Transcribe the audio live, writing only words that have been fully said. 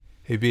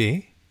Hey,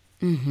 B,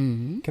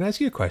 Mm-hmm. can I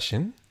ask you a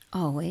question?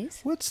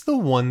 Always. What's the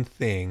one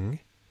thing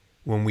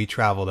when we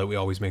travel that we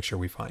always make sure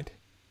we find?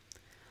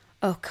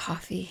 Oh,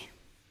 coffee.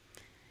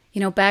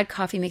 You know, bad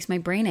coffee makes my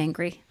brain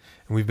angry.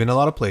 And we've been a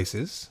lot of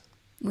places,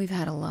 We've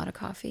had a lot of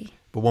coffee.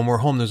 but when we're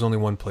home, there's only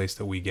one place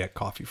that we get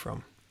coffee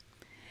from.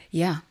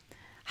 Yeah.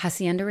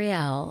 Hacienda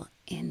Real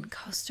in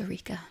Costa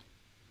Rica.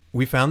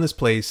 We found this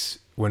place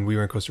when we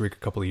were in Costa Rica a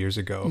couple of years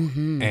ago,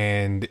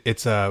 and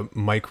it's a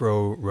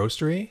micro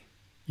roastery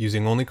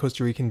using only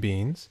Costa Rican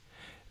beans.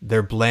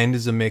 Their blend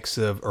is a mix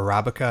of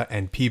Arabica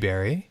and pea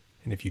berry.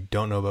 And if you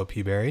don't know about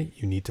pea berry,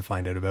 you need to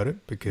find out about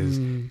it because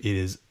it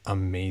is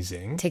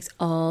amazing. Takes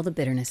all the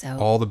bitterness out.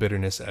 All the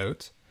bitterness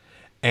out.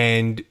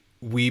 And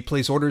we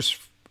place orders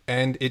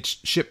and it's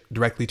shipped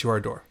directly to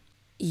our door.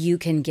 You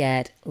can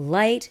get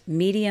light,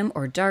 medium,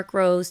 or dark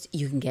roast.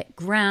 You can get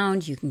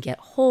ground. You can get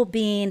whole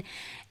bean.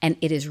 And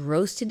it is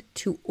roasted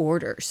to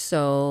order.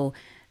 So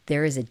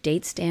there is a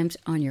date stamped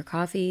on your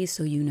coffee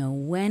so you know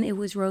when it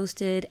was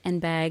roasted and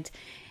bagged.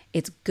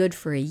 It's good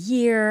for a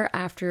year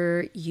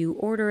after you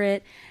order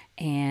it.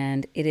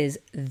 And it is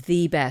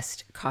the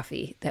best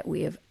coffee that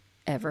we have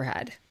ever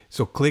had.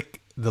 So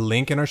click the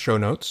link in our show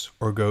notes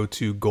or go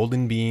to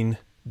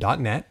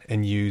goldenbean.net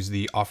and use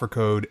the offer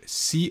code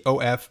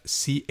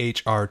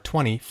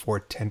COFCHR20 for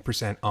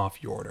 10%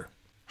 off your order.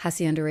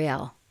 Hacienda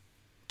Real.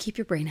 Keep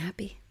your brain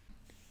happy.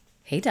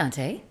 Hey,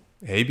 Dante.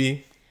 Hey,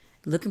 B.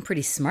 Looking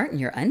pretty smart in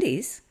your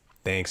undies.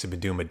 Thanks. I've been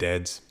doing my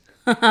deads.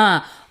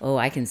 Oh,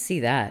 I can see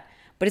that.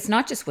 But it's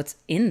not just what's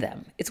in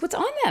them. It's what's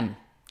on them.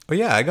 Oh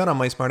yeah, I got on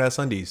my smartass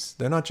undies.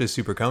 They're not just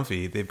super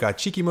comfy. They've got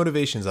cheeky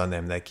motivations on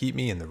them that keep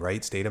me in the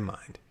right state of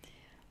mind.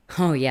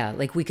 Oh, yeah.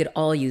 Like we could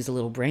all use a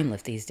little brain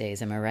lift these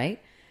days. Am I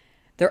right?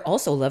 They're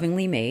also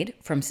lovingly made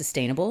from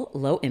sustainable,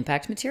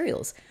 low-impact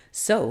materials.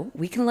 So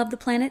we can love the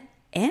planet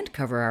and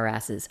cover our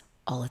asses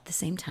all at the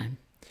same time.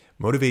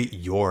 Motivate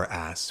your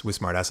ass with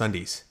smartass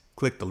undies.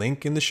 Click the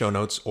link in the show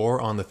notes or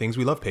on the Things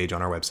We Love page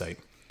on our website.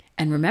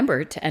 And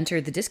remember to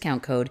enter the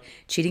discount code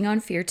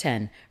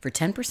CheatingOnFear10 for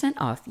 10%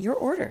 off your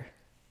order.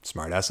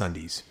 Smartass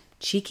undies.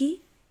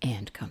 Cheeky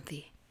and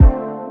comfy.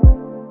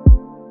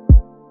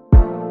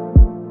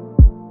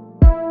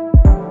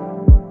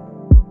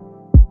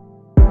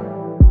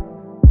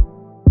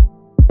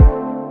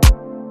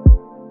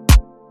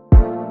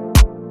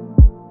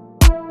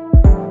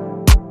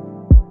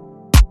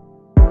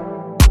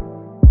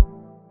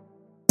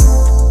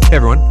 Hey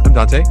everyone, I'm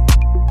Dante.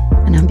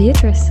 And I'm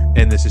Beatrice.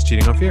 And this is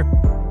Cheating on Fear.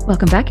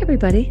 Welcome back,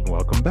 everybody.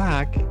 Welcome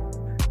back.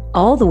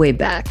 All the way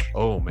back.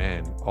 Oh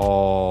man,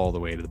 all the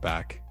way to the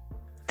back.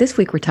 This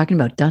week we're talking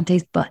about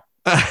Dante's butt.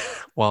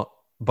 Well,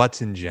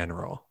 butts in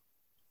general.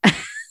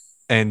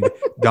 And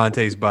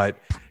Dante's butt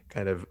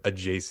kind of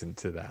adjacent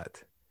to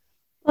that.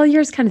 Well,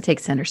 yours kind of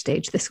takes center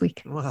stage this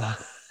week.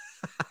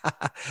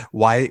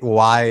 Why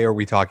are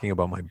we talking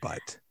about my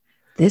butt?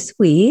 This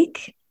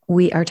week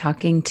we are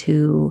talking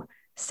to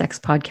sex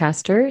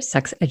podcaster,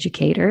 sex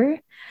educator,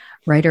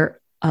 writer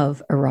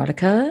of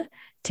erotica,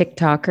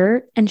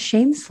 TikToker, and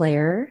shame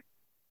slayer,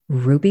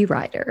 Ruby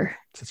Ryder.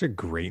 Such a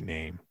great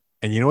name.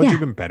 And you know what's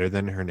even better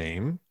than her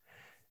name?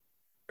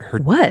 Her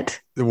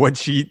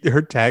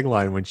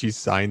tagline when she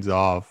signs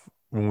off,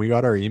 when we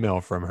got our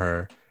email from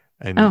her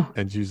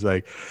and she's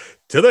like,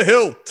 to the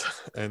hilt.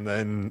 And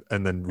then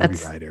Ruby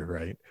Ryder,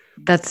 right?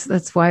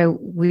 That's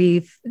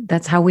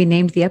how we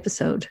named the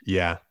episode.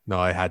 Yeah.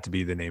 No, it had to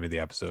be the name of the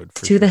episode.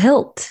 To the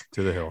hilt.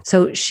 To the hilt.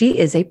 So she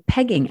is a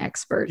pegging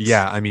expert.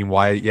 Yeah. I mean,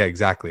 why? Yeah,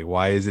 exactly.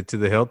 Why is it to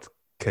the hilt?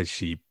 Because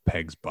she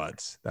pegs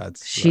butts.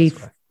 She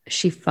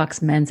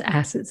fucks men's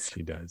asses.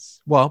 She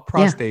does. Well,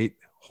 prostate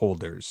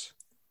holders.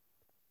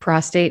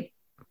 Prostate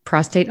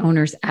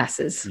owners'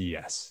 asses.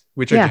 Yes.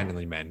 Which are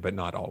generally men, but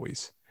not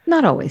always.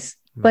 Not always.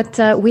 But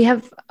we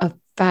have a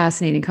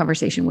fascinating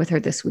conversation with her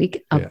this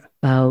week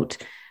about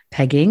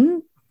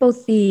pegging,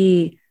 both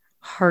the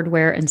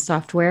hardware and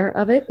software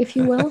of it, if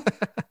you will.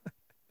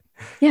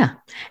 Yeah.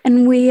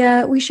 And we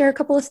share a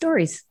couple of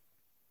stories.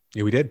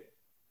 Yeah, we did.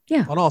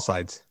 Yeah. On all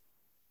sides.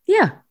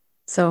 Yeah.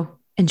 So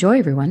enjoy,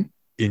 everyone.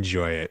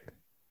 Enjoy it.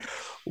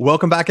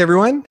 Welcome back,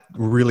 everyone.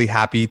 Really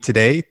happy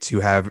today to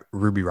have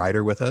Ruby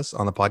Ryder with us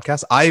on the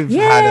podcast. I've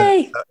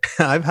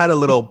had a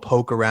little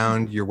poke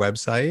around your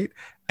website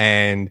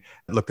and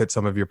looked at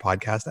some of your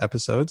podcast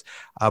episodes.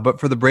 But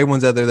for the brave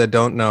ones out there that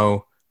don't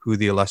know who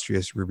the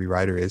illustrious Ruby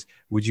Ryder is,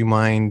 would you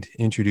mind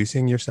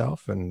introducing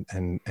yourself and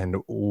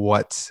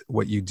what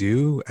you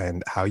do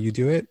and how you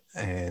do it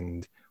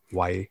and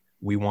why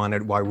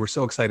we're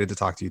so excited to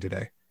talk to you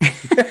today?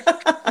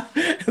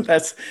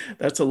 That's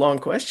a long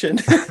question.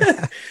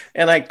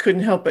 And I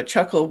couldn't help but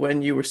chuckle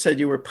when you said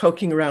you were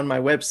poking around my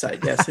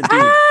website. Yes,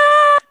 indeed.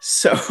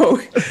 So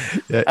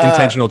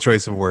intentional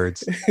choice of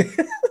words.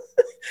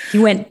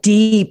 You went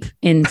deep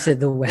into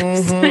the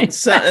website.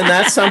 Mm-hmm. And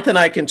that's something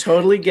I can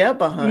totally get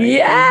behind.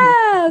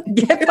 Yeah,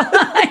 get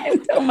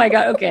behind. Oh my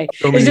God. Okay.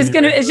 It's just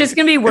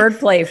gonna be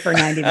wordplay for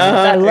 90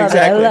 minutes.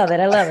 I love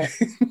it.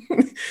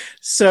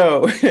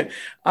 So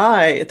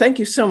thank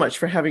you so much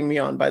for having me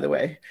on, by the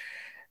way.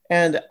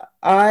 And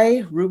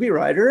Ruby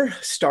Ryder,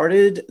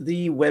 started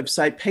the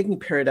website Pegging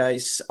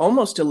Paradise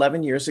almost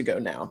 11 years ago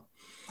now.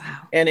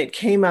 Wow. And it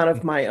came out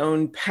of my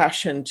own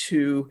passion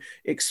to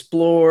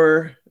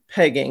explore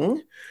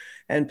pegging.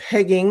 And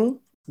pegging,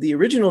 the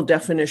original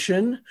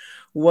definition,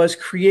 was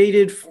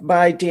created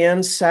by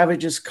Dan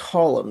Savage's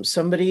column.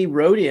 Somebody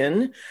wrote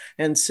in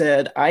and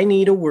said, I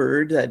need a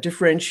word that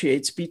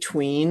differentiates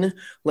between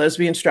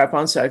lesbian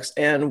strap-on sex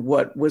and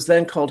what was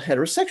then called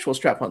heterosexual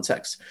strap-on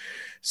sex.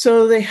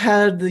 So they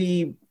had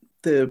the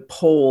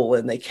poll,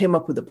 and they came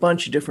up with a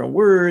bunch of different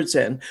words,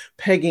 and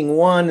pegging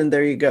won, and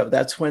there you go.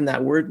 That's when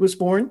that word was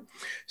born.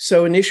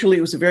 So initially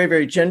it was a very,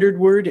 very gendered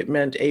word. It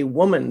meant a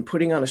woman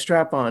putting on a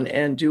strap-on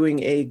and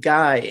doing a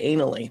guy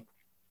anally.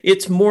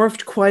 It's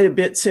morphed quite a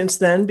bit since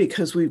then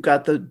because we've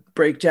got the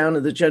breakdown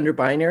of the gender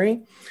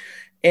binary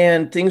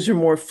and things are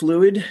more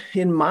fluid.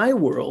 In my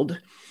world,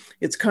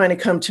 it's kind of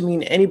come to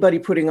mean anybody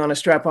putting on a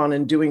strap-on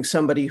and doing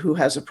somebody who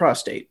has a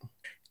prostate.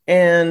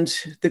 And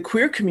the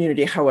queer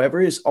community, however,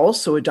 is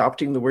also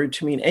adopting the word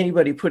to mean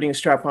anybody putting a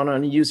strap-on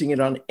and using it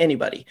on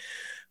anybody.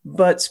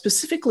 But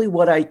specifically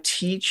what I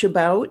teach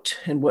about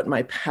and what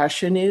my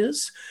passion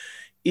is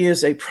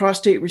a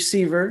prostate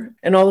receiver,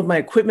 and all of my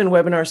equipment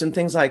webinars and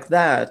things like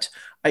that,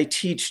 I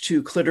teach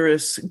to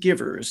clitoris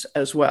givers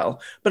as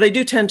well. But I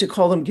do tend to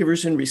call them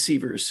givers and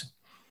receivers.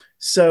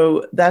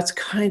 So that's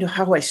kind of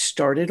how I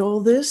started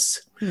all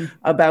this.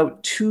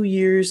 About 2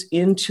 years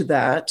into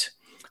that,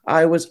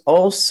 I was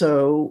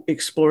also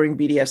exploring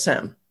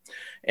BDSM.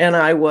 And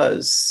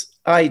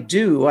I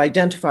do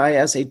identify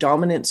as a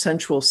dominant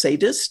sensual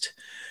sadist.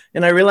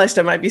 And I realized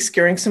I might be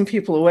scaring some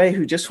people away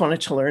who just wanted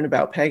to learn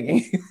about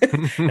pegging.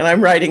 And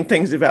I'm writing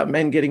things about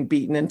men getting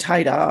beaten and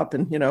tied up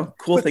and,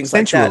 cool but things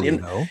like that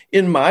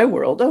in my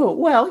world. Oh,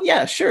 well,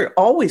 yeah, sure.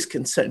 Always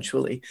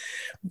consensually.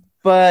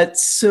 But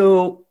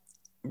so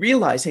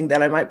realizing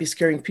that I might be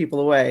scaring people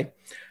away,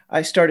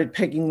 I started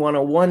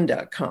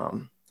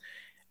pegging101.com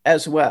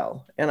as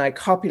well. And I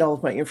copied all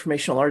of my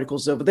informational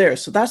articles over there.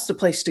 So that's the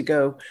place to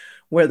go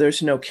where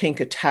there's no kink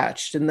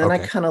attached. And then I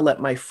kind of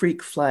let my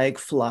freak flag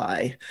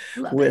fly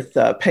with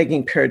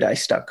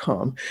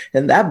peggingparadise.com.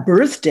 And that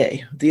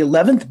birthday, the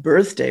 11th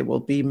birthday,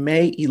 will be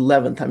May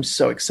 11th. I'm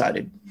so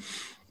excited.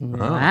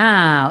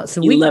 Wow.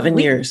 So 11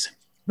 years.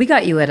 We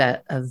got you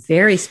at a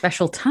very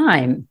special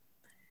time.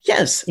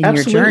 Yes, in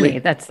absolutely. Your journey.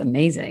 That's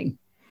amazing.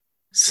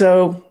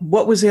 So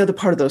what was the other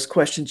part of those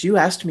questions? You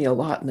asked me a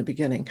lot in the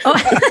beginning.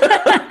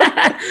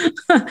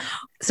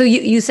 So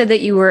you said that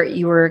you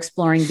were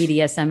exploring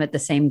BDSM at the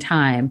same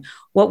time.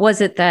 What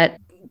was it that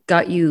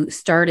got you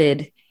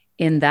started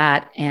in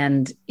that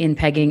and in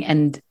pegging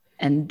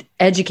and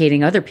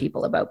educating other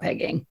people about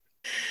pegging?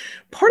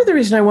 Part of the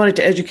reason I wanted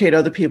to educate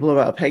other people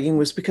about pegging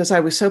was because I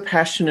was so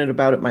passionate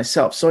about it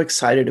myself, so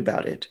excited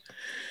about it.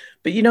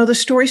 But the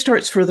story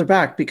starts further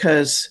back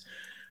because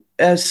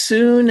as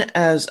soon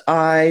as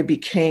I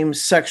became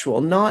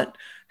sexual, not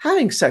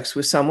having sex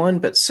with someone,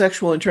 but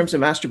sexual in terms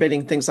of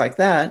masturbating, things like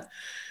that,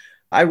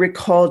 I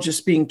recall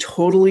just being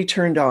totally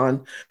turned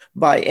on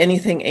by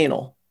anything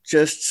anal,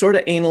 just sort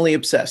of anally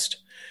obsessed.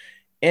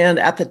 And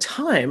at the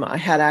time, I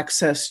had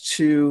access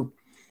to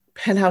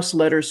Penthouse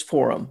Letters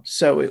Forum.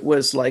 So it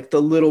was like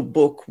the little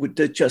book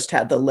that just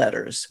had the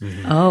letters.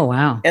 Mm-hmm. Oh,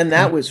 wow. And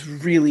that was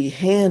really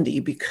handy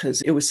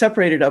because it was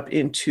separated up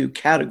into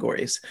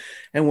categories.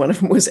 And one of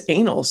them was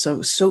anal. So it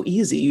was so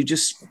easy. You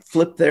just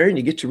flip there and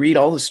you get to read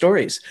all the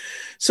stories.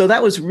 So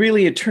that was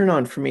really a turn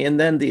on for me. And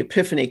then the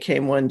epiphany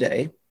came one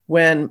day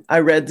when I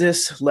read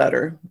this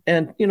letter.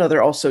 And,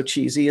 they're all so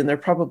cheesy and they're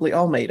probably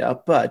all made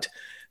up. But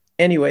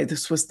anyway,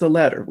 this was the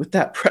letter with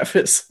that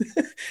preface.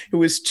 It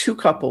was two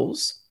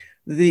couples.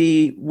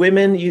 The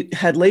women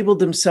had labeled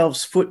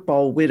themselves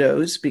football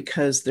widows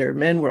because their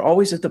men were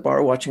always at the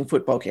bar watching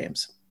football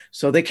games.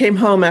 So they came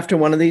home after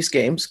one of these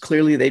games.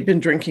 Clearly, they'd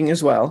been drinking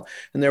as well.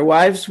 And their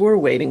wives were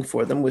waiting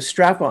for them with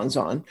strap-ons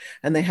on.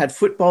 And they had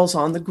footballs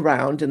on the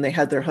ground. And they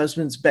had their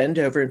husbands bend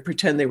over and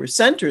pretend they were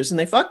centers. And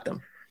they fucked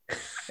them.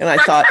 And I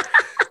thought,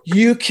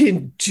 you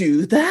can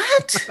do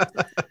that?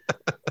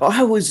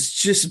 I was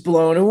just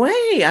blown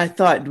away. I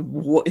thought,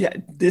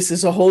 this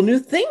is a whole new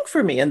thing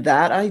for me. And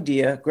that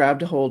idea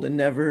grabbed a hold and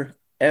never,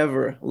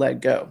 ever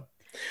let go.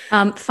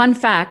 Fun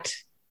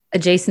fact,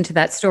 adjacent to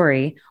that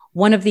story,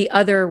 one of the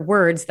other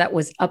words that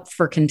was up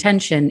for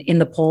contention in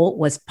the poll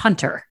was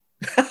punter.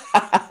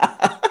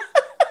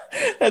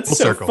 That's full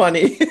so circle.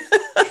 Funny.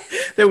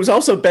 There was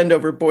also bend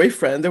over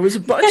boyfriend. There was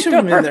a bunch of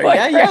them in there.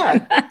 Boyfriend.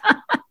 Yeah.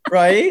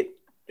 Right.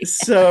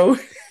 So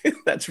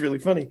that's really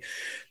funny.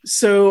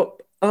 So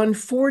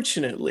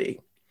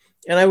unfortunately,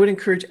 and I would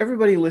encourage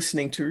everybody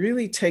listening to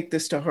really take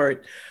this to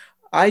heart,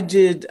 I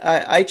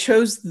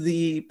chose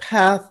the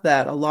path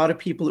that a lot of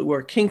people who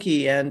are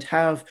kinky and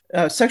have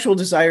sexual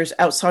desires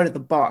outside of the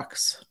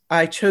box.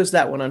 I chose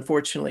that one,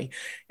 unfortunately.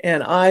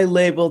 And I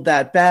labeled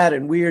that bad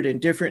and weird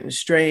and different and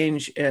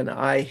strange, and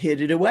I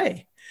hid it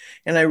away.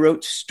 And I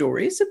wrote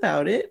stories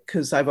about it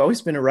because I've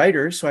always been a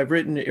writer, so I've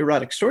written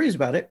erotic stories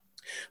about it.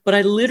 But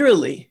I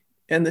literally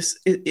And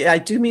I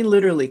do mean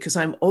literally, because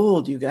I'm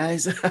old, you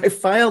guys. I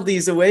filed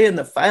these away in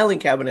the filing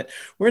cabinet.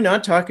 We're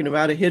not talking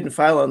about a hidden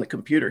file on the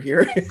computer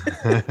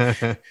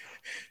here.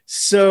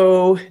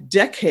 So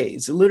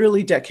decades,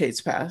 literally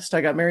decades passed.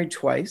 I got married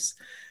twice.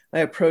 I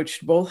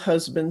approached both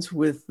husbands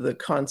with the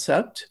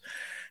concept,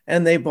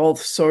 and they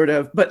both sort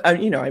of, but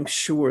I'm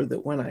sure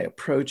that when I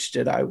approached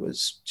it, I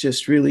was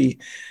just really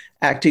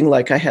acting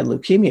like I had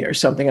leukemia or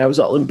something. I was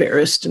all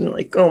embarrassed and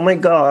like, oh my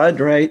God,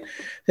 right?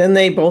 Then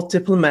they both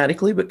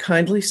diplomatically but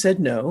kindly said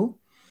no.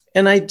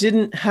 And I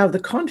didn't have the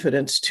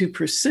confidence to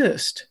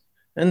persist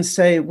and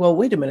say, well,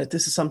 wait a minute,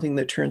 this is something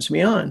that turns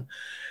me on.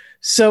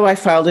 So I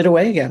filed it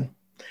away again.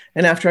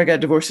 And after I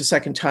got divorced a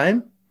second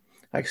time,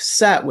 I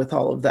sat with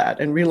all of that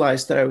and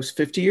realized that I was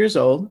 50 years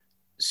old.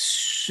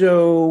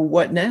 So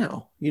what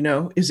now?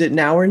 Is it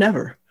now or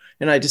never?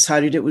 And I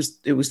decided it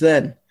was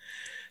then.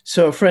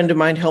 So a friend of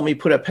mine helped me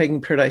put up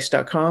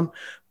peggingparadise.com,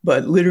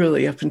 but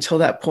literally up until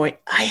that point,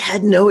 I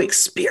had no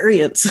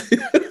experience.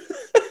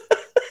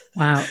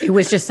 Wow. It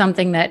was just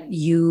something that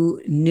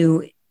you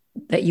knew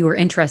that you were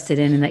interested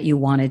in and that you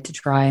wanted to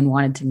try and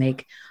wanted to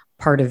make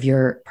part of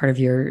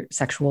your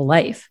sexual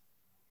life.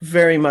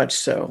 Very much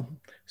so.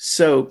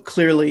 So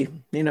clearly,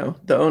 the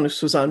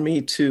onus was on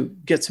me to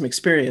get some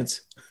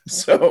experience.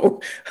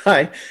 So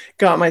I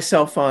got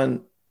myself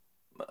on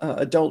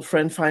Adult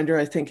Friend Finder,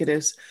 I think it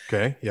is.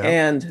 Okay. Yeah.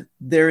 And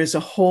there is a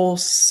whole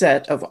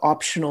set of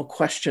optional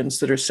questions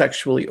that are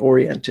sexually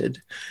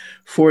oriented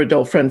for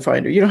Adult Friend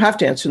Finder. You don't have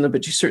to answer them,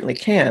 but you certainly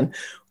can.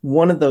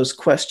 One of those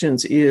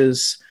questions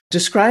is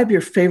describe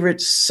your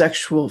favorite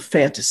sexual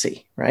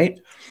fantasy, right?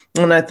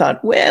 And I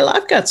thought, well,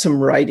 I've got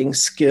some writing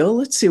skill.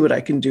 Let's see what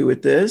I can do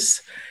with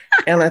this.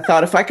 And I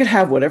thought, if I could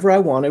have whatever I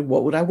wanted,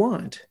 what would I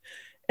want?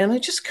 And I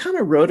just kind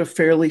of wrote a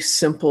fairly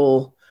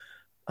simple,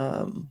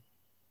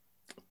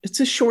 it's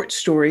a short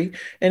story.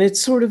 And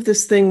it's sort of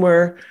this thing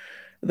where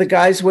the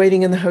guy's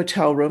waiting in the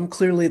hotel room.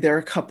 Clearly they're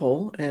a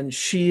couple and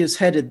she is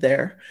headed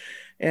there.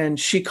 And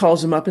she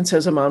calls him up and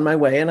says, I'm on my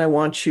way and I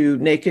want you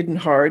naked and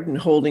hard and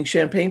holding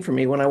champagne for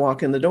me when I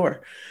walk in the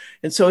door.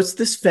 And so it's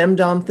this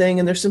femdom thing,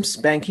 and there's some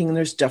spanking and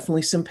there's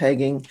definitely some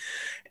pegging.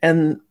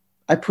 And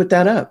I put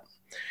that up.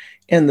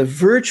 And the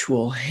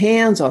virtual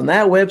hands on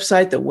that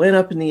website that went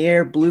up in the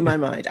air blew my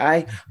mind.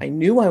 I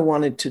knew I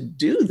wanted to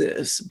do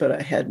this, but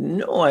I had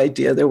no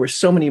idea there were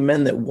so many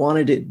men that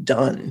wanted it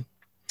done.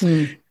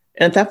 And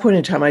at that point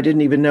in time, I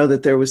didn't even know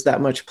that there was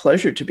that much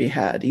pleasure to be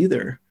had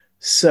either.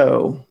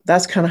 So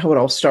that's kind of how it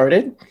all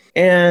started.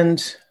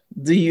 And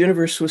the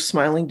universe was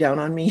smiling down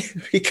on me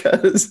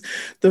because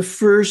the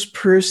first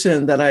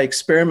person that I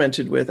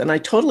experimented with, and I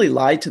totally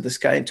lied to this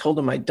guy and told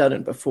him I'd done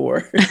it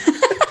before.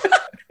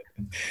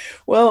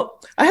 Well,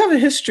 I have a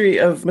history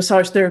of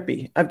massage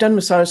therapy. I've done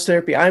massage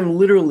therapy. I'm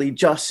literally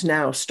just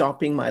now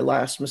stopping my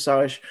last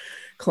massage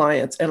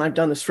clients, and I've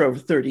done this for over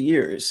 30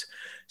 years.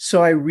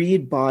 So I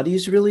read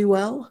bodies really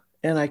well,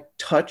 and I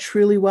touch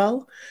really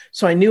well.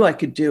 So I knew I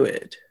could do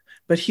it.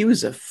 But he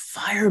was a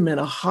fireman,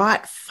 a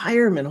hot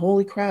fireman.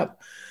 Holy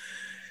crap.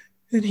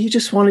 And he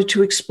just wanted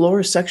to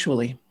explore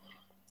sexually.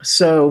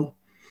 So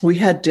we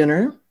had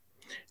dinner,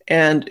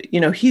 and,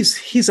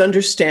 he's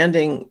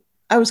understanding,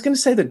 I was going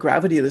to say the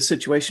gravity of the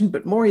situation,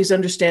 but more he's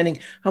understanding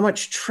how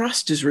much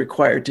trust is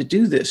required to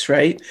do this,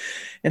 right?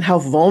 And how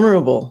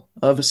vulnerable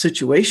of a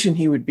situation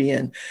he would be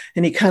in.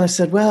 And he kind of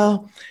said,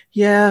 well,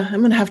 yeah,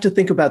 I'm going to have to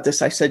think about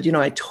this. I said,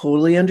 I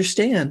totally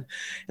understand.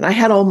 And I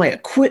had all my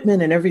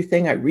equipment and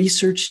everything. I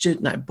researched it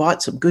and I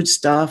bought some good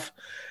stuff.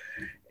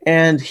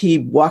 And he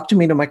walked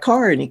me to my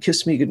car and he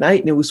kissed me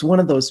goodnight. And it was one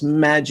of those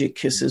magic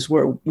kisses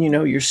where,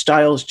 your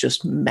styles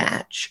just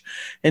match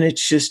and it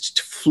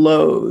just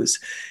flows.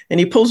 And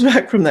he pulls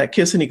back from that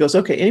kiss and he goes,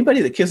 okay, anybody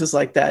that kisses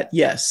like that,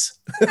 yes,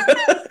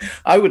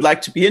 I would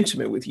like to be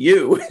intimate with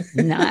you.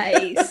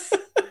 Nice.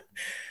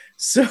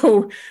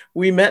 So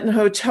we met in a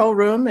hotel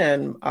room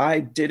and I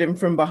did him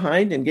from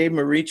behind and gave him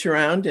a reach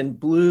around and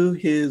blew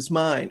his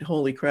mind.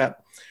 Holy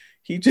crap.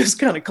 He just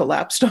kind of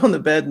collapsed on the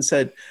bed and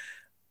said,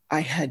 I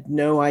had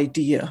no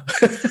idea.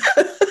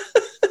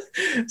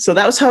 So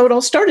that was how it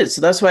all started. So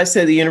that's why I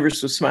say the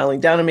universe was smiling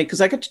down on me, because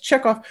I got to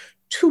check off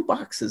 2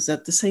 boxes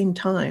at the same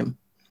time: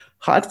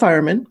 hot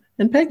fireman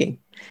and pegging.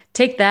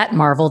 Take that,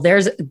 Marvel.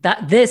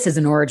 This is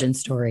an origin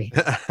story.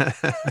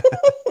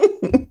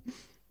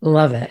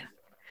 Love it.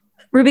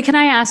 Ruby, can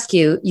I ask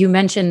you, you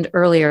mentioned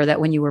earlier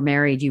that when you were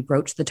married, you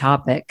broached the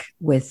topic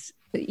with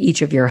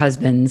each of your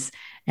husbands,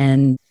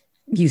 and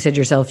you said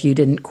yourself you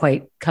didn't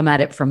quite come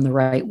at it from the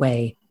right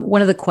way.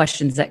 One of the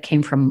questions that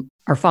came from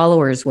our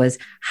followers was,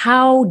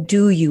 how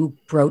do you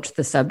broach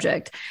the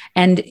subject?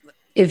 And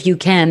if you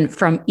can,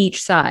 from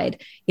each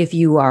side, if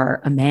you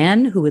are a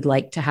man who would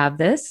like to have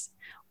this,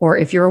 or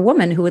if you're a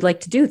woman who would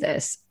like to do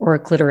this, or a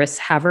clitoris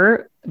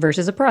haver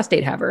versus a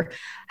prostate haver,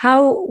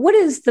 what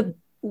is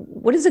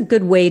a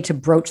good way to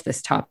broach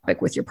this topic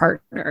with your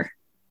partner?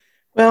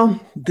 Well,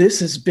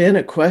 this has been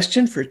a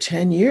question for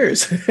 10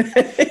 years.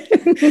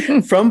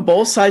 from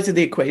both sides of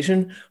the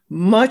equation,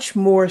 much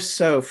more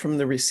so from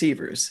the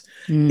receivers.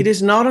 It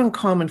is not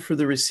uncommon for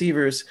the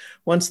receivers,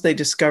 once they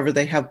discover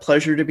they have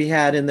pleasure to be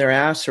had in their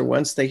ass, or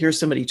once they hear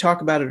somebody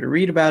talk about it or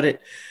read about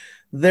it,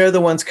 they're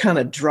the ones kind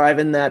of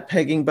driving that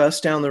pegging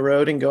bus down the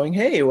road and going,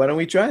 hey, why don't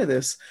we try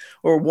this?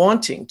 Or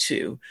wanting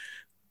to.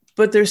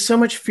 But there's so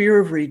much fear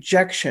of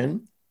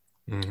rejection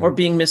or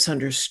being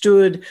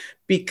misunderstood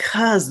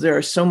because there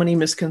are so many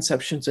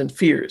misconceptions and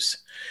fears.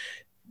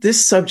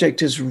 This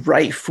subject is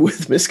rife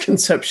with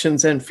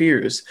misconceptions and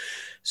fears.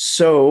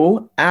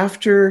 So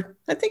after,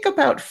 I think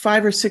about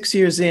 5 or 6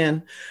 years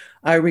in,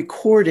 I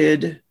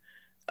recorded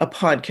a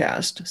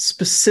podcast.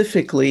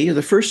 Specifically,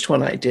 the first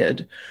one I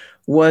did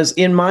was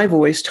in my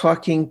voice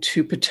talking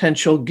to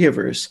potential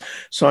givers.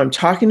 So I'm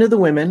talking to the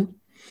women,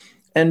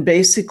 and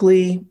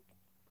basically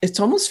it's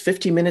almost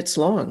 50 minutes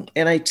long.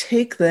 And I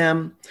take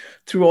them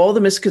through all the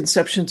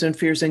misconceptions and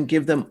fears and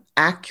give them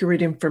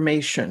accurate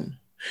information.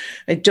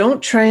 I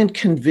don't try and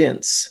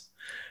convince,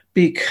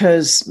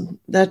 because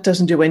that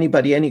doesn't do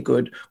anybody any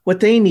good. What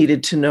they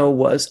needed to know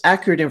was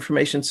accurate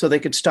information so they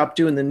could stop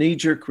doing the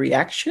knee-jerk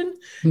reaction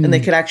and they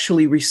could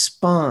actually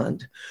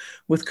respond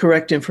with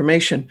correct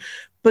information.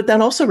 But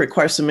that also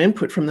requires some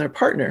input from their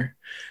partner,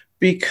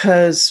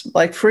 because,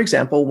 like, for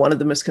example, one of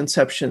the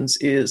misconceptions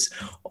is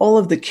all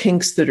of the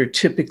kinks that are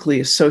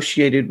typically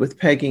associated with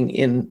pegging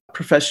in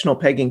professional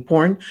pegging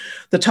porn,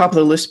 the top of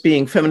the list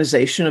being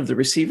feminization of the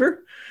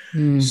receiver.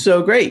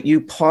 So great.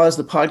 You pause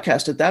the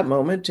podcast at that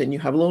moment and you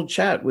have a little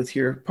chat with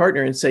your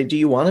partner and say, do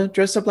you want to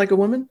dress up like a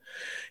woman?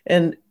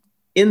 And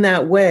in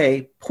that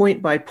way,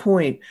 point by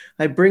point,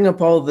 I bring up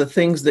all the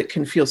things that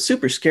can feel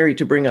super scary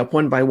to bring up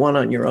one by one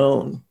on your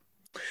own.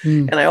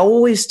 And I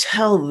always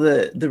tell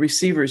the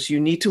receivers, you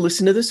need to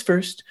listen to this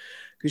first,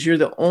 because you're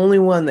the only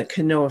one that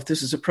can know if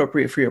this is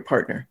appropriate for your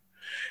partner.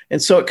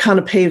 And so it kind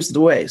of paves the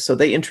way. So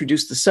they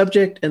introduce the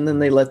subject and then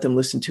they let them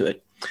listen to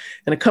it.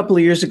 And a couple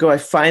of years ago, I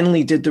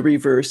finally did the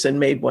reverse and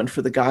made one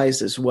for the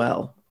guys as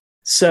well.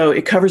 So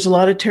it covers a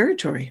lot of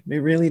territory. It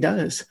really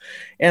does.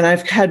 And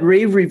I've had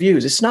rave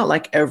reviews. It's not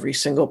like every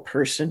single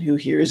person who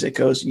hears it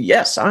goes,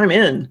 yes, I'm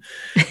in.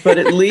 But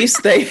at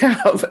least they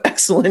have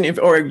excellent,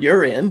 or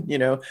you're in,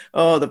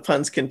 oh, the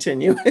puns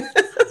continue.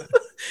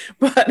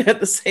 But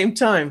at the same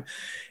time,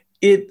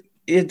 it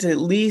at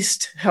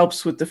least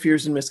helps with the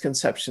fears and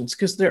misconceptions,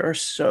 because there are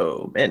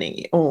so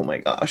many. Oh my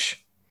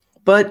gosh.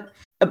 But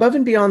above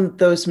and beyond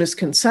those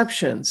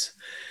misconceptions,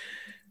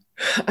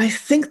 I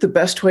think the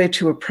best way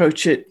to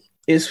approach it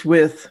is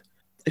with,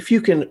 if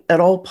you can at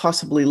all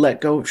possibly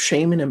let go of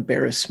shame and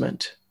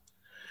embarrassment.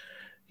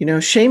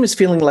 Shame is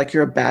feeling like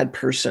you're a bad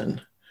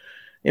person.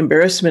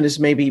 Embarrassment is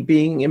maybe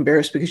being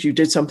embarrassed because you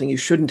did something you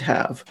shouldn't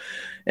have.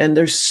 And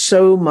there's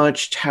so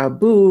much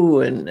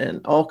taboo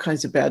and all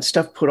kinds of bad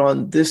stuff put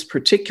on this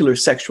particular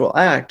sexual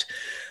act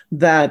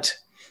that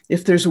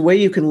if there's a way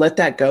you can let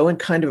that go and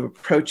kind of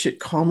approach it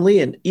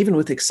calmly and even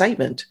with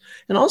excitement,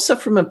 and also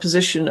from a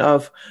position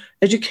of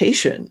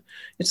education,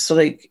 it's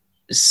like,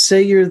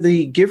 say you're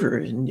the giver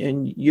and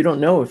you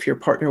don't know if your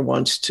partner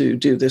wants to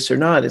do this or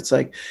not. It's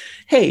like,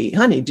 hey,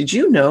 honey, did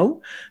you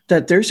know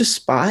that there's a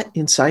spot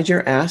inside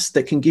your ass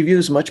that can give you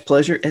as much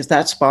pleasure as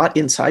that spot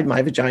inside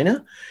my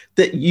vagina?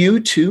 That you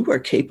too are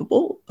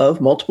capable of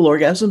multiple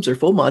orgasms or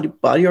full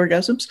body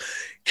orgasms?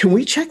 Can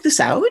we check this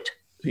out?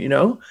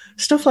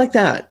 Stuff like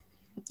that.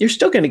 You're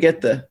still going to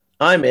get the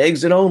I'm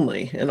exit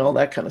only and all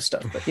that kind of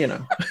stuff, but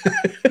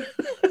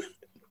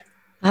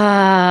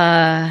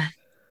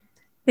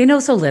They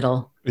know so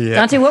little. Yeah.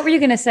 Dante, what were you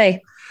going to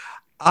say?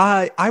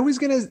 I was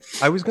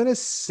gonna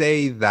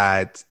say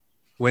that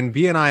when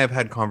B and I have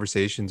had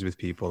conversations with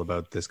people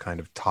about this kind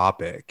of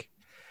topic,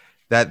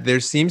 that there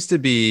seems to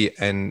be,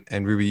 and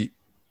Ruby,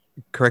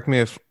 correct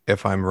me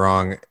if I'm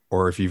wrong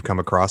or if you've come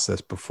across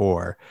this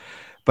before,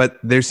 but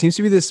there seems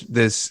to be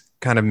this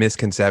kind of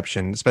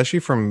misconception, especially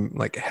from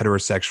like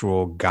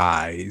heterosexual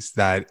guys,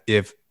 that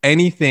if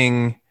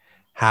anything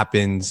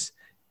happens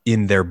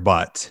in their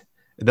butt,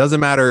 it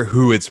doesn't matter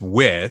who it's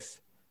with,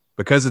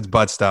 because it's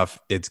butt stuff,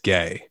 it's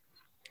gay.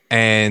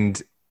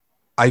 And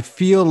I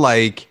feel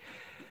like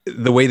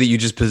the way that you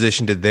just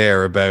positioned it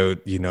there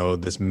about,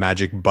 this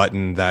magic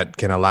button that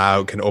can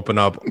open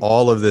up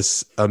all of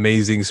this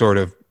amazing sort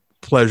of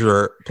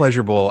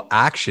pleasurable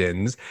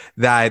actions,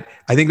 that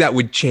I think that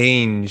would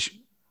change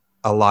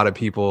a lot of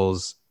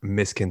people's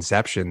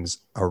misconceptions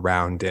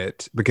around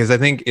it, because I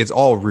think it's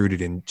all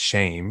rooted in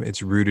shame.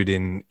 It's rooted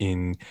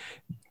in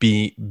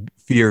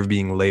fear of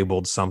being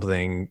labeled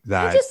something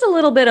that, and just a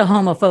little bit of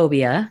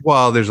homophobia.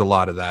 Well, there's a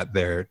lot of that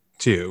there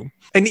too.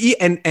 And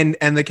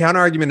the counter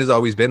argument has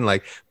always been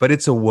like, but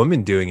it's a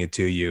woman doing it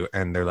to you,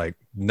 and they're like,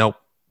 nope,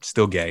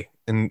 still gay.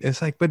 And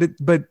it's like,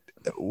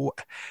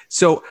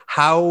 so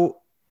how?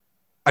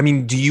 I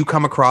mean, do you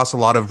come across a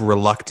lot of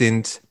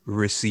reluctant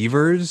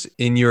receivers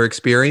in your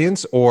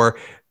experience, or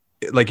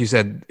like you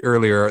said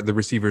earlier, the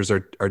receivers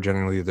are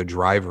generally the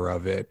driver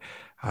of it,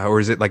 or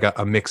is it like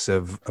a mix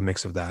of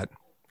that?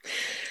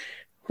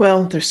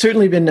 Well, there's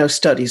certainly been no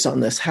studies on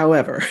this.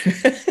 However,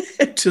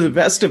 to the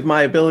best of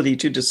my ability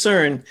to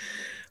discern,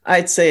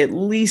 I'd say at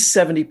least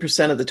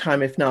 70% of the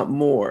time, if not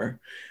more,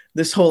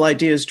 this whole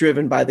idea is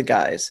driven by the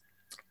guys.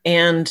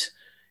 And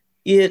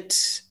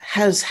it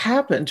has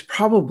happened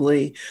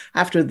probably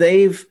after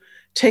they've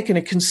taken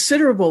a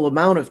considerable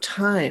amount of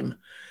time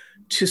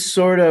to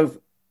sort of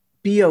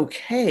be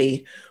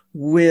okay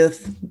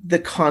with the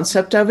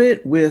concept of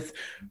it, with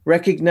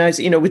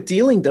recognizing, with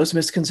dealing those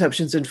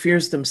misconceptions and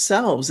fears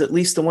themselves, at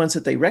least the ones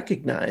that they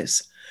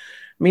recognize.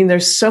 I mean,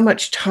 there's so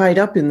much tied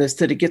up in this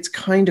that it gets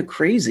kind of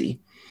crazy.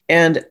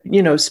 And,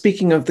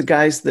 speaking of the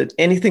guys that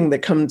anything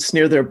that comes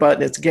near their butt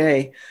and it's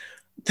gay,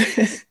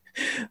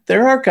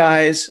 there are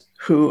guys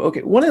who,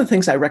 one of the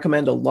things I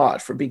recommend a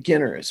lot for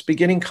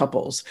beginning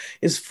couples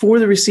is for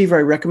the receiver,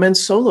 I recommend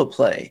solo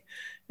play.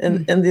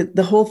 And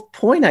the whole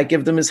point I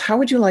give them is, how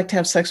would you like to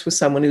have sex with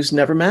someone who's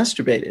never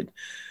masturbated?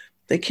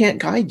 They can't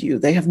guide you.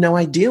 They have no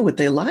idea what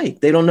they like.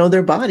 They don't know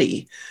their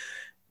body.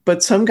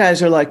 But some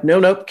guys are like,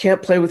 nope,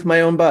 can't play with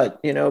my own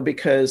butt,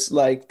 because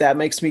like that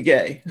makes me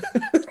gay.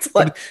 It's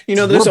like,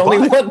 there's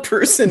only one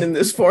person in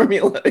this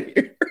formula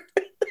here.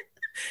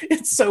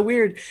 It's so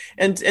weird.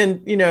 And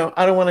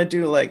I don't want to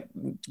do like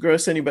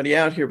gross anybody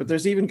out here, but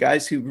there's even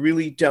guys who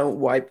really don't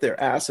wipe their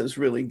asses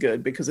really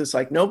good because it's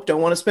like, nope,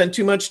 don't want to spend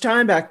too much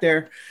time back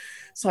there.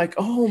 It's like,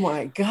 oh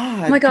my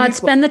God. Oh my God,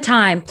 spend the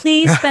time.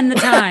 Please spend the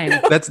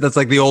time. That's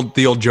like the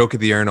old joke of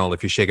the urinal.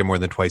 If you shake it more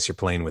than twice, you're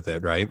playing with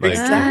it, right? Like,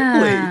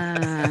 exactly.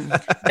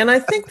 And I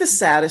think the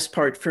saddest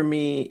part for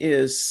me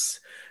is,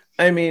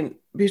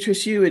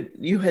 Beatrice,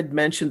 you had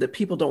mentioned that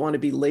people don't want to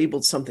be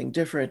labeled something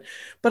different.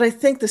 But I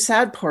think the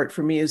sad part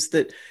for me is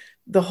that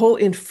the whole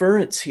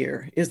inference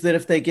here is that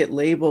if they get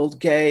labeled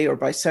gay or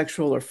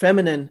bisexual or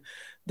feminine,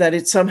 that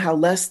it's somehow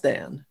less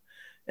than.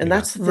 And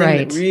that's the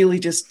thing that really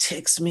just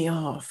ticks me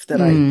off,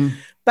 that I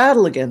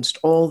battle against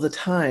all the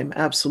time.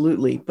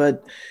 Absolutely.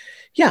 But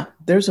yeah,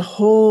 there's a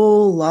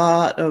whole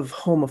lot of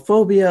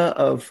homophobia,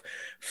 of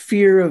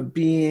fear of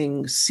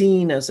being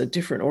seen as a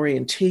different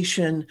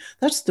orientation.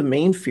 That's the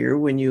main fear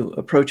when you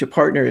approach a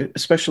partner,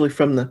 especially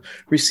from the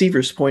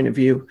receiver's point of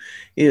view,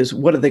 is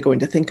what are they going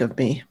to think of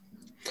me?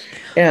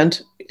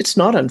 And it's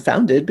not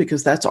unfounded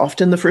because that's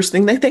often the first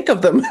thing they think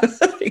of them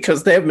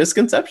because they have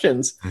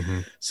misconceptions.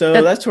 Mm-hmm.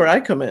 So that's where I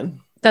come in.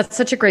 That's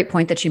such a great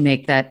point that you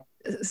make, that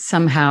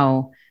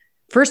somehow,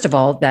 first of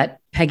all,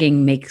 that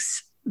pegging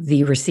makes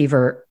the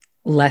receiver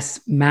less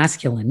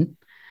masculine,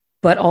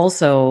 but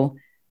also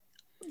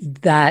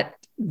that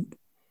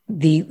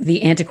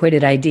the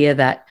antiquated idea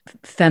that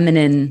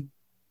feminine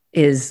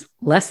is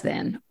less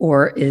than,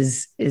 or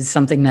is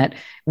something that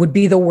would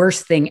be the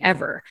worst thing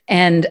ever.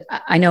 And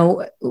I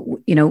know,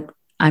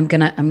 I'm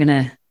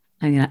gonna,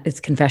 it's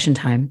confession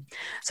time.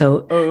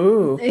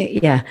 So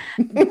yeah,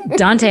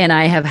 Dante and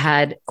I have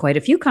had quite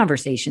a few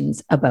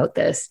conversations about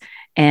this.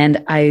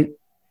 And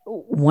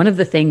one of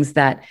the things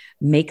that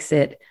makes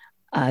it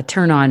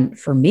turn on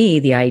for me,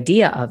 the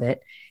idea of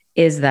it,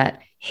 is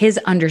that his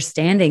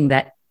understanding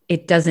that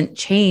it doesn't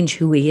change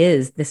who he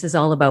is. This is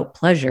all about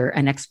pleasure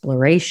and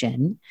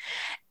exploration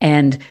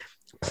and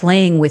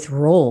playing with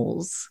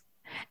roles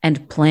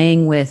and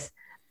playing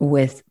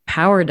with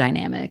power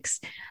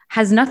dynamics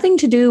has nothing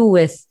to do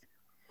with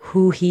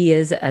who he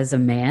is as a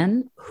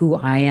man, who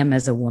I am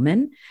as a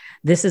woman.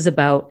 This is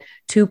about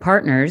two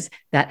partners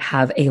that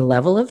have a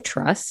level of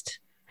trust,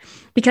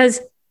 because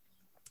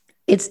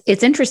it's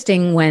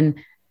interesting when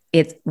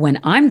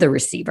I'm the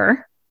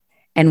receiver,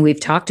 and we've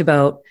talked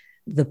about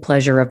the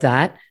pleasure of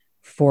that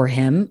for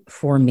him,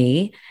 for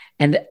me.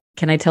 And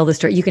can I tell the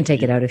story? You can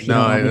take it out if you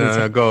want.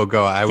 No, go.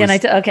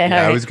 Okay.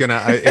 Yeah, I was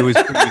gonna.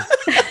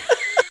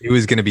 It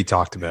was going to be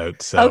talked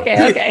about. So.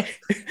 Okay.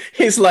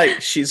 He's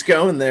like, she's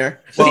going there.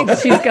 Well,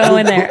 she's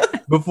going there.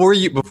 Before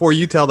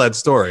you tell that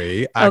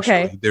story,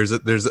 actually, there's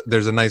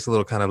a nice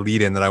little kind of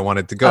lead in that I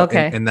wanted to go.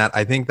 Okay. And that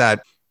I think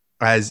that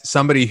as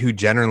somebody who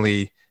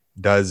generally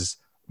does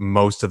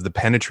most of the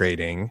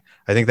penetrating,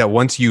 I think that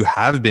once you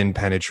have been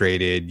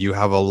penetrated, you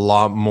have a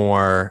lot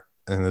more,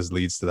 and this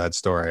leads to that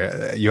story,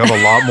 you have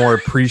a lot more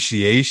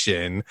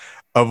appreciation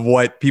of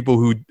what people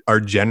who are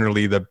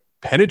generally the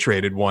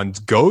penetrated ones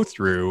go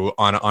through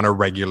on a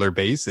regular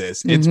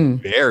basis. It's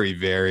very,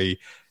 very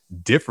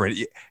different.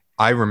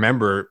 I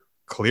remember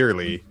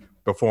clearly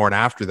before and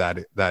after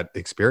that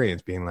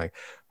experience being like,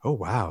 oh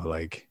wow,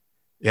 like,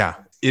 yeah,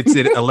 it's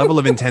at a level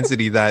of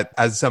intensity that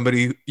as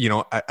somebody,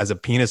 as a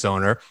penis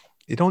owner,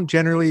 you don't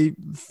generally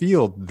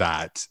feel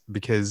that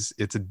because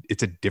it's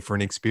a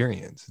different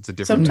experience. It's a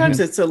different. Sometimes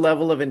it's a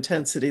level of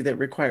intensity that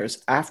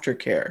requires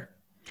aftercare.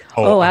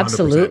 Oh,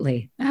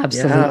 absolutely.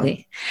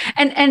 Absolutely.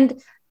 Yeah.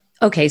 And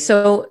okay,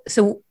 so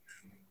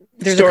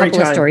there's a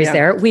couple of stories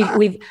there.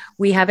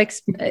 We have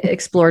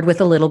explored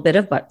with a little bit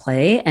of butt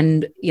play,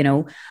 and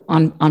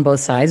on both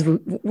sides.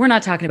 We're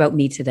not talking about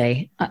me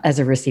today as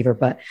a receiver,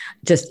 but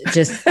just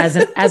as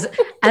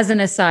an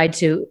aside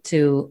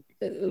to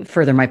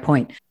further my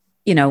point.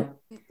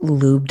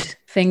 Lubed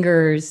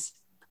fingers,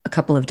 a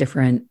couple of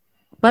different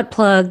butt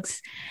plugs,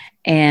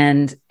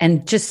 and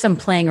just some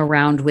playing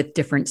around with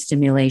different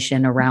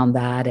stimulation around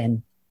that,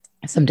 and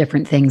some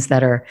different things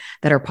that are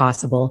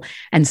possible.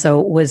 And so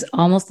it was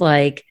almost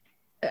like,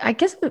 I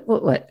guess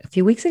what a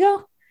few weeks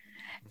ago.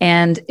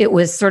 And it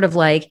was sort of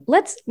like,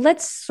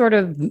 let's sort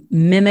of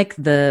mimic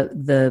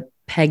the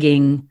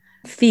pegging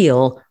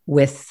feel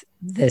with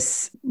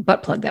this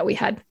butt plug that we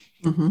had.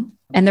 Mm-hmm.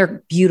 And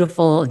they're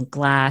beautiful and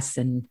glass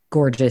and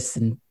gorgeous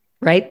and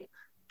right.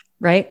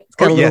 It's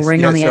got a little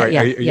ring on the sorry.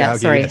 end. Yeah. Okay,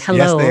 Sorry. yes.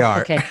 Hello. Yes, they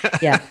are. Okay.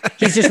 Yeah.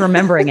 He's just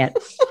remembering it.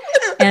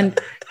 And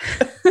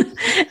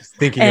just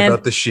thinking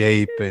about the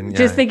shape and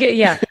just thinking,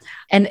 yeah.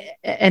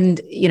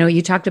 And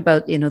you talked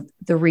about,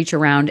 the reach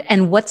around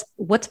and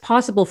what's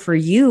possible for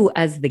you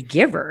as the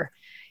giver.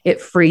 It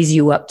frees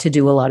you up to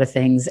do a lot of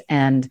things.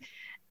 And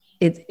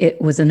it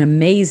was an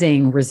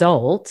amazing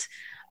result.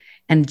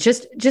 And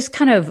just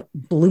kind of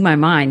blew my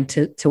mind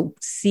to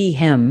see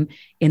him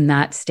in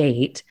that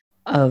state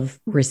of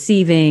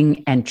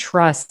receiving and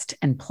trust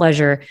and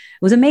pleasure.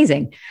 It was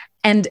amazing.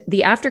 And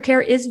the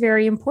aftercare is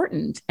very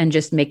important, and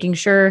just making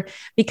sure,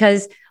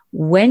 because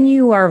when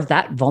you are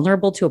that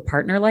vulnerable to a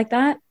partner like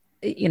that,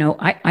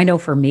 I know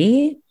for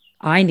me,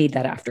 I need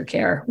that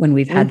aftercare when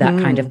we've had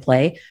that kind of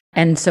play.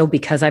 And so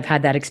because I've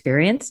had that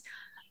experience,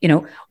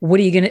 what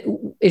are you going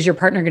to, is your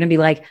partner going to be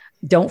like,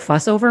 don't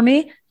fuss over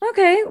me?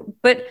 Okay.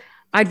 But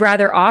I'd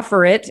rather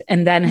offer it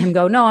and then him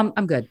go, no,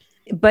 I'm good.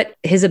 But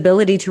his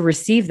ability to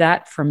receive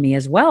that from me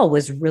as well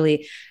was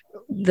really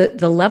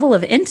the level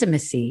of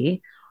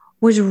intimacy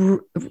was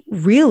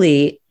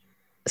really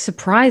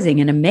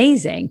surprising and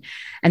amazing.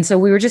 And so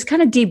we were just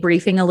kind of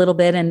debriefing a little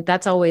bit. And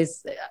that's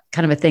always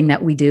kind of a thing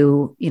that we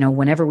do,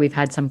 whenever we've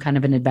had some kind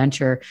of an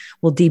adventure,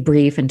 we'll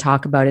debrief and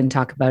talk about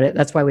it.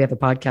 That's why we have a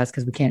podcast,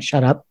 because we can't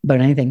shut up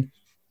about anything.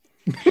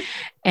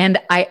 And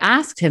I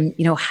asked him,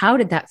 how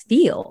did that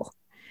feel?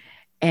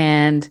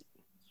 And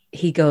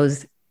he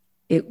goes,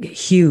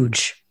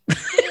 huge.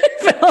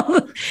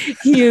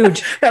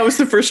 Huge. That was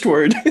the first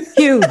word.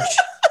 Huge.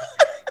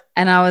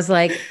 And I was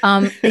like,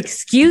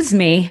 excuse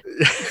me.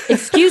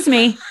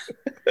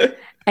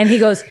 And he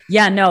goes,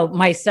 yeah, no,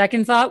 my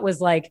second thought was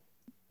like,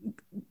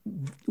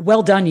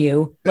 well done,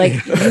 you. Like,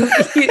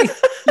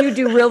 you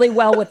do really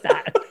well with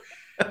that.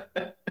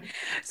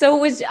 So it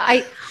was,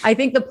 I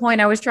think the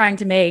point I was trying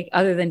to make,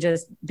 other than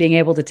just being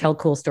able to tell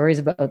cool stories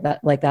about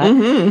that, like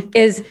that,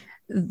 is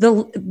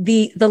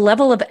the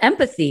level of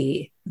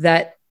empathy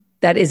that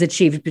is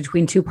achieved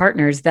between two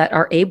partners that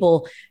are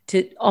able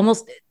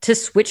to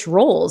switch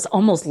roles,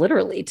 almost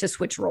literally to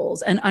switch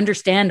roles, and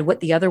understand what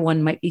the other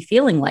one might be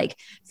feeling like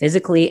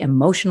physically,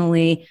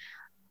 emotionally.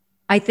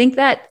 I think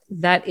that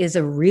is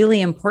a really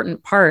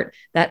important part,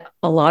 that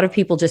a lot of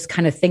people just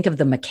kind of think of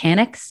the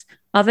mechanics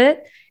of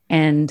it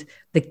and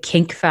the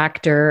kink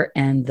factor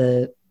and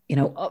the,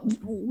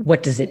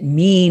 what does it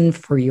mean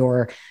for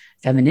your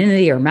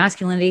femininity or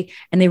masculinity?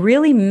 And they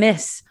really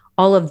miss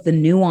all of the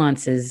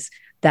nuances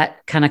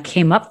that kind of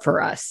came up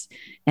for us.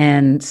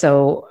 And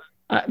so,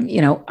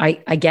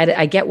 I get it.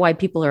 I get why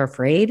people are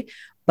afraid,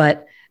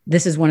 but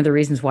this is one of the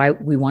reasons why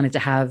we wanted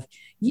to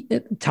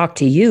talk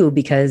to you,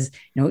 because,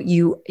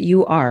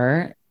 you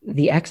are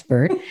the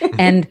expert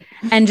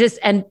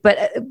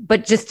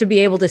but just to be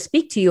able to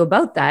speak to you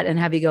about that and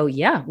have you go,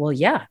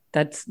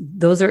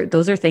 those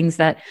are things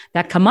that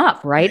come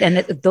up. Right. And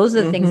those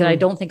are the things that I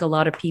don't think a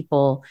lot of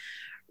people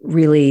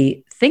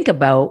really think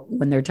about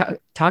when they're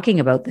talking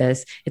about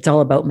this. It's all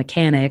about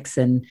mechanics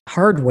and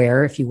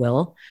hardware, if you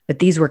will. But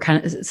these were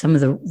kind of some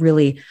of the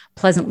really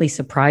pleasantly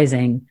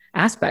surprising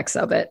aspects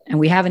of it. And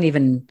we haven't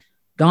even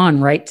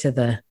gone right to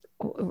the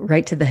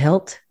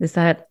hilt. Is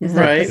that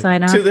right? The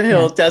sign off? To the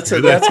hilt. Yeah.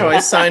 That's how I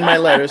sign my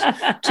letters.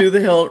 To the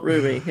hilt,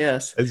 Ruby.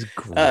 Yes. That's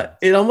great.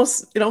 It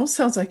almost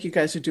sounds like you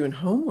guys are doing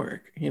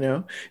homework.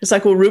 It's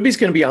like, well, Ruby's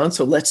going to be on,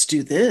 so let's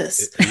do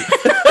this.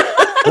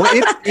 Well,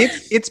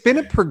 it's been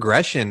a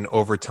progression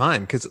over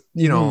time, because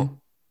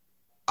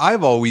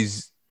I've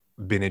always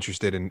been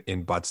interested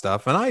in butt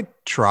stuff, and I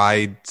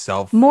tried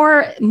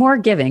more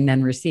giving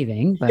than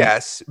receiving. But.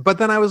 Yes, but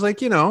then I was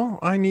like,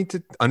 I need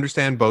to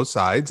understand both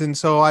sides, and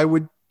so I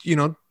would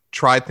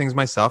try things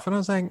myself, and I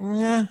was like,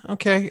 yeah,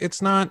 okay,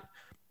 it's not.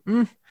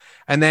 And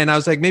then I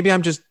was like, maybe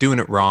I'm just doing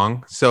it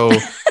wrong. So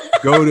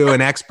go to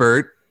an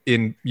expert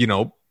in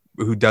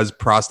who does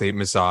prostate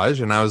massage,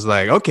 and I was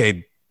like,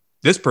 okay,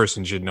 this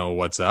person should know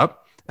what's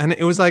up. And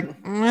it was like,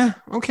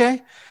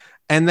 okay.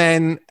 And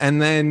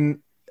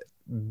then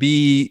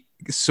be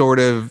sort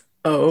of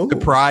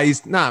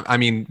surprised. No, I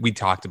mean, we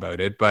talked about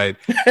it, but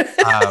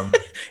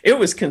it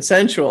was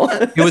consensual.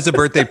 It was a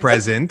birthday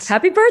present.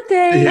 Happy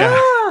birthday.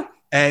 Yeah.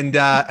 And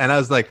I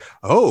was like,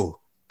 oh,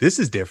 this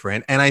is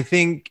different. And I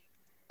think,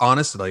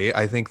 honestly,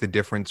 the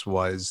difference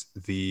was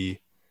the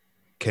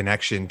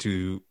connection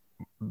to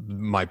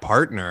my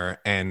partner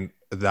and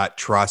that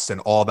trust and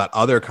all that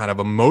other kind of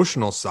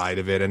emotional side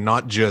of it, and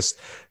not just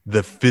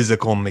the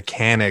physical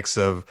mechanics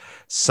of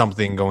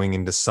something going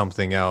into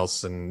something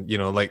else. And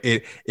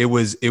it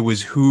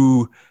was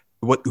who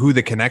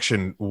the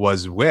connection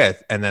was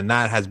with. And then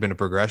that has been a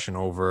progression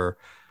over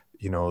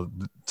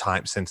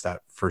time since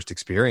that first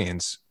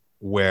experience,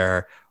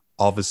 where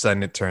all of a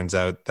sudden it turns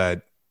out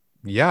that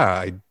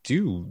I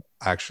do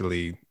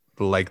actually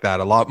like that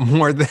a lot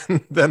more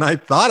than I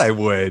thought I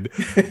would.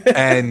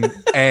 And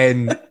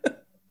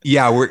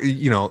yeah,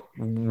 we're,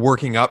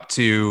 working up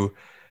to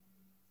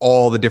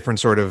all the different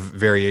sort of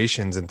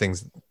variations and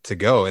things to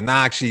go. And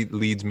that actually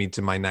leads me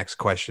to my next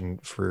question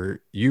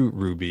for you,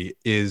 Ruby,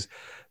 is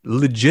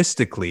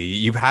logistically,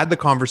 you've had the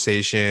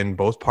conversation,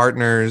 both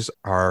partners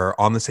are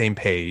on the same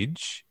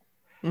page.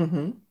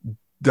 Mm-hmm.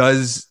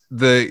 Does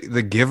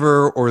the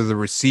giver or the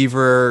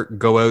receiver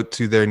go out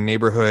to their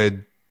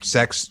neighborhood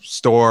sex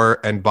store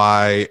and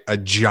buy a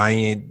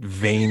giant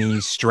veiny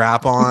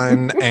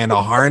strap-on and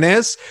a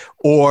harness,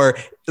 or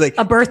like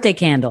a birthday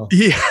candle?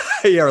 Yeah,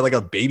 or like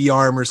a baby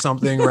arm or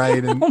something,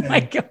 right? And, oh my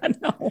God,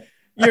 no.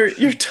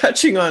 You're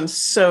touching on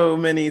so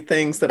many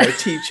things that I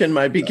teach in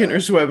my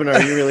beginner's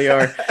webinar. You really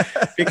are.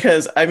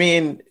 Because I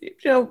mean,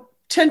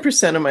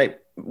 10% of my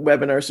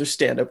webinars are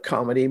stand-up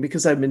comedy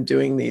because I've been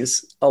doing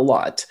these a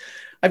lot.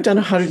 I've done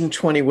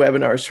 120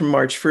 webinars from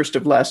March 1st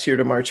of last year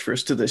to March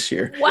 1st of this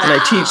year. Wow.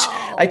 And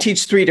I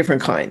teach 3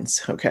 different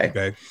kinds.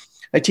 Okay.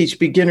 I teach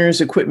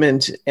beginners,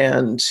 equipment,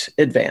 and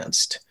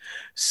advanced.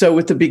 So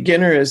with the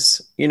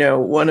beginners,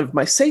 one of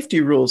my safety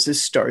rules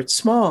is start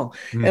small.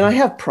 And I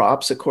have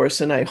props, of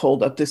course, and I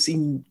hold up this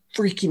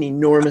freaking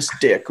enormous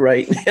dick,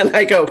 right? And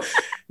I go,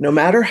 no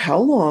matter how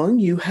long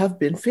you have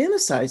been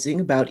fantasizing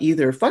about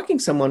either fucking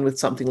someone with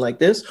something like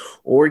this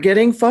or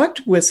getting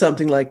fucked with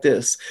something like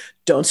this,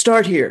 don't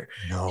start here.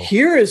 No.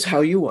 Here is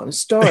how you want to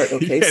start.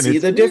 Okay. See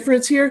the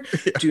difference here?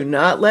 Yeah. Do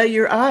not let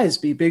your eyes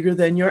be bigger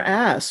than your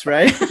ass,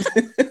 right?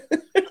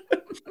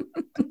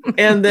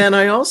 And then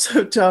I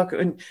also talk.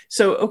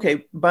 So,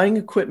 okay, buying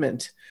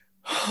equipment.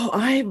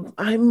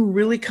 I'm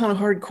really kind of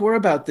hardcore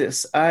about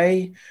this.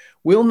 I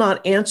will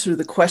not answer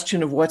the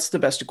question of what's the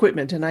best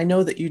equipment. And I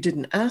know that you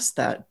didn't ask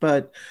that,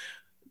 but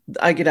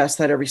I get asked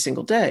that every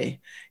single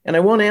day. And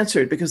I won't answer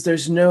it because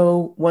there's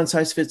no one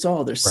size fits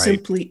all. There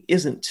simply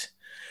isn't.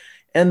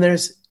 And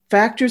there's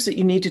factors that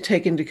you need to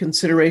take into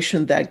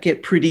consideration that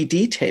get pretty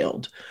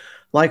detailed.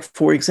 Like,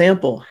 for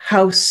example,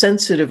 how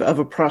sensitive of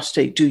a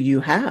prostate do you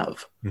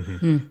have?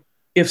 Mm-hmm.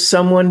 If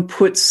someone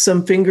puts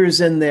some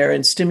fingers in there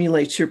and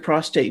stimulates your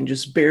prostate and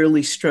just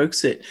barely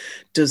strokes it,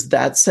 does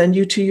that send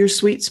you to your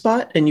sweet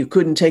spot and you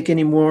couldn't take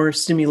any more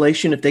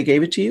stimulation if they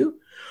gave it to you?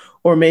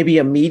 Or maybe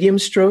a medium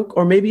stroke,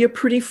 or maybe a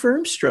pretty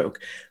firm stroke.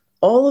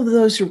 All of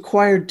those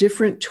require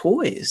different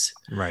toys.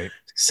 Right.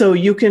 So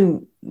you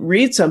can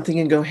read something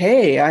and go,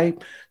 hey, I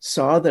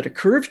saw that a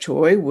curved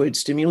toy would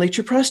stimulate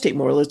your prostate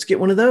more. Let's get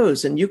one of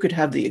those. And you could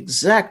have the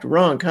exact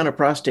wrong kind of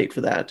prostate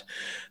for that.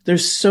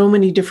 There's so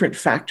many different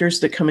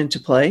factors that come into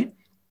play,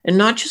 and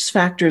not just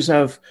factors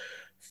of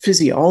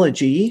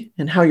physiology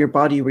and how your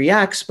body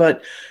reacts,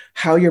 but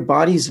how your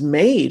body's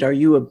made. Are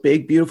you a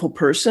big, beautiful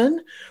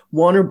person?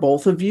 One or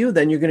both of you?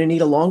 Then you're going to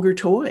need a longer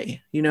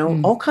toy,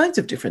 all kinds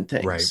of different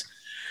things. Right.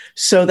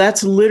 So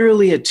that's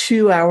literally a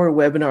 2-hour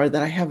webinar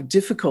that I have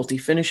difficulty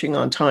finishing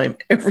on time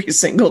every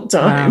single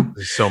time. Wow.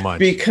 There's so much.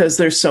 Because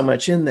there's so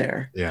much in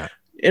there. Yeah.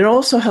 It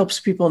also helps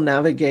people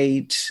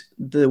navigate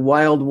the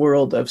wild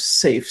world of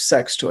safe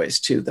sex toys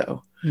too,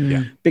 though.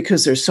 Yeah.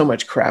 Because there's so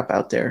much crap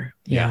out there.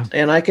 Yeah.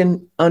 And I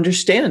can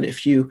understand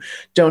if you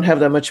don't have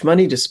that much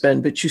money to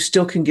spend, but you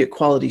still can get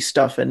quality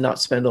stuff and not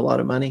spend a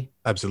lot of money.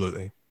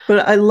 Absolutely.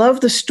 But I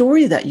love the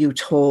story that you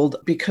told,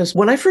 because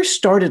when I first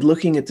started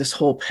looking at this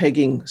whole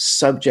pegging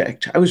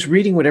subject, I was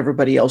reading what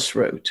everybody else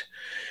wrote.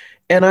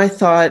 And I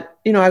thought,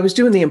 I was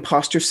doing the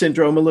imposter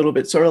syndrome a little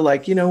bit, sort of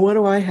like, what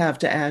do I have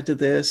to add to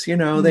this?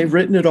 They've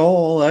written it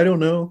all. I don't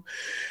know.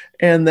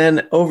 And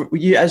then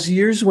as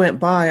years went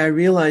by, I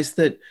realized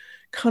that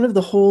kind of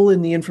the hole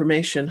in the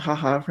information,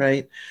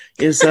 right,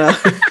 is, it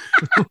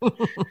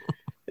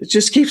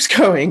just keeps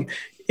going,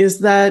 is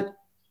that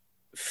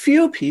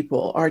few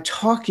people are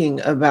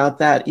talking about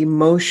that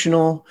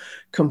emotional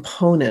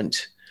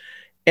component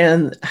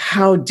and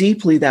how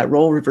deeply that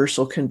role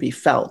reversal can be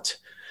felt.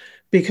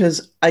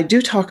 Because I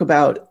do talk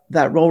about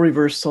that role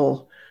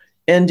reversal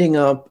ending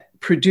up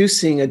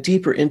producing a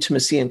deeper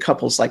intimacy in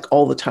couples like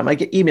all the time. I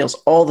get emails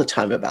all the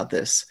time about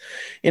this.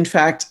 In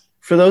fact,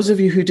 for those of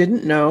you who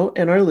didn't know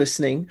and are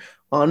listening,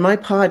 on my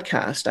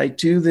podcast, I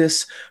do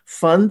this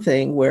fun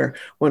thing where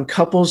when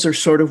couples are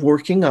sort of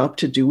working up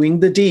to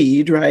doing the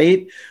deed,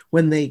 right?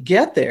 When they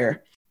get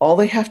there, all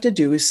they have to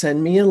do is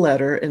send me a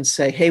letter and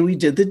say, hey, we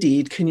did the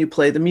deed. Can you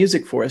play the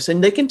music for us?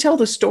 And they can tell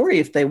the story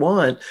if they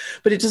want,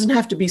 but it doesn't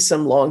have to be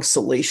some long,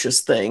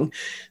 salacious thing.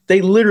 They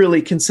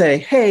literally can say,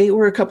 hey,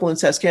 we're a couple in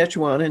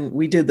Saskatchewan and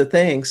we did the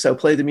thing, so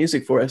play the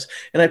music for us.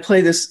 And I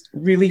play this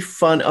really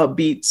fun,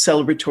 upbeat,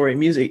 celebratory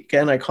music,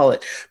 and I call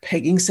it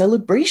Pegging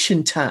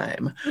Celebration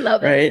Time.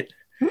 Love it.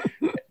 Right?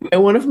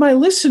 And one of my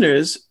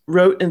listeners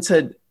wrote and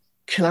said,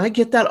 can I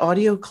get that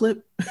audio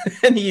clip?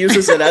 And he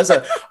uses it as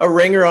a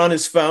ringer on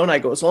his phone. I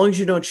go, as long as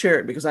you don't share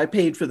it, because I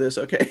paid for this,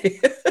 okay?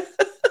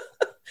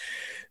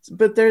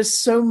 But there's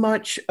so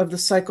much of the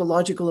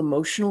psychological,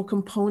 emotional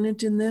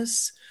component in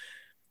this.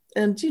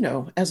 And,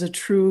 as a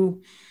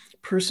true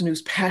person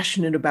who's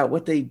passionate about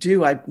what they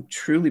do, I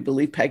truly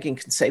believe pegging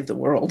can save the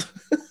world.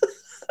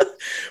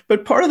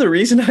 But part of the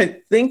reason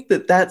I think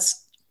that that's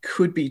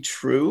could be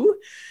true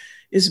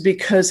is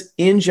because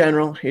in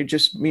general, you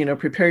just,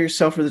 prepare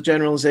yourself for the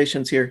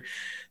generalizations here.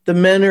 The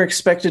men are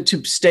expected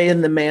to stay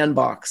in the man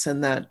box.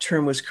 And that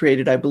term was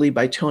created, I believe,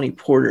 by Tony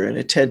Porter in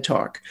a TED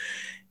Talk,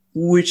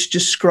 which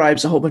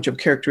describes a whole bunch of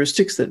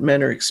characteristics that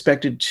men are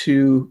expected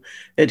to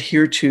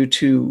adhere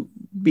to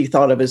be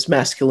thought of as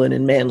masculine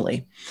and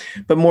manly.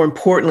 But more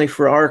importantly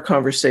for our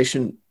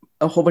conversation,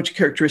 a whole bunch of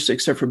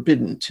characteristics are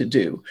forbidden to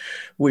do,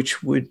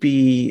 which would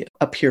be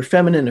appear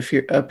feminine,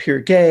 appear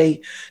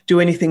gay, do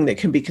anything that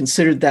can be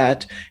considered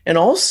that. And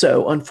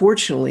also,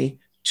 unfortunately,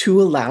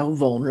 to allow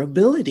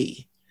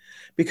vulnerability,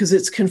 because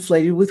it's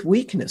conflated with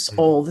weakness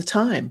all the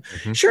time.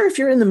 Mm-hmm. Sure, if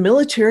you're in the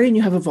military and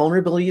you have a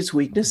vulnerability, it's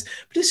weakness,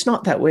 but it's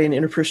not that way in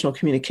interpersonal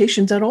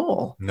communications at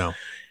all. No.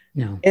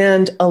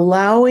 And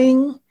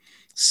allowing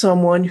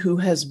someone who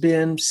has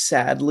been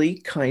sadly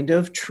kind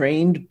of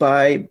trained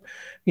by,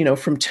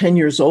 from 10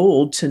 years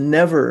old to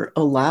never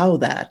allow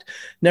that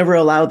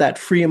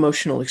free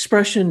emotional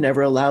expression,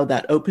 never allow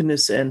that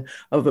openness and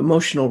of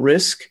emotional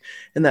risk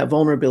and that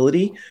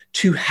vulnerability,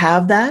 to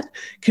have that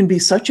can be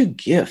such a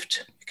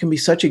gift. Can be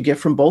such a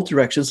gift from both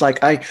directions.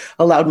 Like, I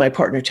allowed my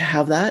partner to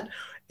have that,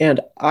 and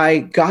I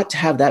got to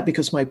have that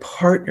because my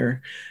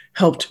partner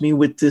helped me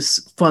with this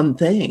fun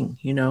thing,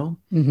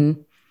 Mm-hmm.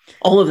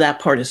 All of that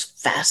part is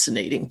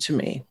fascinating to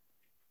me.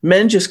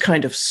 Men just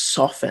kind of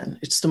soften.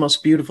 It's the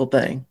most beautiful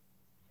thing.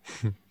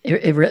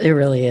 It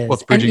really is.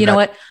 Well, and you know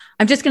what?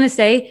 I'm just going to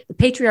say the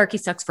patriarchy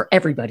sucks for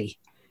everybody.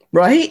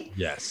 Right?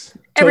 Yes.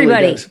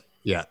 Everybody. Totally.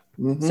 Yeah.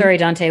 Mm-hmm. Sorry,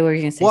 Dante, what were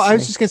you going to say? Well, I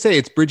was just going to say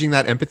it's bridging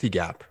that empathy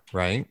gap,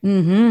 right?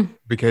 Mm-hmm.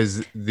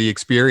 Because the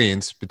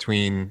experience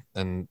between,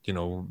 and,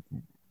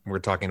 we're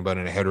talking about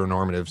in a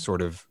heteronormative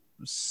sort of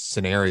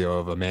scenario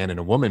of a man and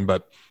a woman,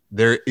 but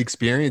their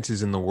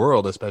experiences in the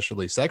world,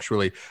 especially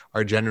sexually,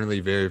 are generally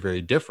very,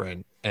 very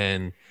different.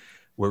 And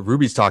what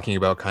Ruby's talking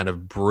about kind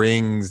of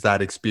brings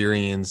that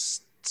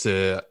experience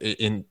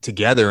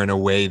together in a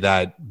way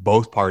that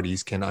both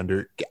parties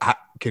can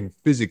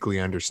physically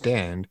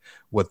understand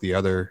what the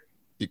other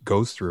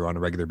goes through on a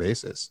regular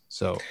basis.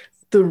 So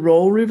the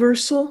role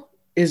reversal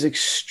is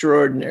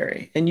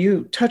extraordinary, and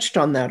you touched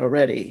on that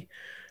already,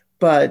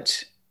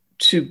 but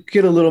to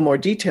get a little more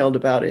detailed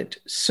about it,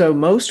 so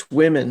most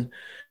women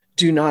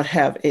do not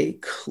have a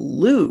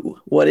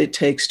clue what it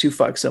takes to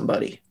fuck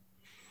somebody.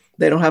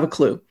 They don't have a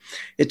clue.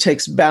 It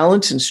takes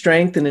balance and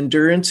strength and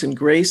endurance and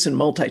grace and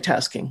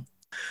multitasking.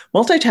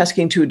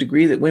 Multitasking to a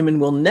degree that women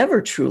will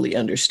never truly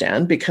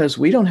understand, because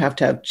we don't have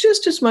to have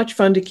just as much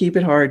fun to keep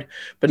it hard,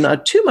 but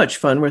not too much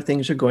fun where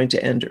things are going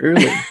to end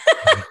early.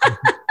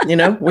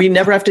 We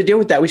never have to deal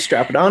with that. We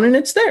strap it on and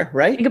it's there,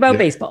 right? Think about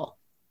baseball.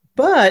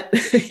 But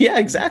yeah,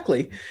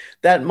 exactly.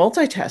 That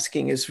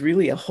multitasking is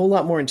really a whole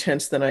lot more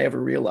intense than I ever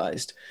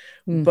realized.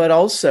 But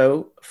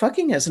also,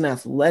 fucking as an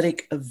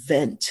athletic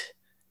event,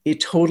 it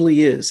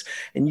totally is.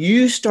 And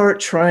you start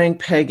trying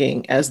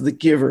pegging as the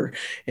giver,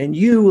 and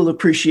you will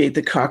appreciate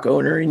the cock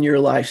owner in your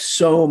life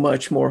so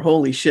much more.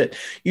 Holy shit.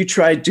 You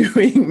try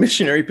doing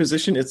missionary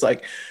position. It's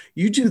like,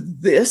 you do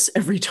this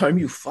every time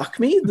you fuck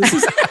me? This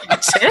is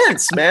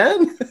intense,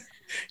 man.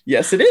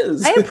 Yes, it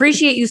is. I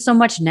appreciate you so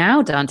much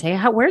now, Dante.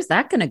 Where's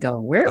that going to go?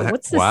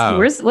 What's this? Wow.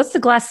 What's the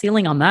glass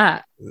ceiling on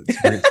that?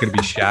 It's going to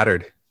be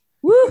shattered.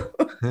 Woo.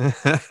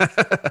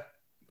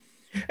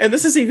 And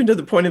this is even to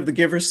the point of the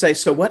givers say,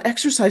 so what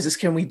exercises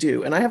can we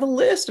do? And I have a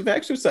list of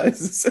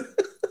exercises.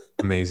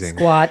 Amazing.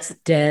 Squats,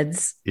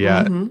 deads.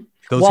 Yeah. Mm-hmm.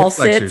 Those wall hip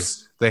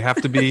flexors, they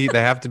have to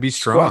be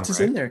strong. Squats is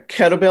in there.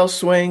 Kettlebell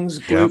swings,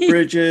 glute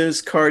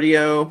bridges,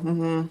 cardio.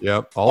 Mm-hmm.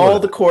 Yep. All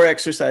the core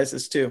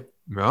exercises too.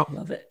 Yep.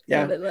 Love it.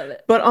 Yeah. Love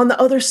it. But on the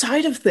other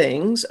side of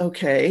things,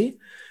 okay,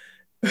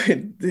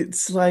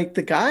 it's like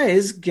the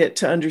guys get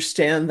to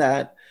understand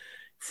that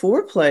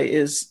foreplay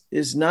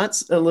is not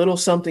a little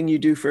something you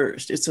do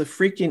first. It's a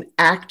freaking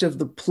act of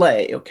the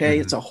play, okay?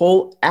 Mm-hmm. It's a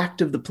whole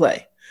act of the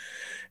play.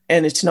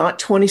 And it's not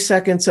 20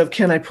 seconds of,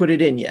 can I put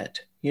it in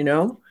yet?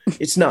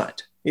 It's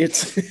not.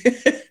 It's,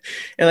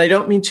 and I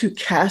don't mean to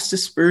cast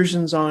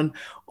aspersions on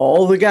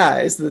all the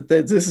guys that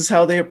this is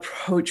how they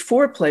approach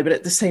foreplay, but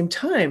at the same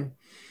time,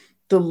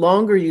 the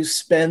longer you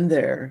spend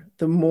there,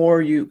 the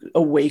more you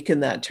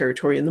awaken that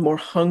territory and the more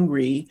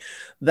hungry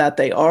that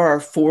they are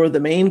for the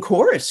main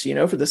chorus,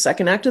 for the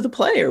second act of the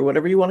play or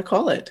whatever you want to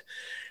call it.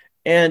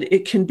 And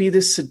it can be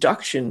this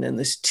seduction and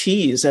this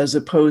tease as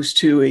opposed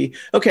to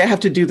okay, I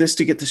have to do this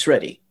to get this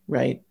ready,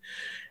 right?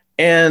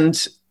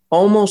 And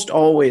almost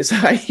always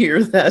I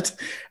hear that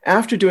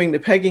after doing the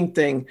pegging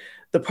thing,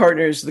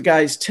 the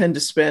guys tend to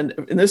spend,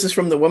 and this is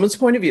from the woman's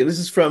point of view, this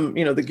is from,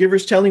 the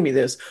givers telling me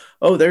this,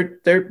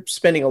 they're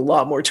spending a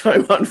lot more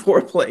time on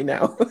foreplay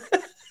now.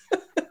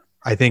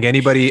 I think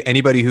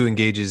anybody who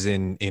engages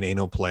in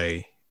anal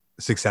play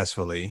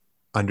successfully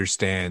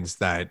understands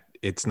that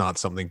it's not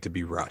something to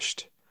be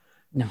rushed.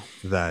 No.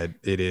 That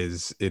it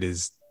is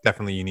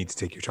definitely, you need to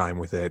take your time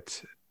with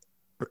it.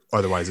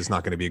 Otherwise, it's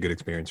not going to be a good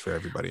experience for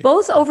everybody.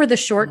 Both over the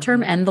short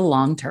term and the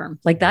long term.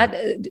 Like that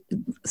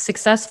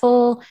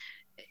successful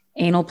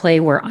anal play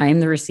where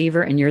I'm the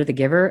receiver and you're the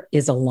giver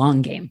is a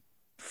long game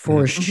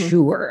for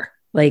sure.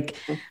 like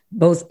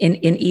both in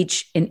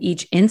each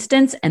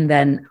instance, and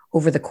then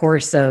over the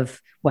course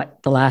of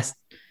the last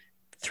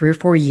 3 or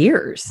 4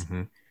 years,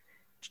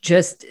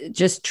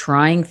 just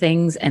trying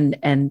things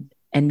and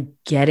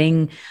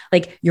getting,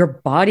 like, your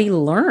body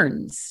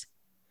learns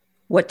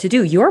what to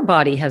do. Your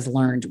body has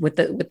learned with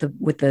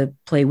the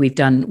play we've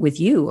done with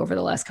you over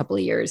the last couple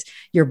of years.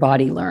 Your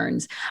body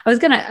learns. I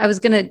was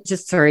gonna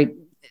just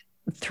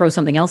throw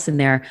something else in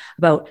there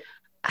about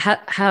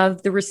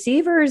have the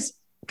receivers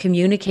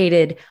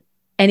communicated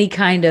any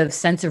kind of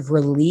sense of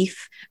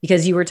relief,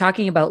 because you were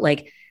talking about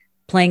like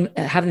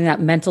having that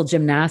mental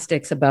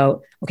gymnastics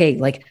about, okay,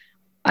 like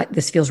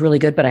this feels really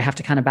good, but I have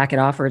to kind of back it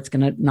off, or it's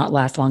going to not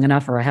last long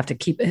enough, or I have to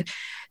keep it.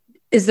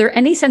 Is there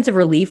any sense of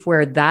relief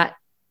where that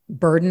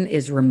burden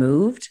is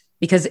removed,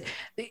 because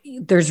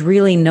there's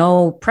really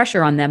no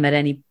pressure on them at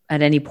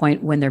any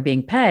point when they're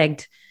being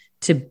pegged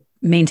to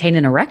maintain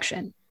an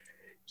erection?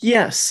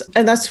 Yes.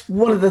 And that's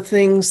one of the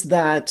things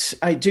that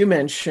I do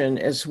mention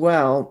as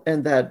well,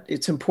 and that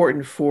it's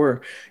important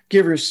for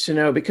givers to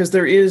know, because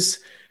there is,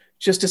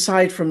 just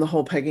aside from the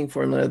whole pegging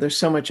formula, there's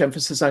so much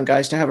emphasis on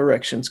guys to have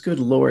erections. Good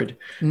Lord.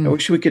 I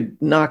wish we could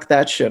knock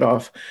that shit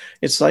off.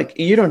 It's like,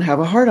 you don't have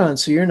a heart on,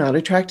 so you're not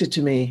attracted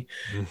to me.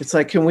 It's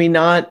like, can we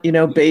not,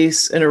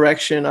 base an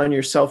erection on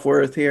your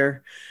self-worth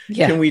here?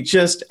 Yeah. Can we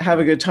just have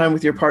a good time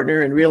with your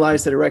partner and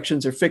realize that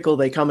erections are fickle,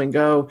 they come and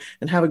go,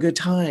 and have a good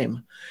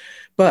time?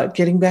 But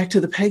getting back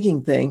to the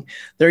pegging thing,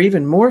 they're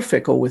even more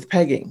fickle with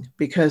pegging,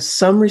 because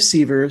some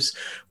receivers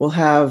will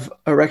have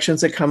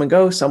erections that come and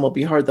go. Some will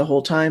be hard the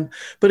whole time,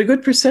 but a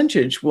good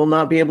percentage will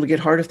not be able to get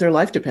hard if their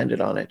life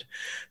depended on it.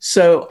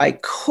 So I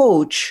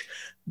coach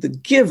the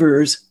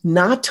givers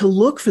not to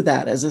look for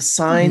that as a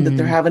sign that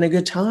they're having a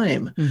good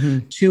time,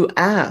 to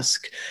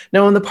ask.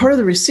 Now, on the part of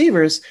the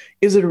receivers,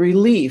 is it a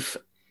relief?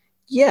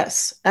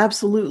 Yes,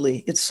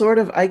 absolutely. It's sort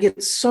of, I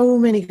get so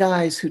many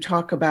guys who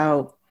talk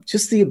about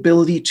just the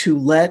ability to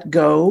let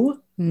go,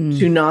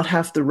 to not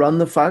have to run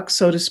the fuck,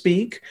 so to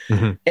speak,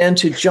 and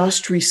to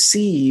just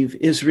receive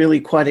is really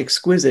quite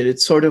exquisite.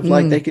 It's sort of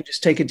like they could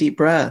just take a deep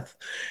breath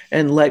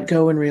and let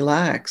go and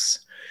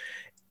relax.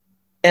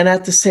 And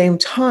at the same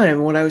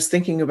time, what I was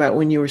thinking about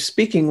when you were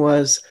speaking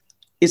was,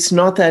 it's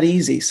not that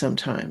easy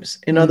sometimes.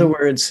 In other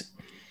words,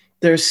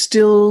 there's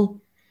still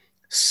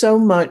so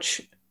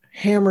much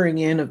hammering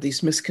in of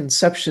these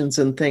misconceptions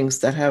and things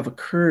that have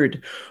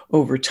occurred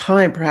over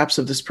time, perhaps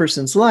of this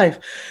person's life,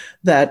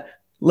 that,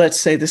 let's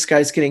say this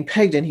guy's getting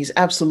pegged and he's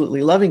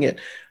absolutely loving it.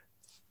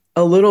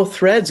 A little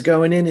thread's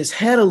going in his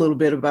head a little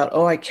bit about,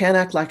 I can't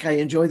act like I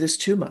enjoy this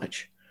too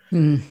much.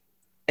 And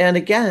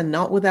again,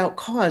 not without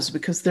cause,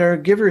 because there are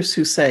givers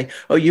who say,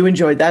 you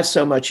enjoyed that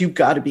so much, you've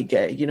got to be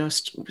gay,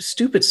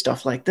 stupid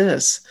stuff like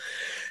this.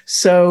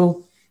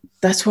 So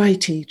that's why I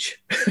teach.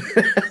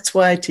 That's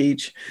why I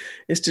teach,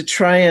 is to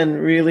try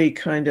and really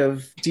kind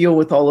of deal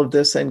with all of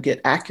this and get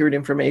accurate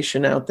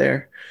information out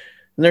there.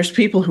 And there's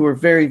people who are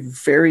very,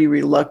 very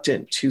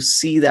reluctant to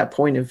see that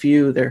point of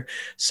view. They're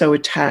so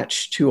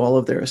attached to all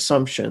of their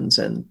assumptions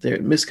and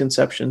their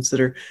misconceptions that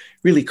are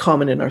really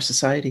common in our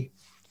society.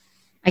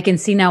 I can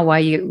see now why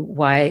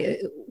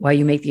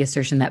you make the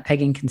assertion that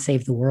pegging can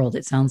save the world.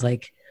 It sounds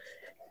like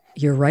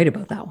you're right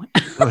about that one.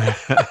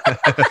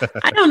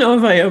 I don't know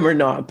if I am or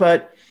not,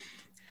 but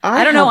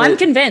I don't know. I'm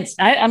convinced.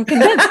 I'm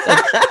convinced.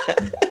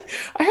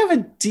 I have a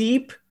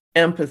deep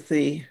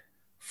empathy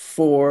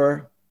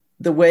for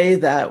the way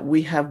that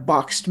we have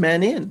boxed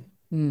men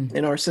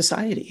in our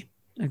society.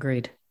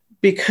 Agreed.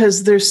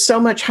 Because there's so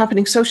much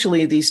happening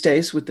socially these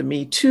days with the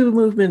Me Too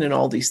movement and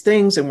all these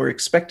things, and we're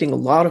expecting a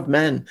lot of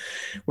men.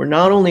 We're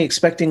not only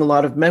expecting a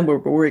lot of men,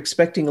 but we're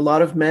expecting a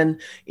lot of men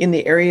in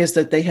the areas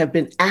that they have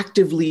been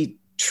actively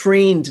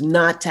trained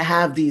not to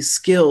have these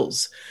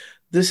skills.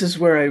 This is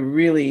where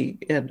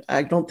and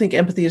I don't think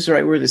empathy is the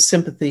right word, is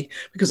sympathy,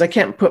 because I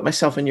can't put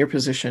myself in your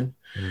position.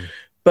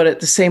 But at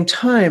the same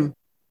time,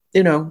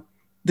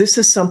 this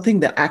is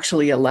something that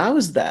actually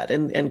allows that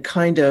and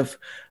kind of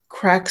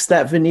cracks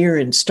that veneer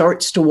and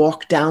starts to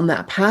walk down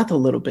that path a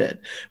little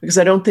bit, because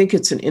I don't think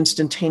it's an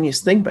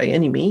instantaneous thing by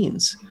any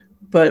means.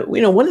 But,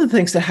 one of the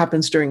things that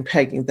happens during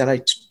pegging that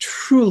I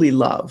truly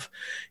love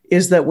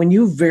is that when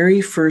you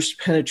very first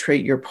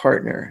penetrate your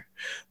partner,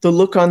 the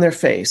look on their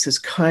face is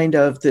kind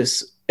of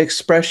this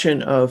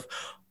expression of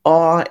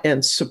awe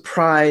and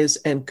surprise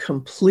and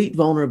complete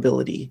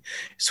vulnerability.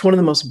 It's one of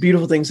the most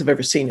beautiful things I've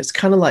ever seen. It's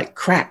kind of like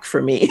crack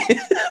for me.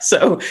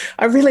 So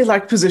I really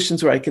like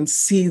positions where I can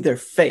see their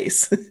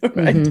face,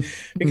 right?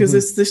 Because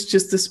it's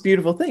this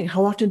beautiful thing.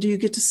 How often do you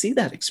get to see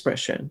that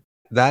expression?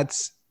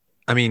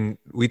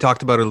 We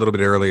talked about it a little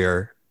bit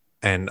earlier,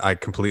 and I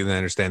completely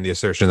understand the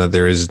assertion that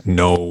there is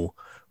no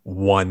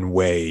one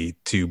way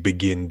to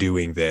begin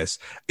doing this.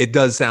 It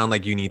does sound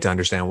like you need to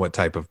understand what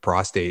type of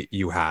prostate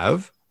you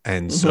have.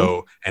 And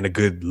and a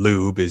good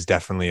lube is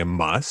definitely a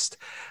must.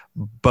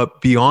 But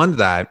beyond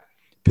that,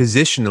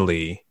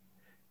 positionally,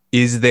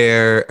 is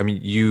there, I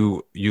mean,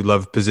 you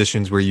love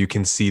positions where you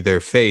can see their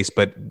face,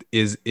 but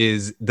do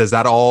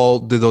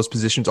those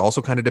positions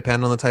also kind of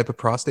depend on the type of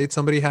prostate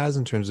somebody has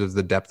in terms of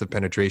the depth of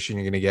penetration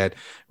you're going to get,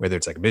 whether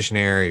it's like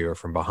missionary or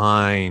from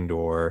behind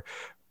or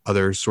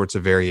other sorts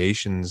of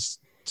variations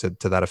to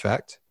that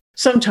effect?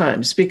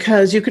 Sometimes,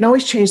 because you can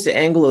always change the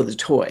angle of the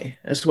toy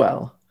as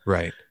well.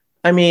 Right.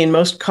 I mean,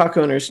 most cock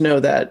owners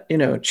know that,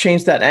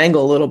 change that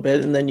angle a little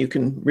bit and then you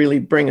can really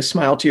bring a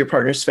smile to your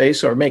partner's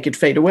face or make it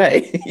fade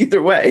away,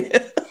 either way.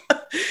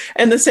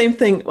 And the same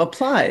thing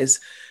applies.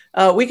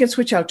 We can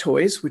switch out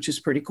toys, which is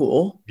pretty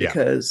cool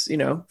because,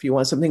 if you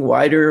want something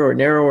wider or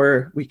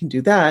narrower, we can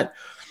do that.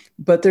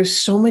 But there's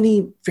so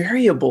many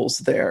variables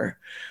there.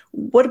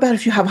 What about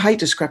if you have height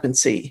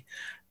discrepancy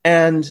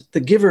and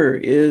the giver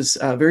is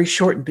very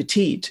short and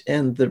petite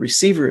and the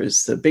receiver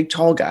is the big,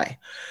 tall guy?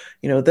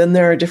 Then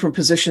there are different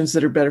positions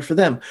that are better for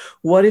them.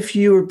 What if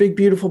you're a big,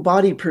 beautiful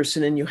body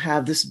person and you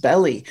have this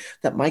belly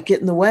that might get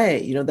in the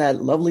way?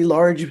 That lovely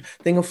large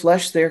thing of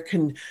flesh there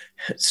can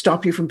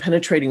stop you from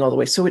penetrating all the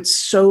way. So it's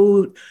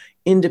so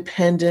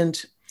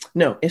independent.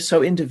 No, it's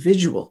so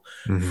individual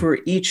for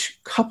each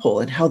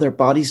couple and how their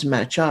bodies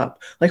match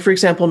up. Like, for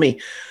example,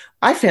 me.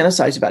 I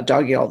fantasize about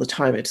doggy all the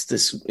time.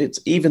 It's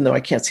even though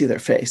I can't see their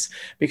face,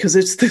 because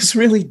it's this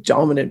really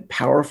dominant,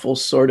 powerful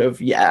sort of,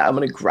 I'm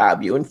going to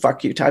grab you and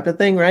fuck you type of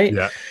thing. Right.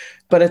 Yeah.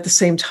 But at the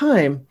same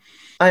time,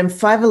 I'm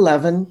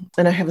 5'11"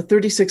 and I have a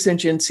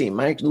 36-inch inseam.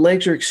 My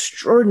legs are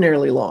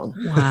extraordinarily long.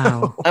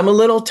 Wow. I'm a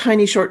little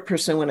tiny short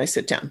person when I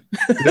sit down.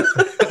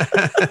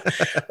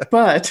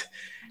 But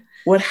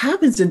what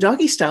happens in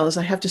doggy style is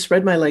I have to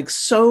spread my legs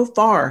so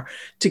far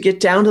to get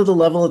down to the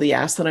level of the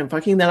ass that I'm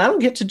fucking that I don't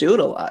get to do it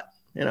a lot.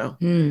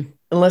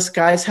 Unless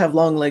guys have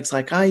long legs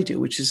like I do,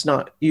 which is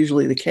not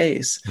usually the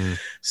case.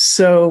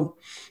 So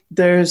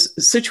there's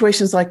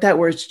situations like that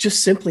where it's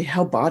just simply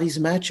how bodies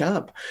match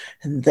up.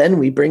 And then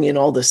we bring in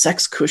all the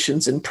sex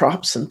cushions and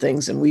props and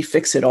things and we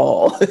fix it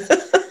all.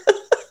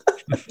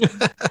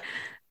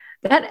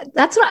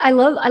 That's what I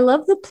love. I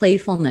love the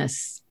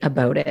playfulness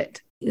about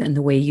it and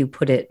the way you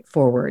put it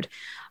forward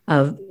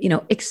of,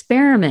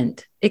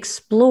 experiment,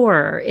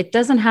 explore. It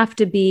doesn't have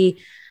to be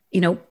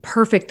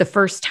perfect the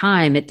first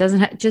time. It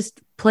doesn't just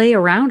play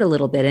around a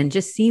little bit and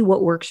just see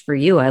what works for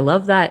you. I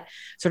love that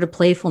sort of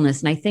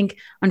playfulness. And I think,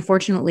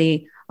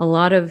 unfortunately, a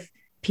lot of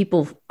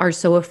people are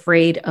so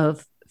afraid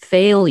of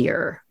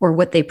failure or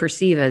what they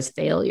perceive as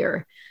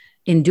failure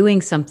in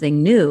doing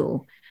something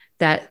new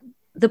that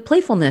the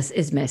playfulness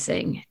is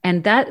missing.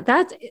 And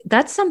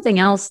that's something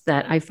else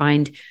that I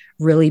find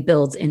really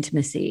builds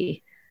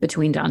intimacy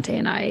between Dante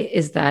and I,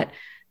 is that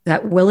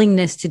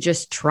willingness to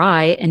just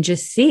try and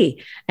just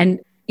see. And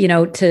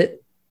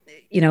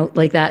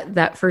like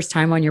that first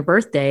time on your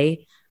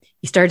birthday,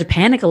 you started to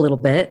panic a little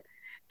bit.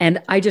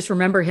 And I just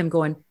remember him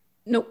going,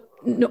 no.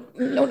 And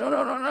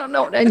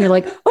you're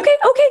like, okay.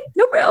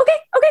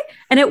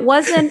 And it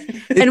wasn't,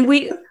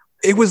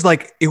 it was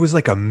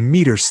like a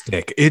meter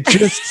stick. It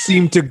just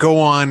seemed to go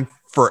on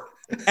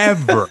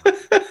forever.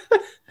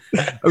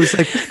 I was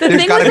like, the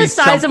thing was the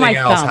size of my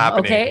thumb.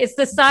 Happening. Okay. It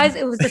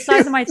was the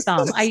size of my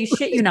thumb. I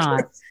shit you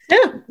not.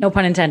 Yeah. No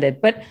pun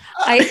intended. But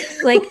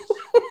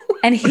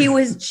and he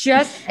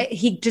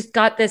just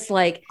got this,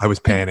 like, I was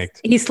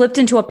panicked. He slipped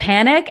into a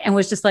panic and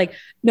was just like,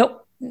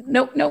 nope.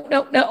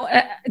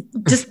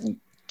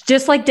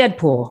 Just like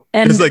Deadpool.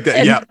 And just like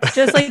that. Yeah.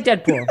 Just like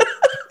Deadpool.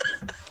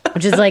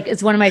 Which is like,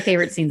 it's one of my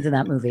favorite scenes in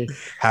that movie.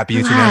 Happy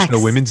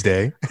International Women's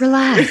Day.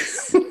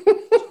 Relax.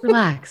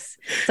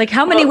 It's like,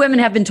 how many women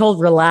have been told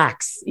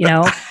relax?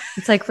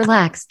 It's like,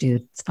 relax,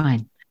 dude. It's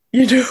fine.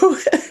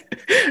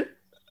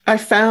 I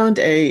found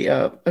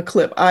a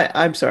clip.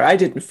 I'm sorry, I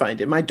didn't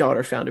find it. My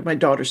daughter found it. My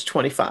daughter's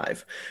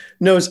 25,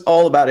 knows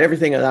all about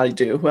everything that I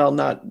do. Well,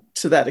 not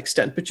to that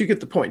extent, but you get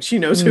the point. She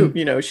knows who,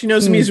 she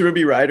knows me as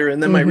Ruby Ryder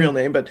and then my real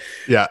name. But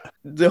yeah,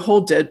 the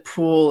whole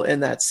Deadpool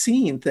and that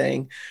scene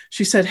thing,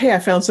 she said, hey, I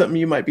found something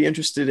you might be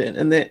interested in.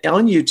 And then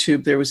on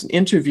YouTube, there was an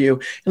interview,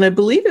 and I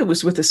believe it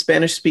was with a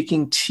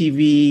Spanish-speaking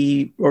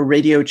TV or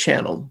radio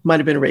channel.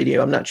 Might have been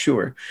radio, I'm not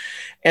sure.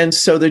 And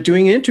so they're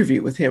doing an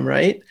interview with him,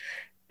 right?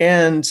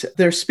 And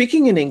they're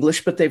speaking in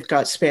English, but they've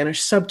got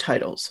Spanish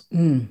subtitles.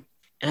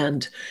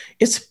 And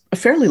it's a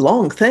fairly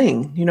long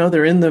thing.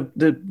 They're in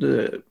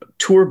the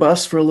tour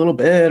bus for a little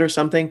bit or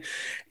something.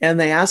 And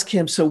they ask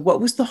him, so what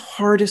was the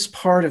hardest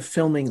part of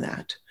filming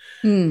that?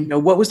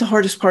 What was the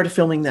hardest part of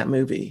filming that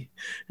movie?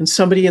 And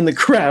somebody in the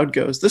crowd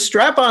goes, the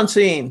strap-on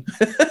scene.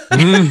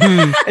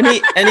 and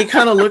he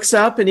kind of looks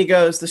up and he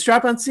goes, the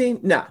strap-on scene?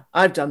 No,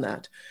 I've done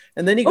that.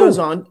 And then he goes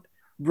on,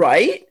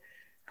 right?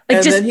 Like,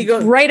 and just then he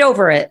goes right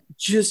over it.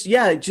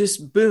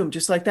 Just boom,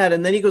 just like that.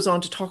 And then he goes on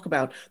to talk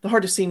about the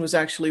hardest scene was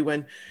actually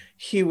when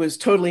he was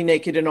totally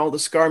naked in all the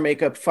scar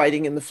makeup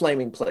fighting in the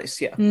flaming place.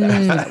 Yeah.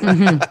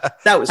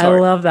 That was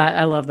hard.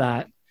 I love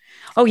that.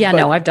 Oh yeah,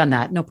 no, I've done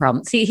that. No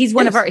problem. See, he's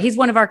one of our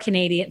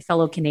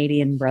fellow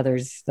Canadian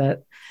brothers.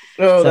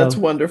 That's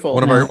wonderful.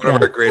 One of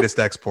our greatest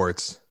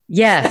exports.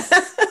 Yes.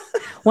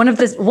 One of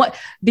this, what,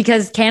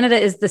 because Canada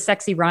is the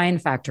sexy Ryan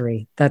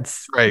factory.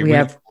 That's right. We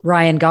have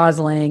Ryan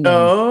Gosling.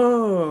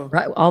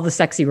 All the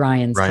sexy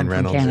Ryans Ryan come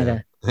Reynolds, from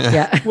Canada.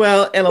 Yeah.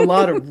 Well, and a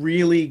lot of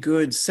really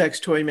good sex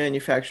toy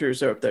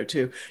manufacturers are up there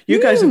too.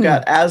 You guys have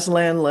got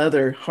Aslan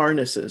leather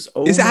harnesses.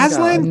 Oh, is my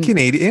Aslan God.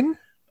 Canadian?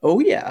 Oh,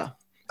 yeah.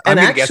 I'm And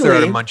gonna guess they're out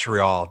of actually,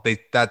 Montreal.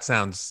 That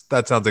sounds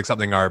like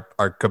something our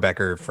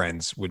Quebecer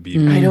friends would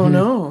be. I don't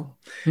know.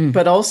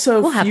 But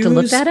also, We'll have to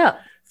look that up.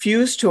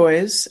 Fuse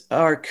toys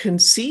are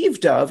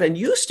conceived of and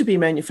used to be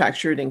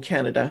manufactured in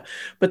Canada,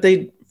 but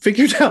they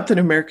figured out that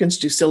Americans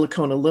do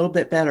silicone a little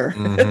bit better.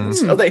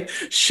 So they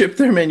ship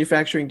their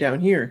manufacturing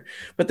down here,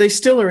 but they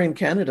still are in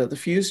Canada, the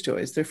Fuse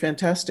toys. They're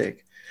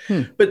fantastic.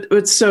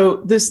 But so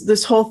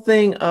this whole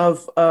thing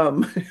of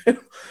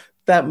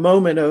that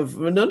moment of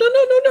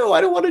no,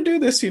 I don't want to do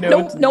this,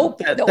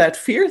 that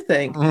fear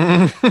thing.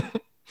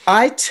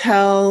 I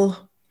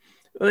tell,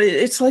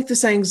 it's like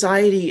this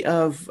anxiety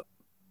of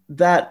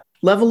that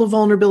level of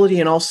vulnerability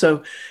and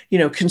also,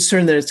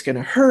 concern that it's going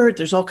to hurt.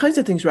 There's all kinds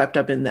of things wrapped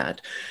up in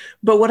that.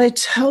 But what I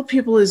tell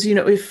people is,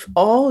 if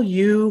all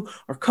you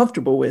are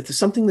comfortable with is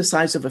something the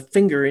size of a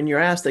finger in your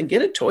ass, then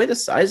get a toy the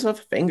size of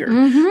a finger.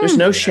 There's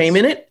no shame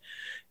in it.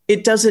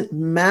 It doesn't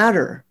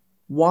matter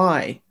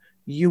why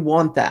you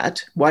want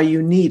that, why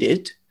you need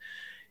it.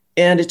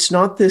 And it's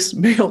not this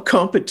male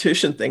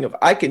competition thing of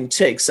I can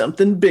take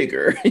something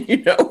bigger.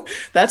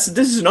 This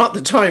is not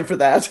the time for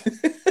that.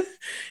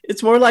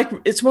 It's more like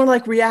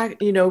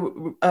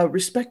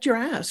respect your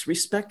ass,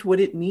 respect what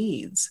it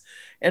needs,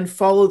 and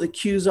follow the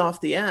cues off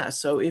the ass.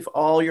 So if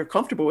all you're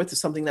comfortable with is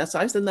something that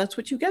size, then that's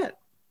what you get.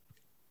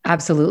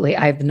 Absolutely.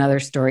 I have another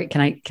story.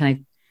 Can I,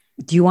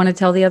 do you want to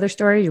tell the other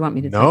story? Do you want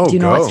me to? No, do you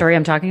know what story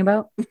I'm talking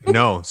about?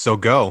 No. So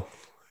go.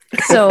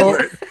 So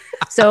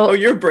oh,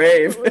 you're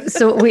brave.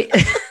 So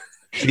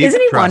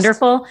isn't he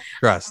wonderful?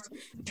 Trust.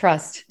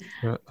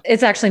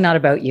 It's actually not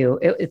about you.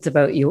 It's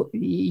about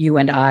you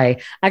and I.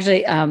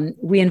 Actually,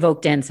 we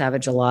invoke Dan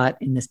Savage a lot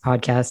in this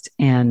podcast.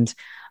 And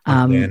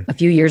a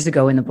few years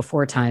ago in the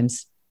before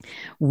times,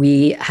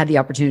 we had the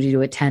opportunity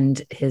to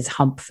attend his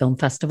Hump Film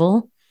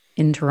Festival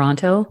in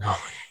Toronto.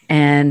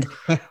 And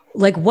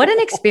what an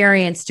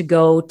experience to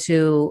go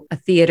to a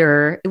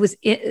theater. It was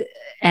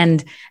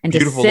and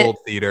beautiful to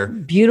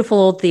sit, beautiful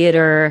old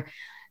theater,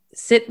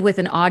 sit with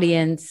an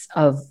audience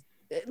of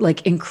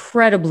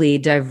incredibly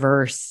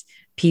diverse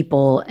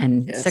people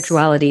and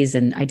sexualities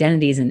and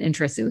identities and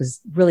interests. It was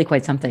really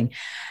quite something.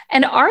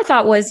 And our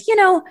thought was,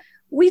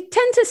 we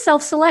tend to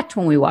self-select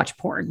when we watch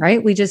porn,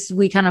 right?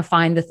 We kind of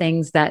find the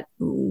things that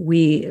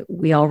we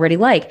already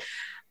like.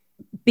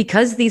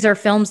 Because these are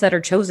films that are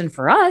chosen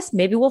for us,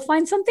 maybe we'll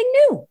find something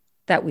new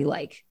that we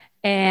like.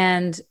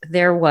 And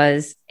there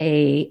was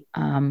a,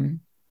 oh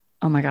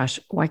my gosh,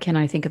 why can't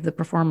I think of the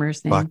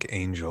performer's name?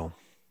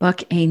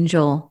 Buck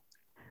Angel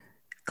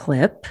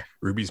clip.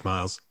 Ruby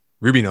smiles.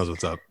 Ruby knows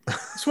what's up.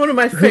 It's one of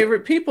my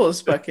favorite people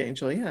is Buck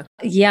Angel. Yeah.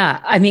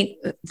 Yeah. I mean,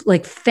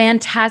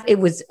 fantastic. It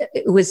was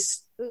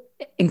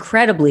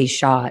incredibly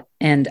shot.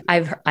 And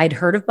I'd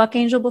heard of Buck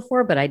Angel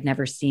before, but I'd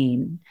never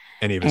seen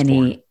any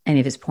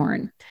of his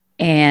porn.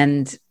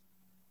 And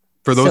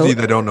for those of you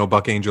that don't know,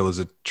 Buck Angel is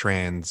a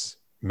trans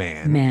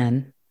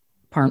porn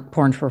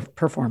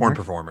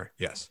performer.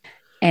 Yes.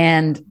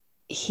 And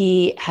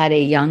he had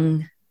a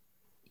young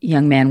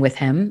man with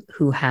him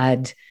who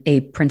had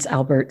a Prince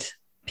Albert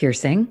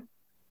piercing,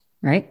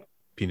 right?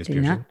 Penis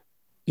piercing.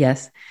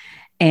 Yes.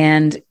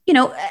 And,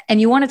 and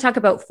you want to talk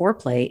about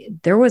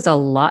foreplay. There was a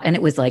lot, and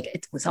it was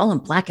all in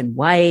black and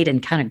white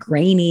and kind of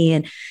grainy.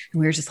 And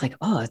we were just like,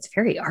 oh, it's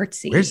very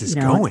artsy. Where's this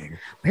going?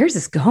 Where's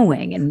this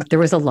going? And there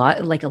was a lot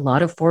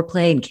of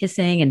foreplay and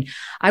kissing. And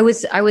I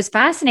was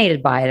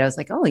fascinated by it. I was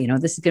like, oh,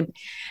 this is good.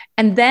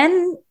 And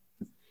then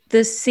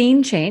the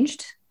scene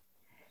changed,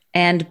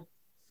 and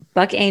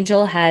Buck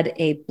Angel had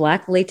a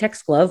black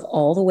latex glove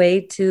all the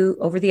way to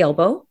over the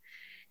elbow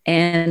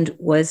and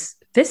was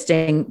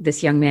fisting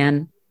this young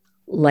man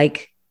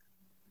like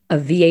a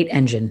V8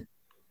 engine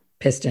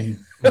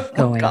piston going.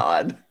 Oh,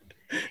 God.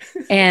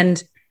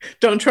 And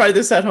don't try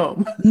this at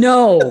home.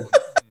 No.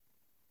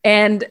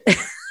 And the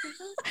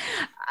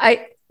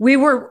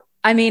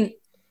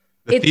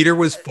theater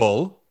was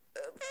full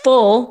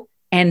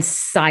and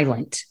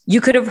silent.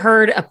 You could have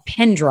heard a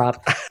pin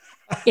drop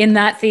in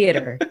that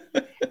theater.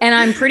 And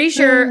I'm pretty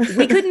sure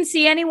we couldn't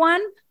see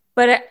anyone,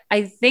 but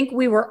I think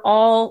we were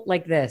all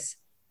like this.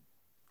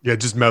 Yeah,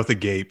 just mouth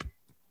agape.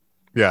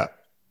 Yeah.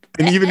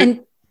 And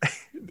even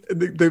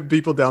the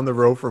people down the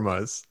row from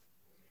us.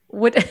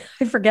 What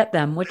I forget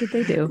them. What did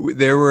they do?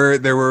 There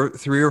were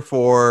 3 or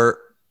 4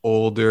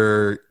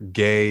 older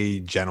gay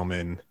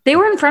gentlemen. They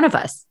were in front of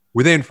us.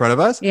 Were they in front of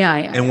us? Yeah.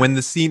 And when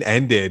the scene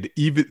ended,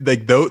 even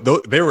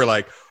they were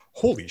like,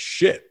 "Holy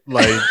shit!"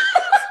 Like,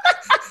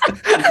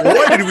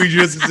 what did we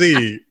just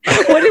see?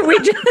 What did we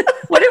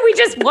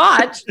just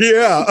watch?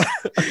 Yeah.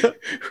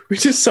 We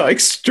just saw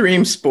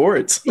extreme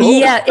sports.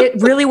 Yeah,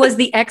 it really was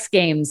the X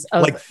Games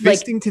of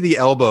fisting to the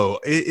elbow.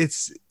 It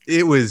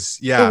was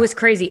It was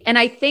crazy. And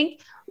I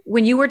think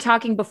when you were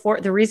talking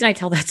before, the reason I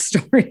tell that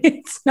story,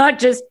 it's not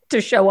just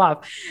to show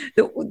off.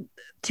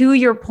 To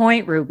your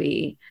point,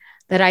 Ruby,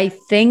 that I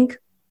think,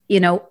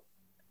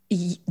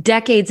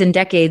 decades and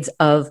decades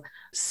of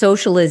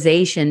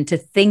socialization to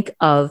think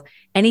of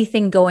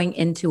anything going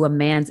into a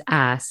man's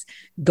ass,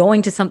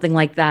 going to something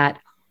like that,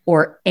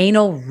 or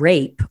anal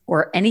rape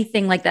or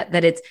anything like that,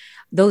 that it's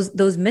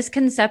those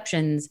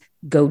misconceptions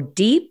go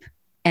deep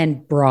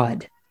and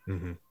broad.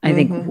 Mm-hmm. I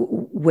think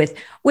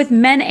with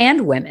men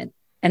and women.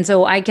 And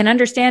so I can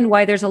understand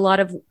why there's a lot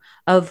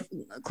of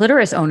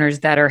clitoris owners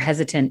that are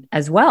hesitant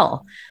as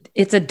well.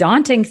 It's a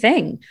daunting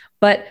thing,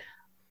 but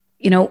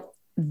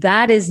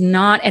that is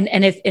not, and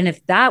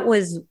if that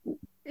was,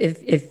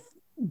 if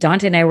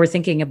Dante and I were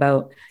thinking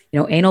about,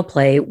 anal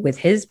play with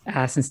his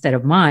ass instead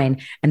of mine,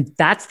 and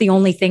that's the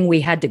only thing we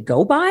had to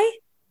go by,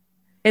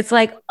 it's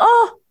like,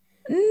 oh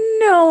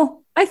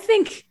no, I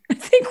think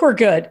we're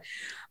good.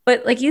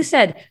 But like you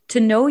said, to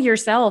know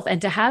yourself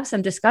and to have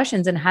some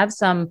discussions and have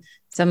some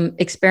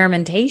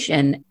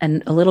experimentation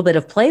and a little bit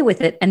of play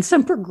with it and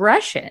some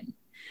progression.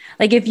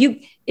 Like if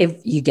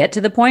you get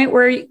to the point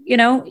where,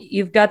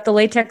 you've got the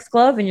latex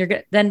glove and you're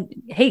good, then,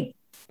 hey,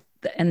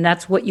 and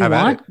that's what you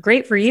want.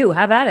 Great for you.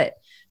 Have at it.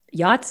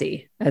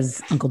 Yahtzee,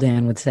 as Uncle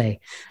Dan would say.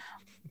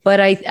 But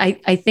I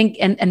think,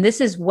 and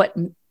this is what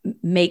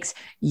makes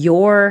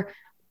your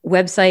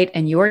website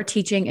and your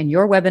teaching and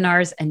your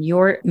webinars and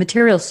your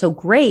materials so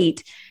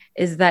great,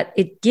 is that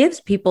it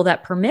gives people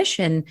that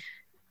permission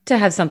to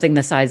have something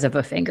the size of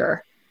a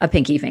finger, a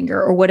pinky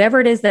finger, or whatever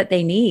it is that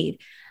they need.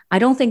 I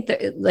don't think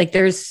that, like,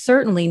 there's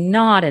certainly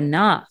not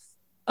enough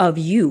of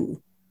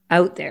you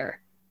out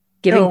there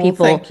giving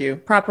people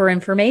proper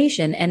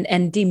information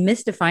and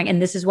demystifying.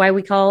 And this is why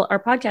we call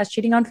our podcast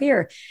Cheating on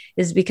Fear,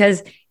 is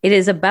because it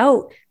is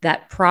about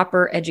that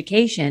proper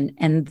education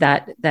and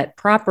that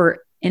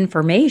proper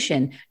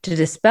information to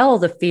dispel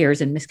the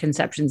fears and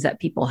misconceptions that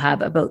people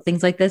have about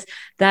things like this,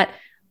 that,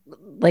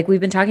 like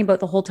we've been talking about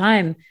the whole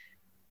time,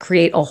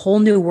 create a whole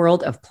new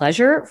world of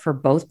pleasure for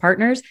both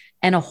partners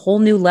and a whole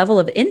new level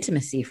of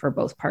intimacy for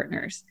both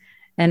partners.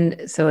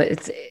 And so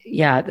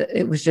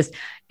it was just,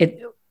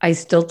 I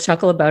still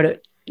chuckle about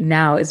it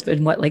now. It's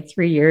been like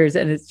 3 years,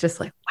 and it's just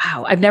like,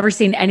 wow, I've never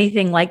seen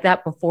anything like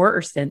that before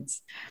or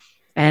since.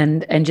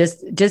 And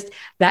just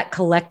that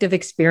collective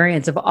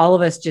experience of all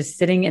of us just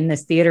sitting in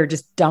this theater,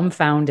 just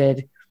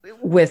dumbfounded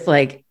with,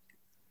 like,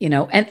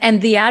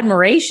 and the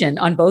admiration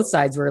on both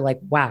sides were like,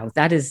 wow,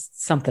 that is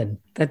something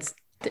that's,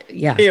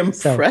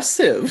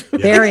 impressive. So,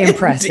 very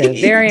impressive,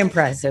 very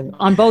impressive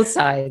on both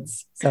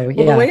sides. So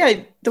the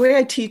way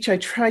I teach, I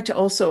try to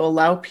also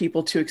allow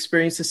people to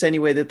experience this any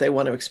way that they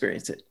want to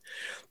experience it.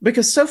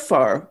 Because so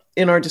far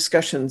in our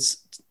discussions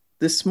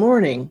this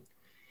morning,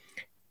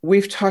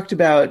 we've talked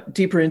about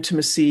deeper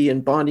intimacy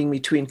and bonding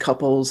between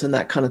couples and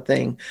that kind of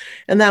thing.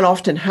 And that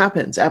often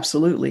happens,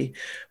 absolutely.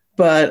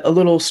 But a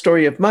little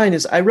story of mine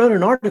is I wrote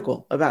an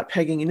article about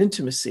pegging and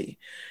intimacy,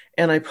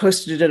 and I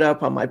posted it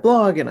up on my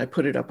blog, and I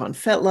put it up on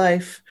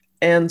FetLife.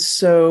 And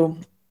so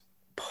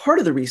part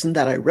of the reason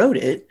that I wrote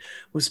it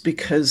was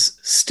because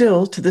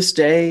still to this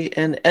day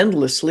and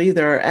endlessly,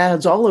 there are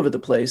ads all over the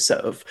place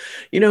of,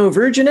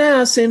 virgin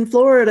ass in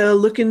Florida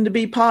looking to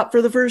be popped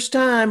for the first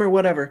time or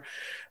whatever.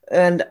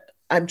 And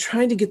I'm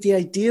trying to get the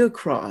idea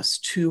across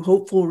to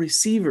hopeful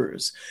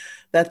receivers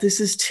that this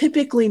is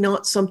typically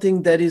not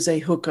something that is a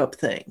hookup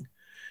thing.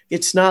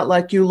 It's not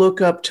like you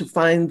look up to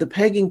find the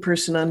pegging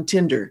person on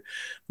Tinder.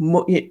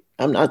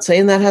 I'm not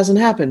saying that hasn't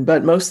happened,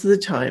 but most of the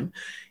time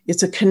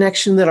it's a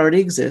connection that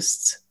already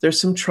exists.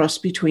 There's some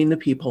trust between the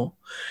people.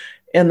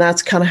 And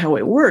that's kind of how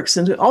it works.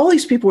 And all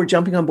these people were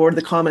jumping on board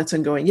the comments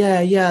and going,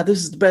 yeah, this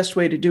is the best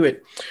way to do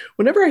it.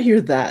 Whenever I hear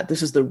that,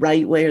 this is the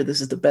right way, or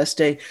this is the best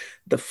day,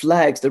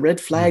 the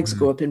red flags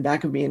go up in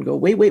back of me and go,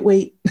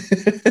 wait.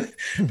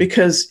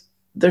 Because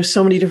there's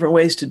so many different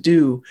ways to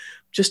do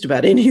just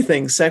about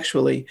anything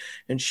sexually.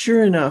 And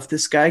sure enough,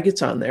 this guy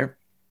gets on there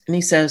and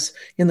he says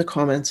in the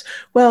comments,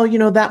 well,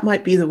 that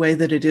might be the way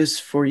that it is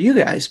for you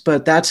guys,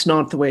 but that's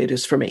not the way it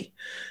is for me,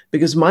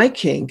 because my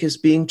kink is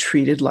being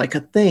treated like a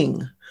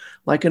thing,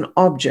 like an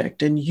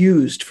object, and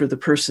used for the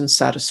person's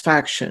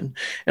satisfaction.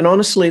 And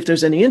honestly, if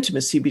there's any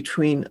intimacy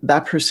between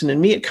that person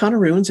and me, it kind of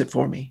ruins it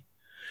for me.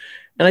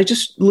 And I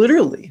just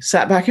literally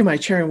sat back in my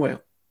chair and went,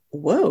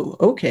 whoa,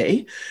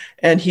 okay.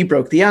 And he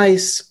broke the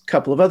ice. A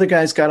couple of other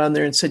guys got on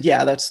there and said,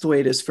 yeah, that's the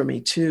way it is for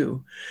me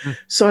too.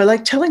 So I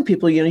like telling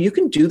people, you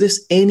can do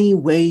this any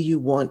way you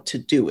want to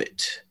do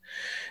it.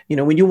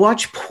 When you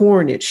watch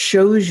porn, it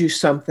shows you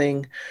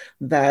something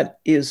that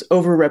is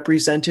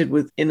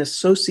overrepresented in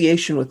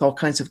association with all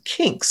kinds of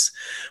kinks.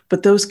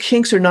 But those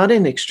kinks are not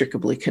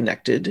inextricably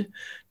connected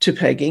to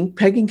pegging.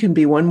 Pegging can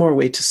be one more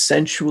way to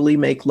sensually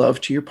make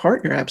love to your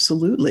partner.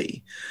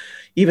 Absolutely.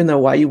 Even though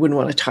why you wouldn't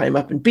want to tie him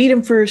up and beat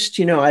him first,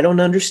 I don't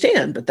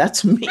understand, but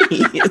that's me.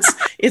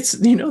 It's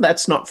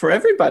that's not for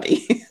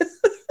everybody.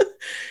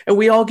 And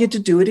we all get to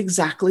do it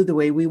exactly the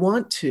way we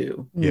want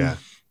to. Yeah.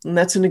 And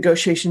that's a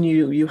negotiation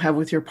you have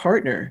with your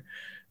partner.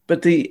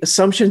 but the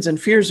assumptions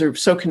and fears are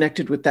so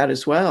connected with that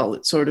as well.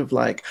 It's sort of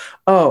like,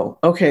 oh,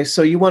 okay,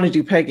 so you want to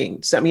do pegging.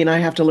 Does that mean I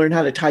have to learn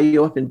how to tie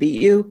you up and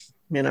beat you?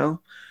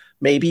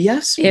 Maybe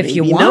yes, If maybe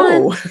you want.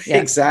 no. Yeah.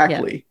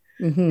 Exactly.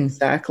 Yeah. Mm-hmm.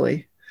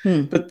 Exactly.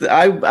 But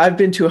I've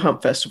been to a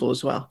hump festival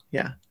as well.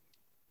 Yeah.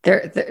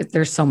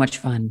 They're so much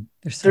fun.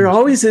 There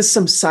always is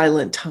some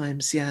silent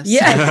times. Yes.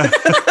 Yeah.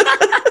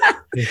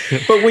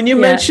 But when you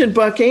mentioned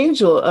Buck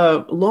Angel,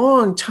 a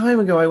long time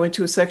ago, I went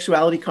to a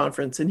sexuality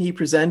conference and he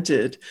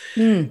presented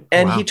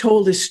and he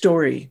told his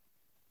story.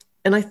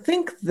 And I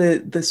think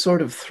the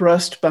sort of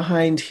thrust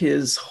behind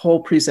his whole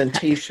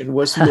presentation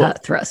was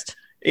thrust.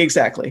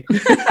 Exactly.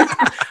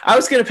 I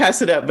was going to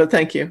pass it up, but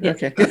thank you. Yeah.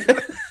 Okay.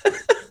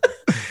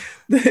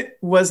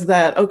 Was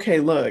that, okay,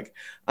 look,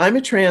 I'm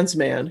a trans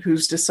man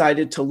who's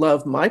decided to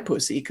love my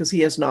pussy because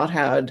he has not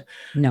had,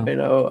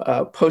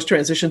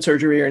 post-transition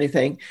surgery or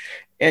anything.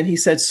 And he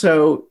said,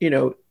 so,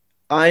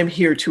 I'm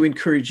here to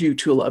encourage you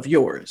to love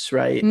yours,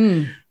 right?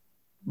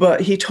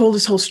 But he told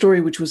his whole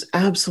story, which was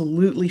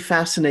absolutely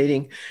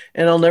fascinating.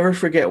 And I'll never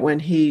forget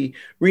when he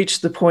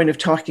reached the point of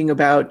talking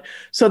about,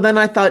 so then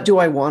I thought, do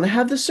I want to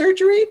have the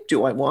surgery?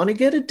 Do I want to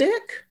get a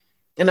dick?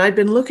 And I'd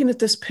been looking at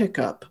this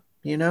pickup,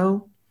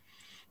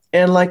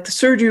 and like the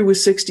surgery was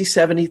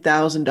 $60,000,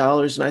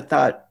 $70,000. And I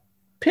thought,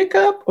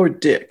 pickup or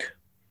dick?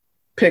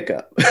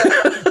 Pickup.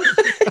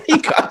 He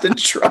got the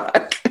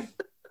truck.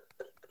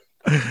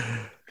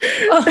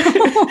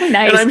 Oh,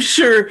 nice. And I'm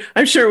sure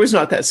it was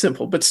not that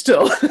simple, but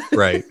still.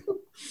 Right.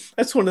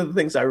 That's one of the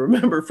things I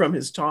remember from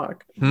his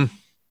talk.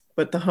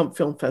 But the Hump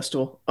Film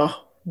Festival,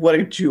 oh, what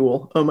a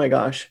jewel. Oh my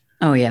gosh.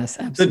 Oh yes,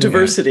 absolutely. The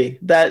diversity,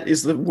 that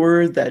is the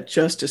word that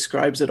just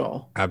describes it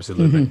all.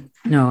 Absolutely.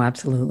 No,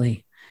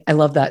 absolutely. I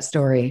love that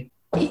story.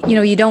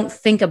 You don't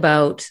think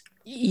about,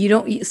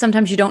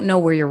 sometimes you don't know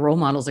where your role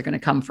models are going to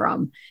come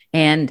from.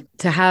 And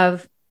to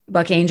have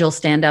Buck Angel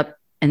stand up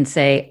and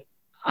say,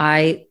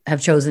 I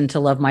have chosen to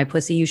love my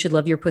pussy, you should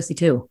love your pussy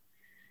too.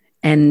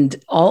 And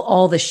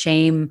all the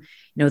shame,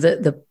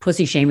 the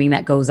pussy shaming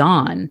that goes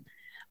on,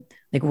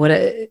 like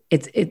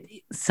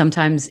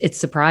sometimes it's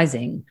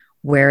surprising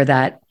where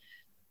that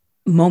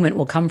moment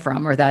will come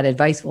from or that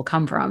advice will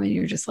come from. And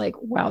you're just like,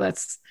 wow,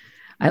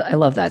 I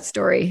love that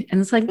story. And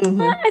it's like, I think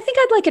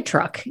I'd like a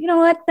truck. You know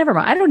what? Never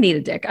mind. I don't need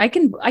a dick. I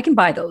can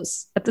buy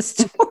those at the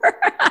store.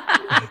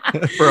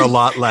 For a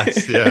lot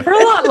less. Yeah. For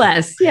a lot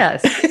less.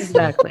 Yes,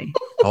 exactly.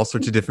 All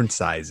sorts of different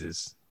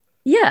sizes.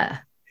 Yeah.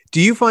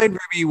 Do you find,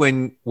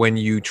 Ruby, when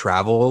you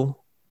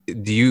travel,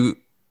 do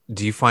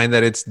you find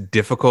that it's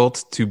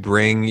difficult to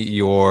bring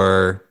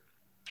your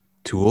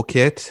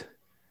toolkit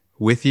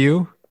with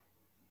you?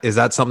 Is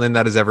that something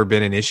that has ever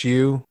been an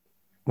issue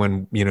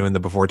when, in the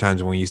before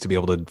times when we used to be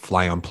able to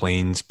fly on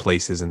planes,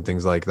 places and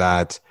things like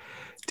that,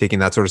 taking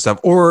that sort of stuff?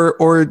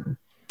 Or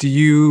do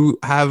you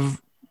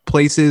have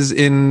places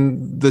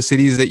in the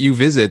cities that you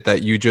visit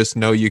that you just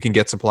know you can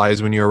get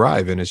supplies when you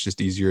arrive and it's just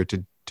easier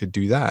to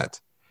do that?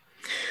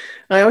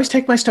 I always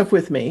take my stuff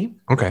with me.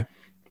 Okay.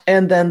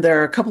 And then there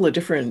are a couple of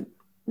different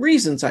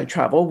reasons I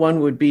travel. One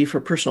would be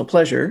for personal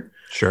pleasure.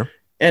 Sure.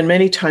 And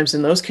many times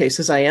in those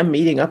cases, I am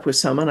meeting up with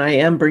someone. I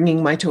am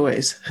bringing my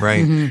toys.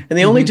 Right. And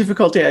the only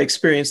difficulty I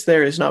experience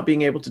there is not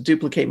being able to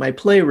duplicate my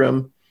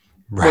playroom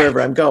wherever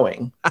I'm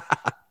going.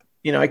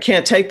 I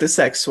can't take the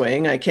sex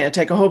swing. I can't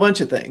take a whole bunch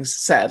of things,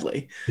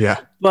 sadly. Yeah.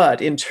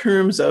 But in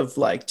terms of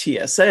like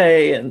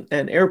TSA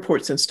and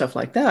airports and stuff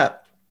like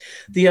that,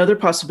 the other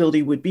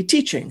possibility would be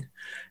teaching.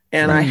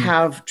 And I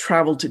have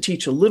traveled to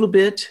teach a little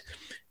bit.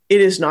 It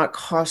is not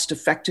cost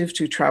effective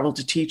to travel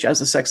to teach as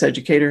a sex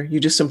educator. You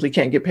just simply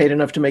can't get paid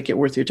enough to make it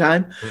worth your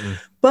time.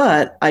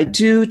 But I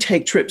do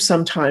take trips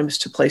sometimes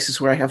to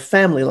places where I have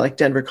family, like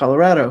Denver,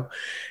 Colorado.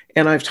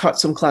 And I've taught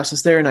some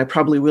classes there, and I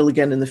probably will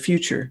again in the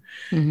future.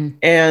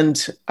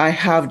 And I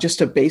have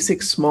just a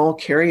basic small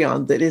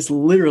carry-on that is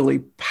literally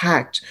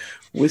packed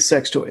with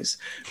sex toys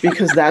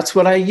because that's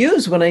what I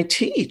use when I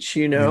teach,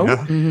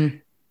 Yeah.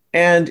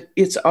 And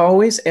it's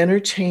always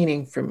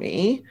entertaining for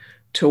me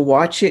to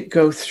watch it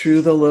go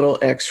through the little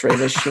X-ray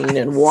machine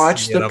and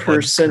watch the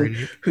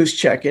person who's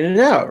checking it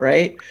out,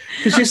 right?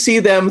 Because you see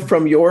them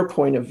from your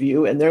point of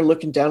view and they're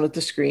looking down at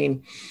the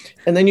screen.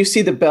 And then you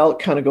see the belt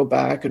kind of go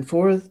back and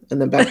forth and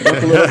then back it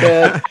up a little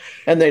bit.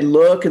 And they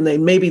look and they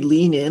maybe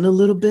lean in a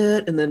little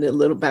bit and then a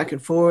little back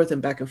and forth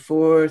and back and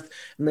forth.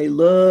 And they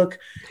look.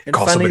 And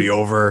call somebody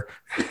over.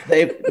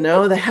 They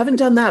haven't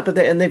done that, but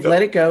they've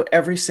let it go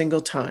every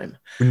single time.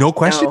 No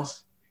questions?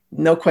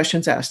 No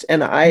questions asked.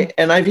 And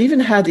I've even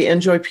had the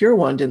Enjoy Pure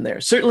wand in there.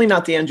 Certainly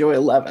not the Enjoy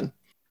 11.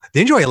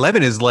 The Enjoy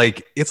 11 is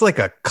it's like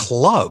a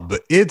club.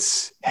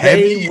 It's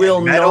heavy. They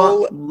will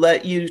not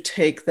let you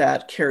take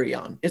that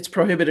carry-on. It's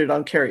prohibited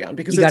on carry-on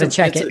because you got to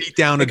check it. Beat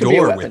down a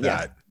door with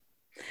that.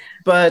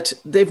 But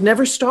they've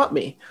never stopped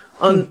me.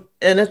 And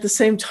at the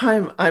same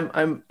time,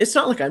 I'm. It's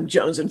not like I'm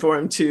jonesing for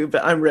them too,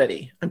 but I'm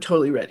ready. I'm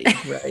totally ready.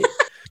 Right.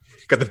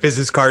 Got the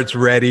business cards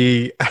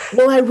ready.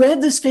 Well, I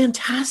read this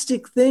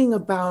fantastic thing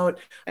about,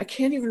 I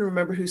can't even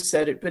remember who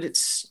said it, but it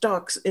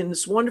stuck in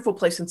this wonderful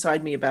place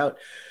inside me about,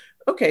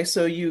 okay,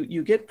 so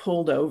you get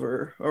pulled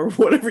over or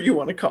whatever you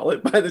want to call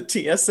it by the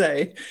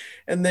TSA,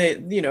 and they,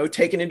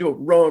 taken into a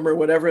room or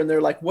whatever, and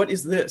they're like, "What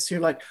is this?" You're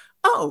like,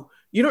 "Oh,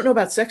 you don't know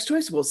about sex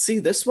toys? Well, see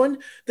this one.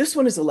 This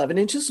one is 11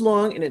 inches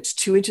long and it's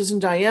 2 inches in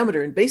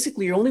diameter, and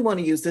basically you only want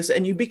to use this,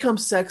 and you become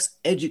sex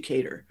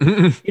educator.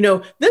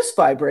 This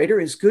vibrator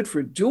is good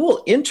for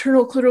dual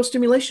internal clitoral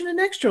stimulation and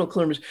external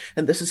clitoral,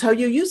 and this is how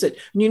you use it.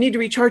 And you need to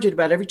recharge it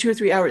about every 2 or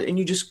 3 hours, and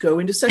you just go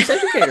into sex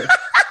educator."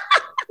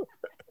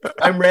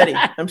 I'm ready.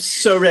 I'm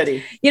so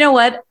ready. You know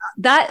what?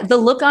 The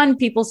look on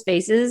people's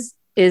faces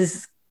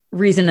is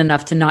reason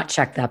enough to not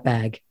check that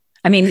bag.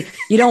 I mean,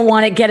 you don't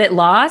want to get it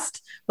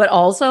lost, but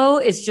also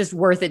it's just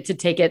worth it to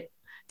take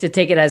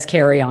it as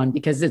carry on,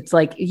 because it's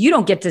like you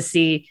don't get to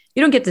see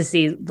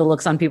the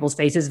looks on people's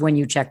faces when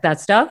you check that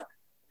stuff.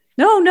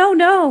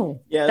 No.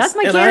 Yes. That's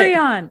my carry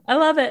on. I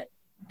love it.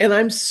 And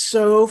I'm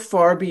so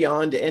far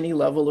beyond any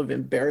level of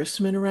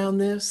embarrassment around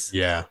this.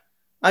 Yeah.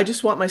 I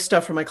just want my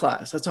stuff for my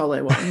class. That's all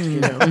I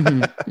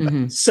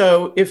want,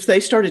 So if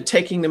they started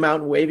taking them out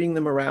and waving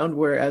them around,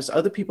 whereas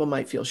other people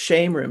might feel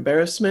shame or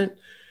embarrassment,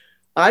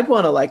 I'd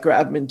want to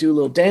grab them and do a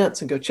little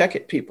dance and go check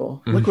it,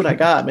 people. Look what I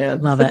got,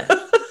 man. Love it.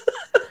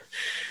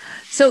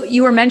 So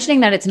you were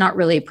mentioning that it's not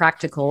really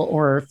practical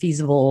or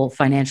feasible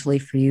financially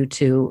for you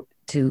to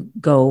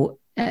go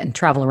and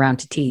travel around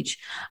to teach.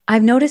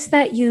 I've noticed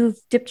that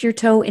you've dipped your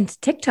toe into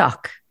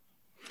TikTok.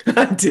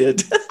 I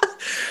did.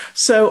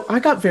 So I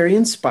got very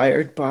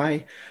inspired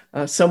by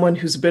someone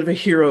who's a bit of a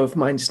hero of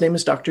mine. His name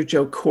is Dr.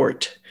 Joe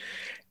Court.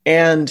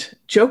 And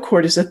Joe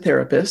Court is a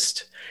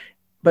therapist,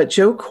 but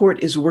Joe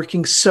Court is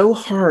working so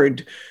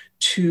hard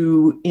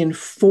to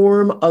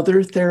inform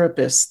other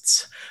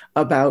therapists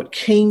about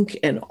kink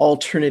and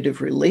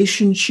alternative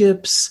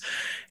relationships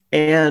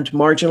and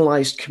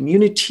marginalized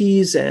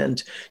communities,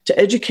 and to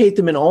educate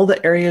them in all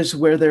the areas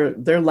where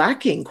they're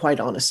lacking, quite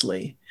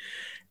honestly.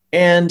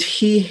 And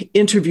he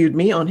interviewed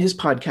me on his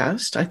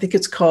podcast. I think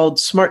it's called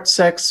Smart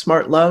Sex,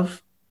 Smart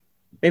Love.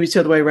 Maybe it's the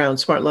other way around.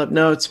 Smart Love.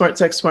 No, it's Smart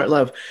Sex, Smart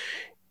Love.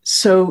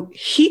 So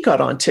he got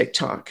on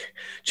TikTok.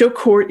 Joe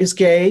Court is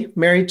gay,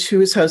 married to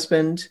his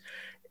husband.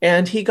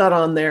 And he got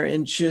on there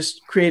and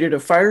just created a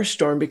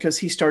firestorm because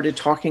he started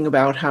talking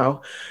about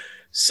how,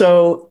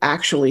 so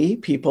actually,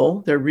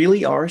 people, there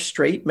really are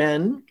straight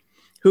men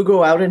who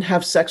go out and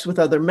have sex with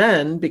other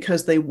men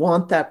because they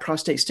want that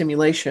prostate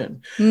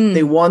stimulation.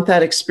 They want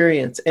that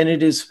experience. And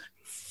it is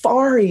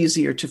far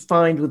easier to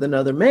find with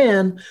another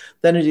man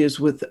than it is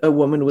with a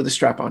woman with a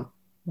strap on.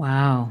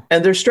 Wow.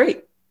 And they're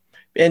straight.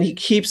 And he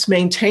keeps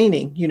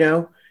maintaining,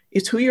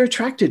 it's who you're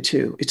attracted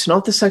to. It's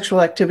not the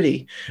sexual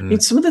activity. I mean,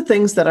 some of the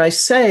things that I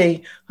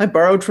say, I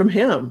borrowed from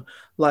him,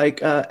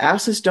 like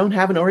asses don't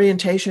have an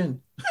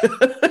orientation.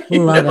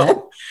 Love it.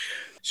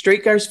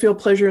 Straight guys feel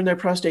pleasure in their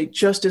prostate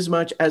just as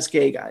much as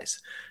gay guys.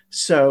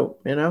 So,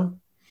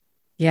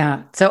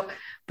 Yeah. So,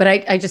 but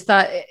I just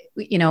thought, I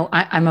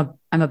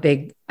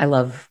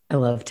love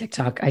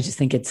TikTok. I just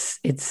think it's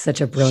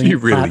such a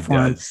brilliant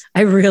platform. Does.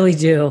 I really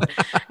do.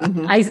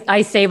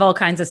 I save all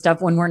kinds of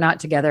stuff when we're not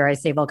together. I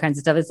save all kinds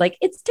of stuff. It's like,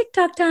 it's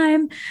TikTok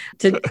time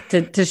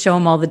to show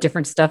them all the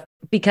different stuff,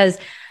 because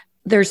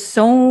there's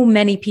so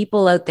many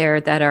people out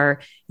there that are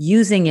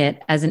using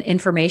it as an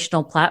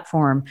informational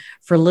platform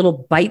for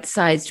little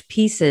bite-sized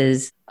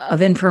pieces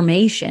of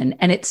information.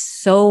 And it's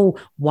so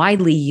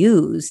widely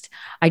used.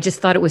 I just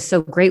thought it was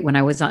so great when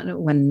I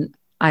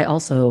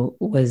also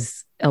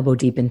was elbow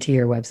deep into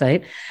your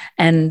website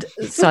and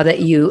saw that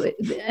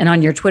and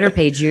on your Twitter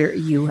page,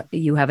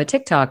 you have a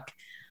TikTok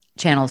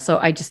channel. So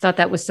I just thought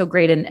that was so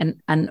great,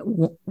 and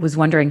was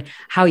wondering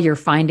how you're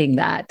finding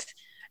that.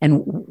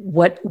 And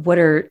what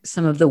are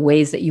some of the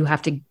ways that you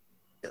have to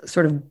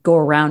sort of go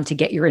around to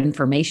get your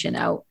information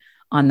out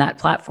on that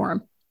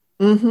platform?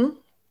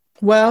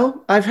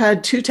 Well, I've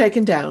had 2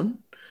 taken down.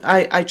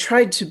 I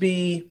tried to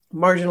be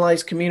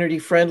marginalized, community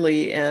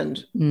friendly,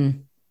 and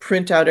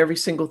print out every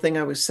single thing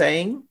I was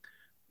saying,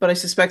 but I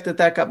suspect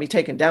that got me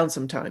taken down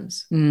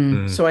sometimes.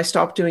 So I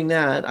stopped doing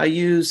that. I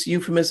use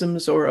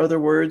euphemisms or other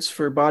words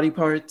for body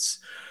parts.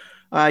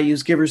 I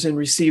use givers and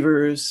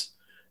receivers.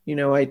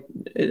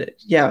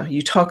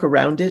 You talk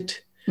around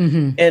it.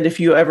 And if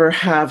you ever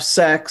have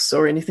sex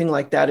or anything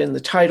like that in the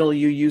title,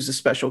 you use a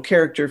special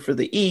character for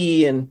the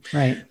E, and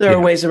there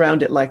are ways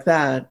around it like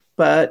that.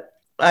 But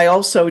I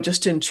also,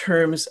 just in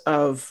terms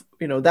of,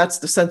 that's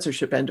the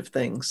censorship end of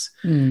things.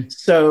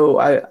 So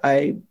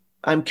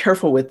I'm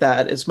careful with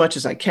that as much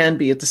as I can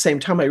be. At the same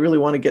time, I really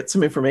want to get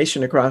some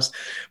information across.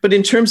 But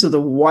in terms of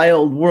the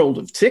wild world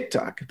of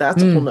TikTok,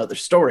 that's a whole nother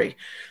story.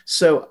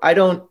 So I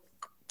don't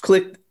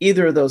click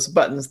either of those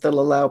buttons that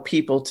allow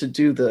people to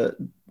do to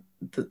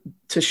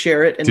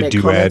share it and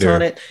make comments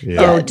on it.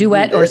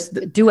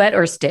 Duet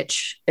or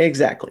stitch.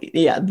 Exactly.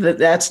 Yeah.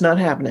 That's not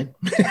happening.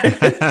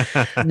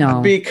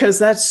 No, because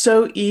that's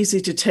so easy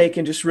to take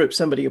and just rip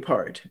somebody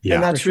apart. Yeah,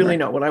 and that's really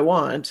not what I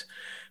want.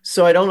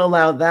 So I don't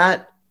allow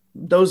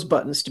those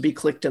buttons to be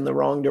clicked in the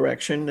wrong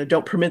direction. I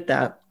don't permit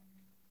that.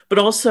 But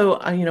also,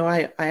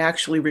 I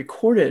actually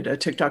recorded a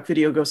TikTok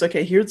video, goes,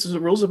 okay, here's the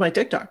rules of my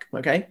TikTok.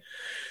 Okay.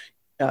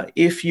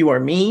 If you are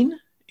mean,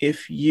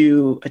 if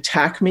you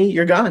attack me,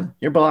 you're gone.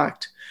 You're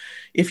blocked.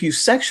 If you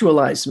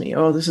sexualize me,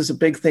 oh, this is a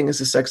big thing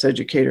as a sex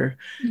educator.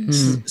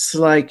 It's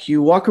like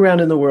you walk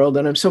around in the world,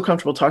 and I'm so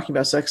comfortable talking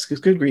about sex because,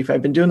 good grief,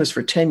 I've been doing this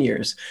for 10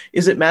 years.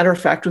 Is it matter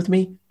of fact with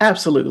me?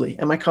 Absolutely.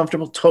 Am I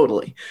comfortable?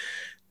 Totally.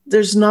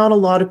 There's not a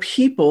lot of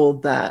people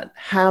that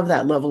have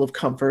that level of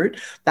comfort.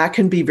 That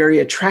can be very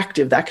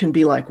attractive. That can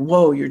be like,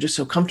 whoa, you're just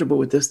so comfortable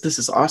with this. This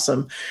is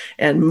awesome.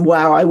 And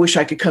wow, I wish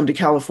I could come to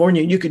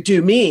California. You could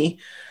do me.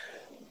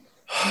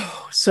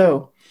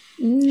 So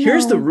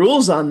here's the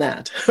rules on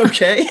that.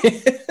 Okay.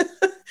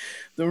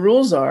 The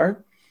rules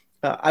are,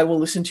 I will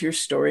listen to your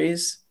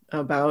stories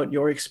about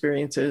your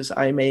experiences.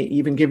 I may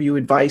even give you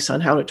advice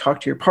on how to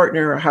talk to your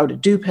partner or how to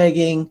do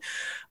pegging.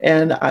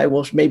 And I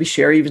will maybe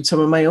share even some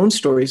of my own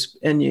stories.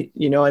 And,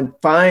 you know, I'm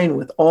fine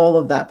with all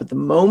of that. But the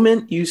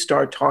moment you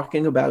start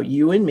talking about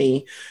you and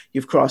me,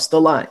 you've crossed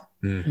the line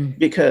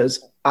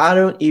because I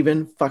don't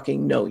even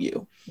fucking know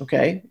you.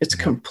 Okay. It's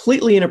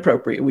completely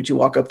inappropriate. Would you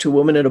walk up to a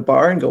woman at a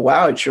bar and go,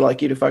 wow, I'd sure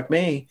like you to fuck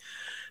me?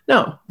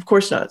 No, of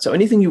course not. So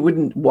anything you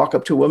wouldn't walk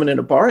up to a woman at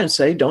a bar and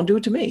say, don't do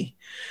it to me.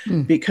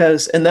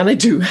 Because, and then I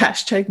do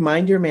hashtag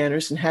mind your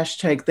manners and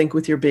hashtag think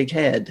with your big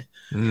head.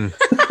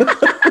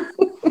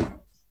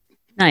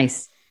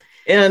 Nice.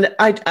 And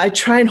I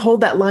try and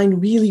hold that line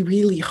really,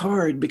 really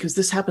hard because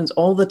this happens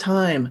all the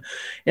time.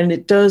 And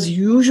it does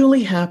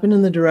usually happen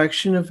in the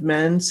direction of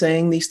men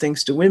saying these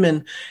things to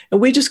women.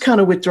 And we just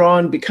kind of withdraw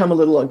and become a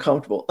little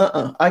uncomfortable.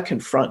 I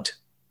confront.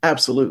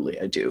 Absolutely,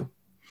 I do.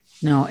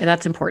 No,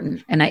 that's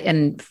important.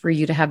 And for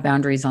you to have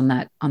boundaries on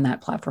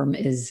that platform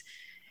is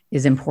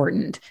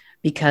important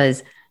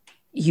because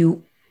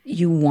you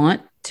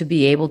want to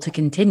be able to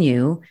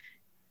continue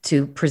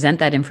to present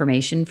that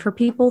information for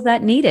people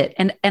that need it.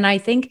 And I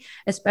think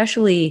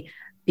especially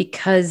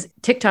because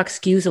TikTok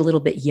skews a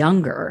little bit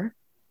younger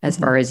as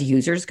far as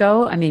users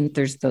go. I mean,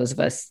 there's those of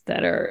us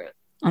that are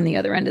on the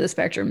other end of the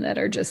spectrum that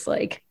are just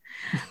like,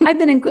 I've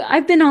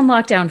been on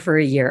lockdown for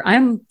a year.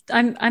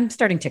 I'm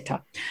starting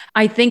TikTok.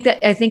 I think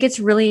it's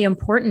really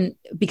important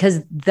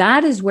because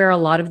that is where a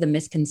lot of the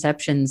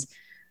misconceptions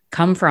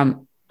come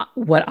from.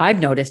 What I've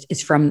noticed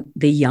is from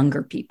the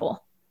younger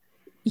people,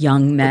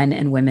 young men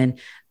and women,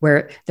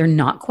 where they're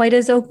not quite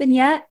as open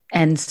yet.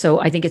 And so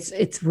I think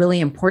it's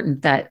really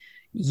important that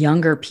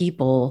younger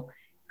people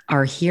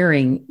are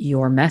hearing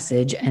your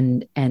message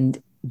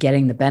and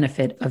getting the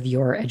benefit of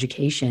your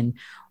education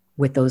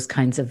with those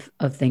kinds of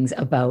things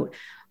about,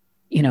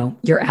 you know,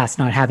 your ass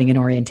not having an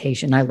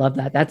orientation. I love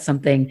that. That's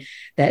something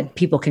that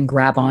people can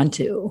grab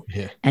onto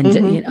and,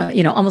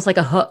 you know, almost like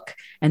a hook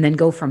and then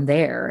go from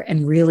there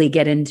and really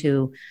get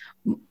into,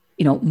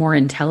 you know, more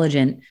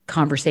intelligent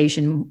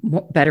conversation,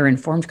 better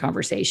informed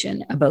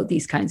conversation about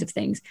these kinds of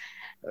things,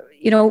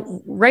 you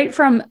know, right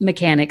from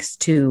mechanics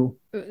to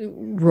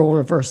role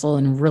reversal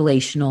and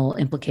relational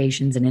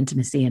implications and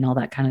intimacy and all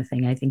that kind of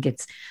thing. I think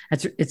it's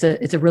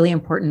a really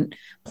important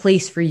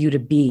place for you to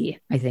be,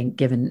 I think,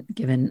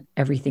 given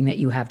everything that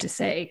you have to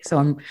say. So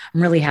I'm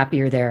really happy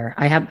you're there.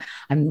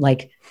 I'm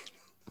like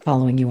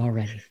following you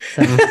already.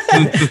 So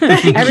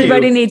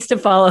everybody needs to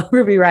follow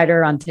Ruby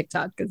Ryder on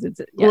TikTok because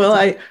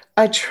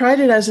I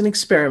tried it as an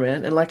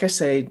experiment. And like I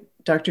say,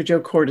 Dr.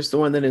 Joe Cord is the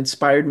one that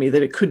inspired me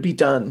that it could be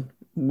done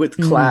with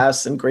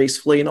class and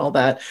gracefully and all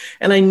that.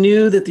 And I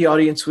knew that the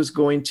audience was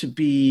going to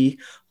be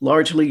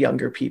largely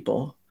younger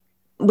people.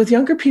 With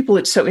younger people,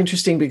 it's so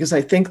interesting because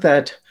I think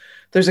that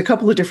there's a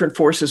couple of different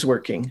forces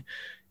working.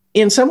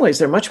 In some ways,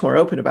 they're much more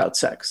open about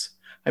sex.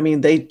 I mean,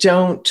 they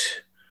don't,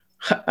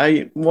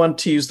 I want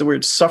to use the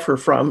word suffer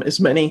from as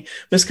many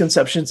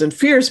misconceptions and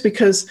fears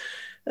because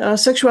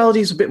sexuality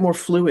is a bit more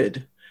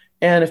fluid.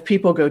 And if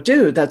people go,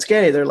 dude, that's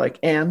gay, they're like,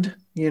 and,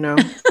 you know,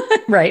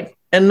 right.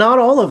 And not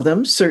all of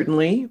them,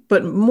 certainly,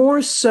 but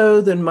more so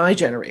than my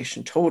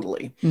generation,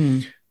 totally.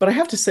 But I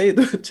have to say,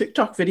 the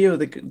TikTok video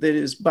that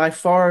is by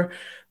far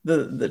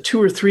the 2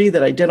 or 3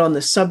 that I did on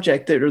this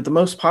subject that are the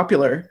most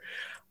popular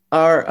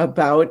are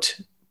about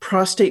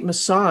prostate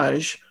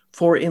massage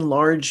for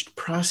enlarged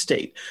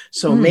prostate.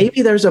 So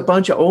maybe there's a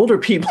bunch of older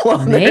people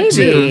on there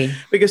too,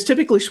 because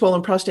typically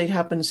swollen prostate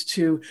happens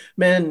to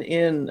men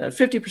in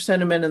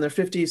 50% of men in their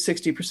 50s,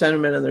 60%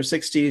 of men in their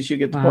 60s. You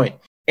get the point.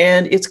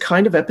 And it's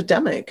kind of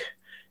epidemic.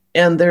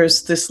 And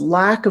there's this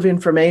lack of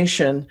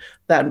information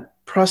that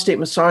prostate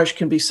massage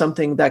can be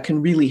something that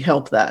can really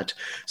help that.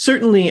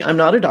 Certainly, I'm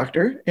not a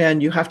doctor,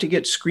 and you have to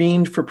get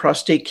screened for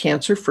prostate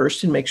cancer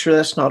first and make sure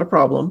that's not a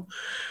problem.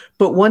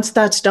 But once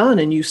that's done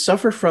and you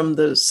suffer from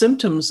the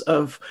symptoms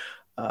of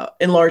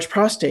enlarged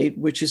prostate,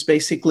 which is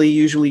basically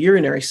usually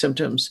urinary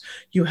symptoms,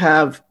 you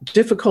have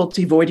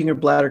difficulty voiding your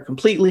bladder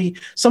completely.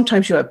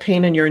 Sometimes you have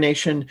pain and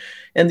urination.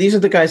 And these are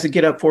the guys that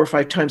get up 4 or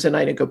 5 times a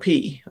night and go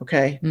pee.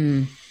 Okay.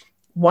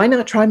 Why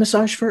not try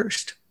massage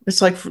first?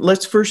 It's like,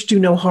 let's first do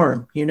no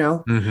harm, you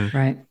know?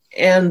 Right.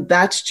 And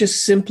that's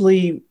just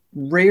simply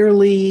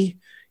rarely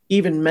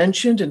even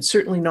mentioned and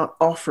certainly not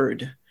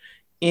offered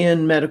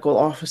in medical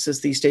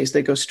offices these days.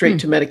 They go straight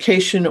to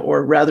medication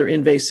or rather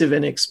invasive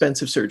and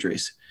expensive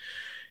surgeries.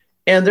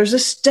 And there's a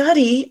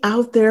study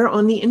out there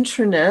on the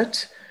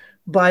internet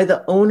by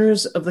the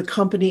owners of the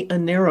company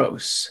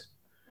Aneros,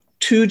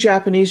 two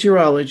Japanese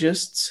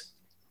urologists,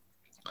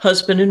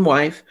 husband and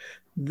wife.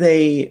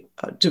 They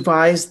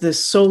devised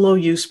this solo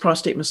use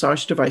prostate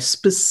massage device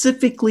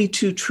specifically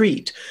to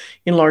treat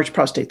enlarged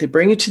prostate. They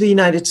bring it to the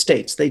United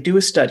States. They do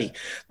a study.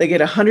 They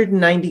get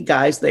 190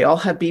 guys. They all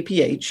have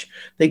BPH.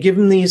 They give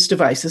them these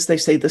devices. They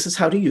say, this is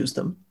how to use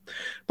them.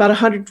 About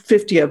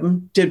 150 of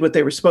them did what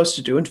they were supposed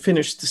to do and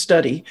finished the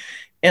study.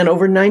 And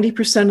over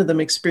 90% of them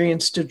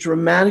experienced a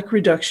dramatic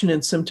reduction in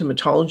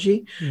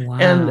symptomatology. Wow.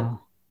 And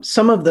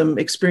some of them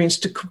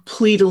experienced a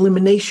complete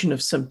elimination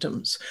of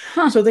symptoms.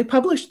 So they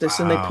published this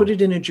and they put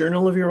it in a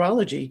journal of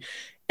urology.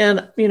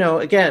 And,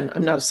 again,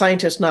 I'm not a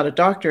scientist, not a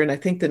doctor. And I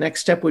think the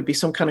next step would be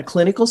some kind of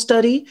clinical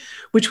study,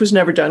 which was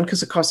never done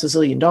because it costs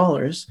 $1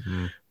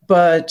 zillion.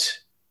 But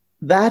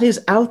that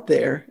is out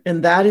there.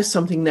 And that is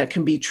something that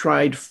can be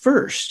tried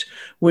first,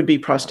 would be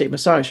prostate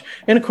massage.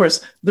 And of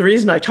course, the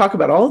reason I talk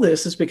about all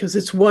this is because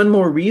it's one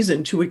more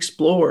reason to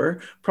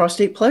explore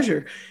prostate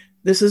pleasure.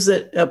 This is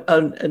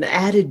an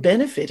added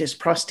benefit is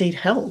prostate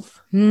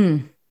health.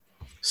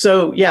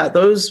 So yeah,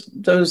 those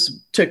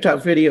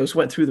TikTok videos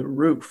went through the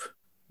roof.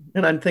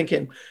 And I'm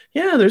thinking,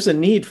 yeah, there's a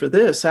need for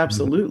this.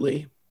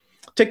 Absolutely.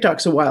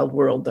 TikTok's a wild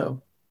world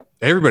though.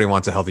 Everybody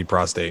wants a healthy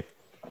prostate.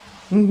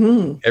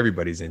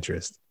 Everybody's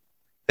interest.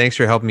 Thanks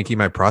for helping me keep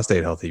my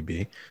prostate healthy,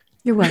 B.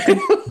 You're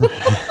welcome.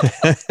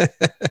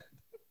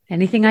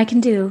 Anything I can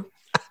do.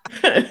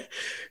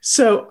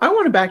 So I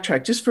want to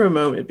backtrack just for a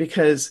moment,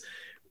 because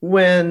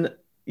when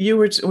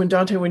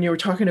Dante, when you were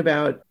talking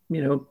about,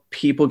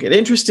 people get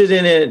interested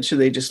in it, should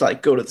they just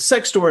like go to the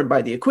sex store and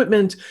buy the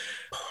equipment?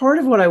 Part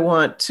of what I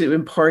want to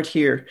impart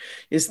here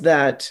is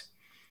that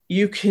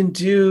you can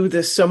do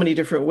this so many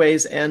different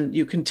ways and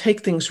you can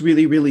take things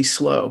really, really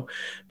slow.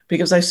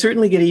 Because I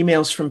certainly get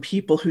emails from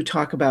people who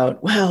talk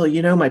about, well,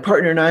 my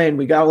partner and I, and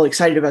we got all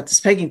excited about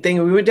this pegging thing.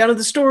 And we went down to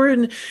the store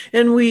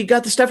and we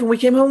got the stuff and we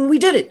came home and we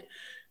did it.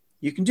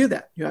 You can do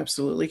that. You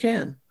absolutely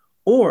can.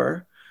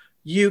 Or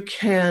you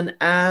can,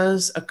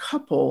 as a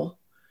couple,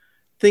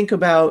 think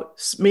about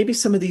maybe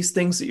some of these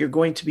things that you're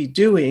going to be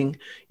doing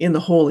in the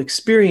whole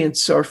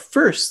experience are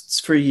firsts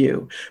for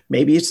you.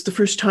 Maybe it's the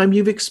first time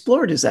you've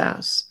explored his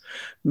ass.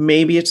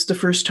 Maybe it's the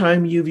first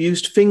time you've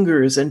used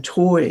fingers and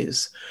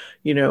toys,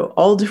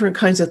 all different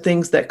kinds of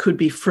things that could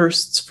be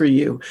firsts for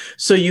you.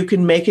 So you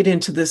can make it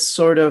into this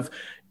sort of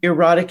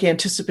erotic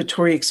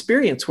anticipatory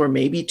experience where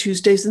maybe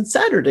Tuesdays and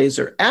Saturdays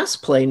are ass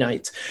play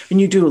nights,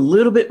 and you do a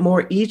little bit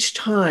more each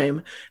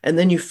time, and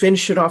then you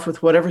finish it off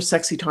with whatever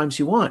sexy times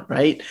you want,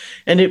 right?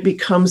 And it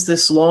becomes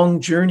this long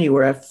journey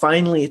where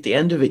finally at the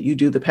end of it, you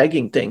do the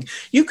pegging thing.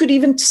 You could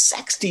even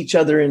sext each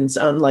other and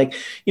on like,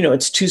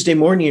 it's Tuesday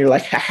morning, you're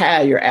like, haha,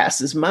 your ass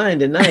is mine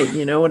tonight,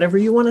 whatever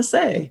you want to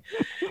say.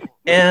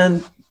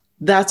 And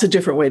that's a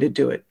different way to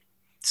do it.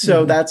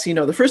 So that's,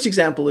 the first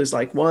example is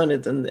like one,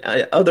 and then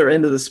the other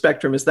end of the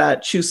spectrum is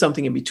that choose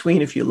something in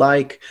between if you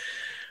like.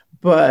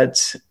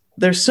 But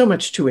there's so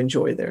much to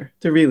enjoy there.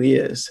 There really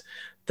is.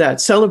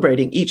 That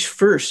celebrating each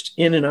first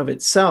in and of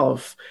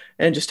itself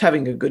and just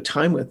having a good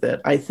time with it,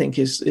 I think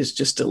is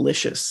just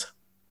delicious.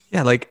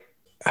 Yeah. Like,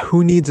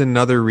 who needs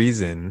another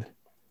reason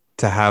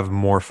to have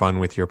more fun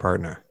with your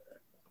partner?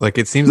 Like,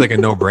 it seems like a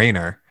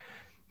no-brainer.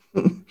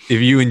 If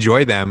you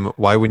enjoy them,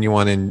 why wouldn't you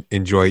want to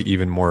enjoy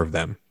even more of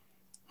them?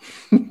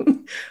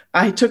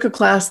 I took a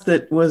class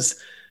that was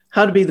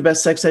how to be the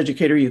best sex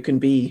educator you can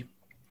be.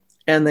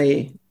 And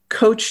they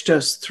coached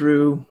us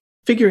through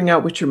figuring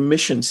out what your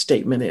mission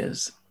statement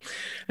is.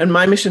 And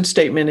my mission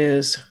statement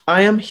is,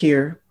 I am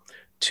here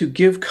to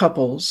give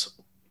couples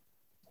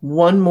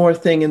one more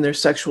thing in their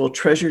sexual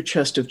treasure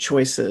chest of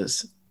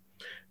choices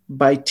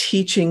by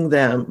teaching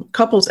them,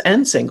 couples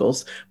and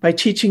singles, by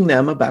teaching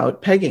them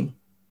about pegging.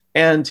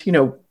 And,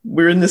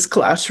 we're in this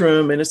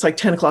classroom and it's like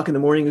 10 o'clock in the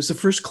morning. It was the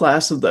first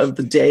class of the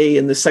day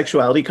in the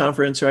sexuality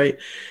conference, right?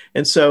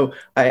 And so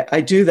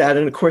I do that.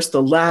 And of course,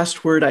 the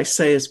last word I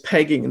say is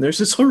pegging. And there's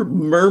this sort of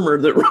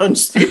murmur that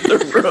runs through the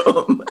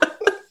room.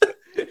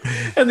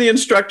 And the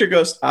instructor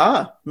goes,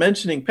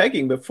 mentioning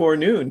pegging before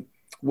noon.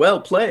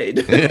 Well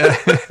played. Yeah.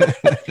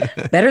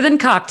 Better than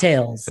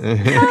cocktails.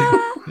 I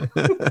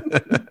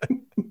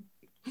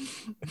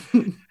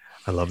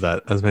love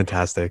that. That's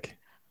fantastic.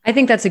 I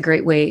think that's a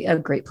great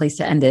place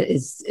to end it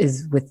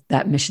is with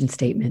that mission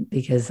statement,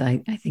 because I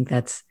think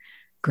that's a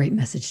great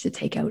message to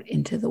take out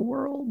into the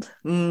world.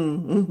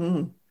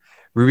 Mm-hmm.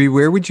 Ruby,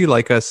 where would you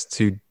like us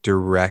to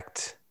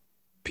direct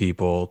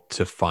people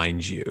to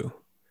find you?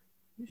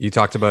 You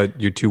talked about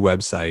your 2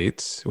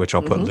 websites, which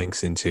I'll put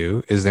links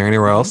into. Is there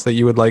anywhere else that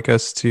you would like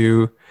us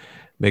to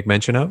make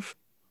mention of?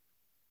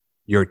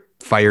 Your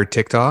fire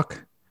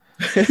TikTok?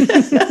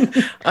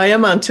 I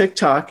am on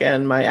TikTok,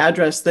 and my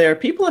address there,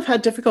 people have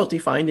had difficulty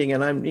finding,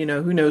 and I'm,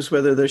 who knows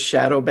whether there's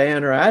shadow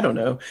ban or I don't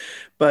know,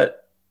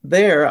 but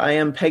there I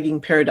am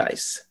Pegging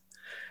Paradise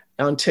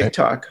on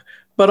TikTok. Okay.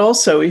 But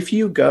also, if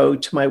you go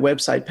to my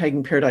website,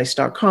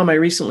 peggingparadise.com, I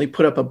recently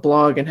put up a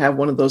blog and have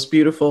one of those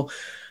beautiful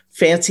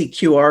fancy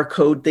QR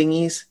code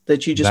thingies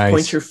that you just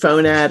point your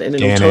phone at and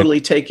it'll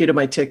totally take you to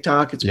my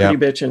TikTok. It's pretty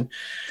bitchin'.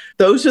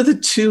 Those are the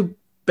two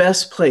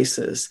best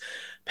places.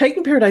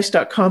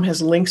 PeggingParadise.com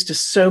has links to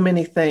so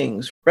many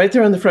things. Right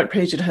there on the front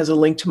page, it has a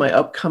link to my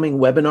upcoming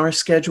webinar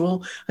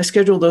schedule. I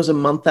schedule those a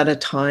month at a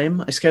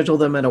time. I schedule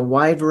them at a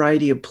wide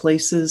variety of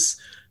places,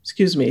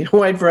 a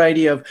wide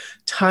variety of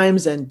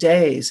times and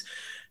days,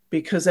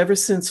 because ever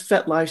since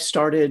FetLife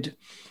started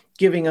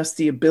giving us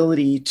the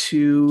ability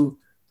to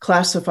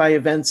classify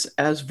events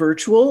as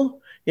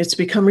virtual, it's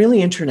become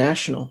really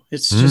international.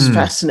 It's just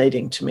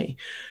fascinating to me.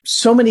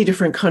 So many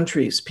different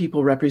countries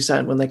people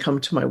represent when they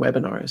come to my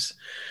webinars.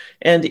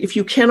 And if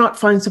you cannot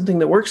find something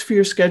that works for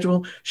your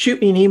schedule,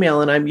 shoot me an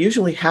email, and I'm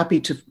usually happy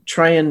to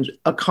try and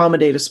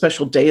accommodate a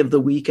special day of the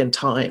week and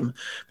time,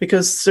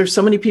 because there's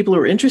so many people who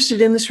are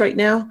interested in this right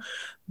now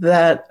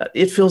that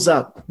it fills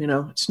up.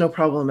 It's no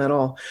problem at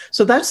all.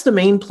 So that's the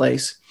main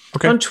place.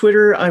 Okay. On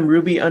Twitter, I'm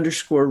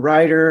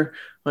Ruby_Ryder.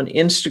 On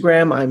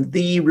Instagram, I'm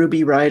the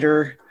Ruby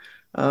Ryder.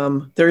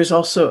 There is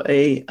also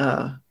a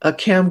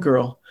cam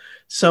girl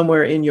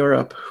somewhere in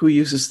Europe who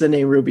uses the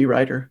name Ruby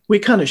Ryder. We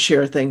kind of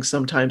share things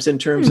sometimes in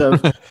terms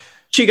of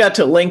she got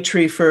to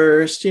Linktree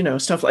first,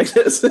 stuff like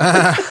this.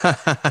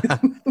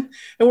 And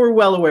we're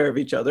well aware of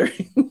each other.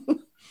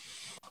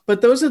 But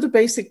those are the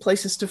basic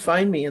places to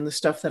find me and the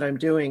stuff that I'm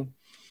doing.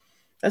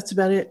 That's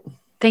about it.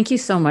 Thank you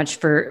so much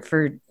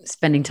for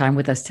spending time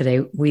with us today.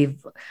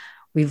 We've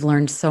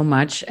learned so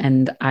much,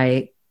 and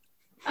I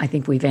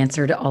think we've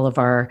answered all of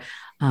our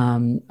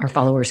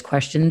followers'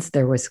 questions.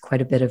 There was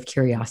quite a bit of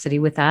curiosity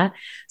with that.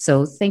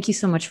 So thank you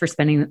so much for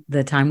spending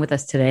the time with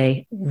us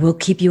today. We'll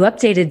keep you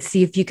updated,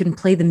 see if you can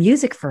play the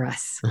music for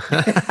us.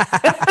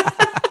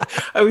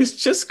 I was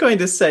just going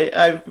to say,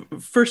 I've,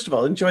 first of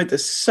all, enjoyed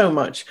this so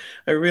much.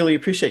 I really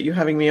appreciate you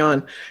having me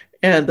on.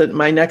 And that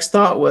my next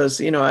thought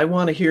was, I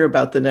want to hear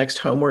about the next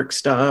homework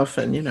stuff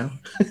and,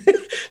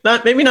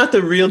 maybe not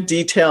the real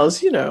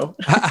details,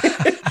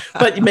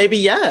 but maybe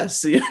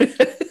yes.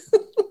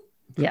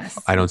 Yes.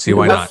 I don't see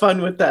why not. Have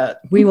fun with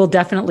that. We will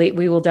definitely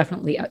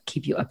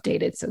keep you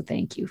updated. So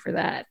thank you for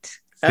that.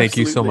 Thank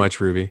you so much,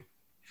 Ruby.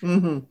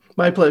 Mm-hmm.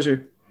 My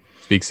pleasure.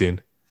 Speak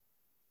soon.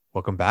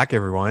 Welcome back,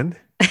 everyone.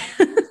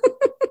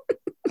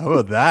 How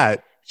about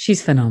that?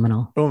 She's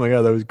phenomenal. Oh my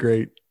God, that was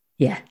great.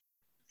 Yeah.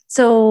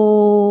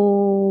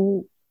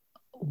 So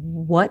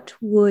what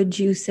would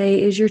you say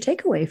is your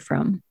takeaway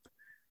from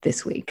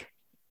this week?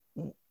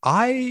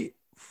 I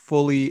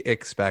fully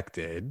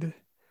expected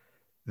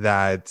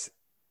that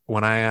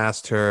when I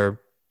asked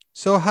her,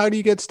 so how do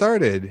you get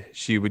started?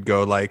 She would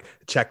go like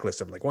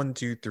checklist of like 1,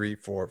 2, 3,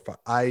 4, 5.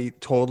 I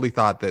totally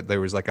thought that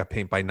there was like a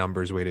paint by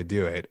numbers way to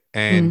do it.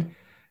 And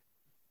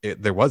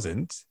there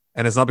wasn't.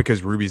 And it's not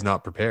because Ruby's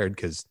not prepared,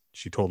 because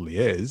she totally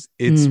is.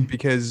 It's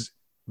because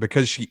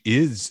she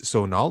is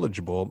so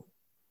knowledgeable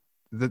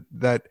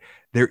that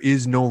there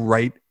is no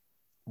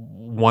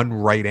one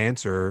right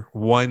answer,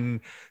 one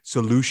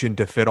solution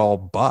to fit all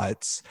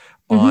butts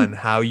on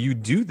how you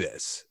do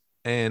this.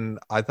 And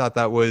I thought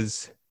that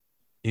was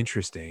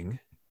interesting,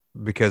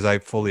 because I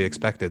fully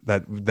expected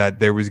that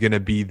there was going to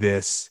be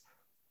this,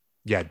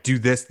 do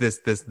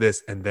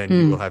this, and then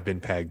you will have been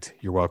pegged.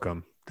 You're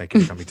welcome. Thank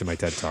you for coming to my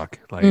TED Talk.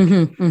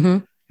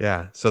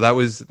 Yeah. So that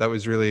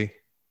was really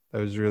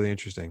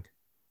interesting.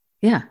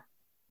 Yeah.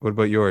 What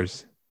about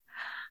yours?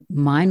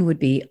 Mine would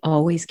be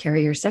always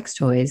carry your sex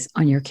toys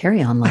on your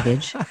carry-on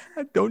luggage.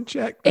 Don't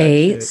check.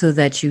 A, so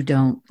that you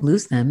don't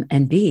lose them.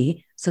 And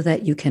B, so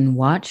that you can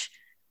watch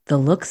the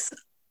looks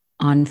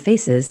on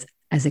faces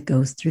as it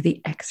goes through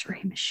the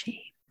X-ray machine.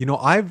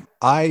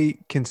 I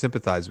can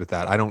sympathize with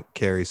that. I don't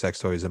carry sex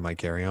toys in my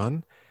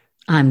carry-on.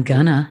 I'm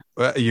gonna.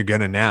 You're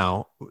gonna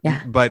now.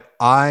 Yeah. But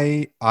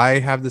I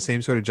have the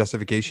same sort of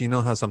justification. You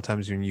know how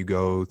sometimes when you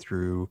go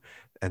through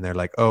and they're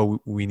like, oh,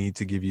 we need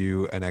to give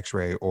you an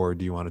X-ray, or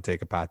do you want to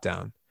take a pat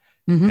down?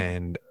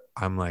 And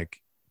I'm like,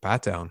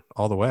 pat down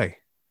all the way.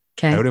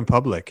 Okay. Out in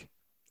public,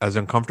 as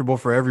uncomfortable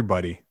for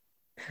everybody.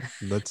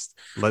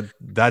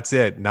 That's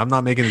it. And I'm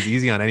not making this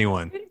easy on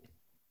anyone,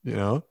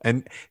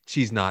 and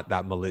she's not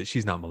that malicious.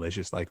 She's not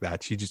malicious like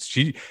that.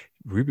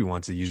 Ruby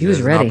wants to use it as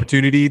an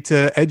opportunity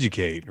to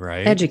educate,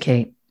 right?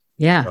 Educate.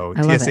 Yeah. So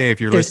I love TSA, it.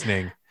 if you're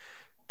listening,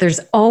 there's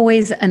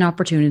always an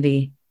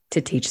opportunity to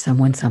teach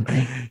someone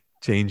something.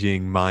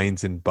 Changing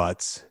minds and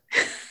butts.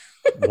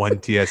 One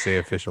TSA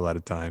official at a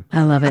time.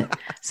 I love it.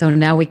 So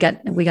now we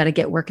got to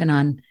get working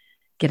on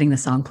getting the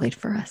song played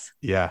for us.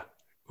 Yeah.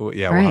 Well,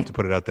 yeah. We'll have to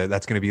put it out there.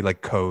 That's going to be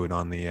like code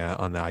on the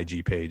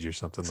IG page or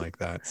something like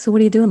that. So what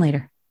are you doing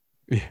later?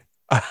 Yeah.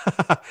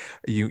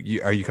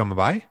 Are you coming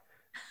by?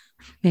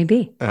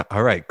 Maybe.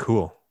 All right,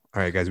 cool.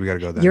 All right, guys, we got to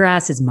go then. Your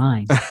ass is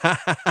mine.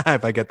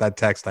 If I get that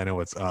text, I know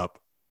what's up.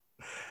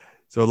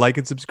 So like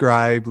and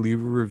subscribe, leave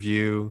a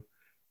review,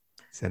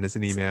 send us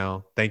an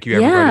email. Thank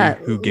you,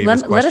 everybody who gave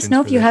us questions. Let us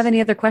know if you have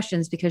any other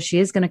questions, because she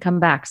is going to come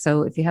back.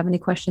 So if you have any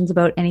questions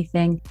about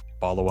anything,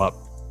 follow up.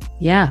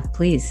 Yeah,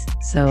 please.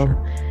 So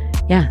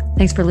yeah,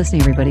 thanks for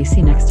listening, everybody. See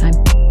you next time.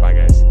 Bye, guys.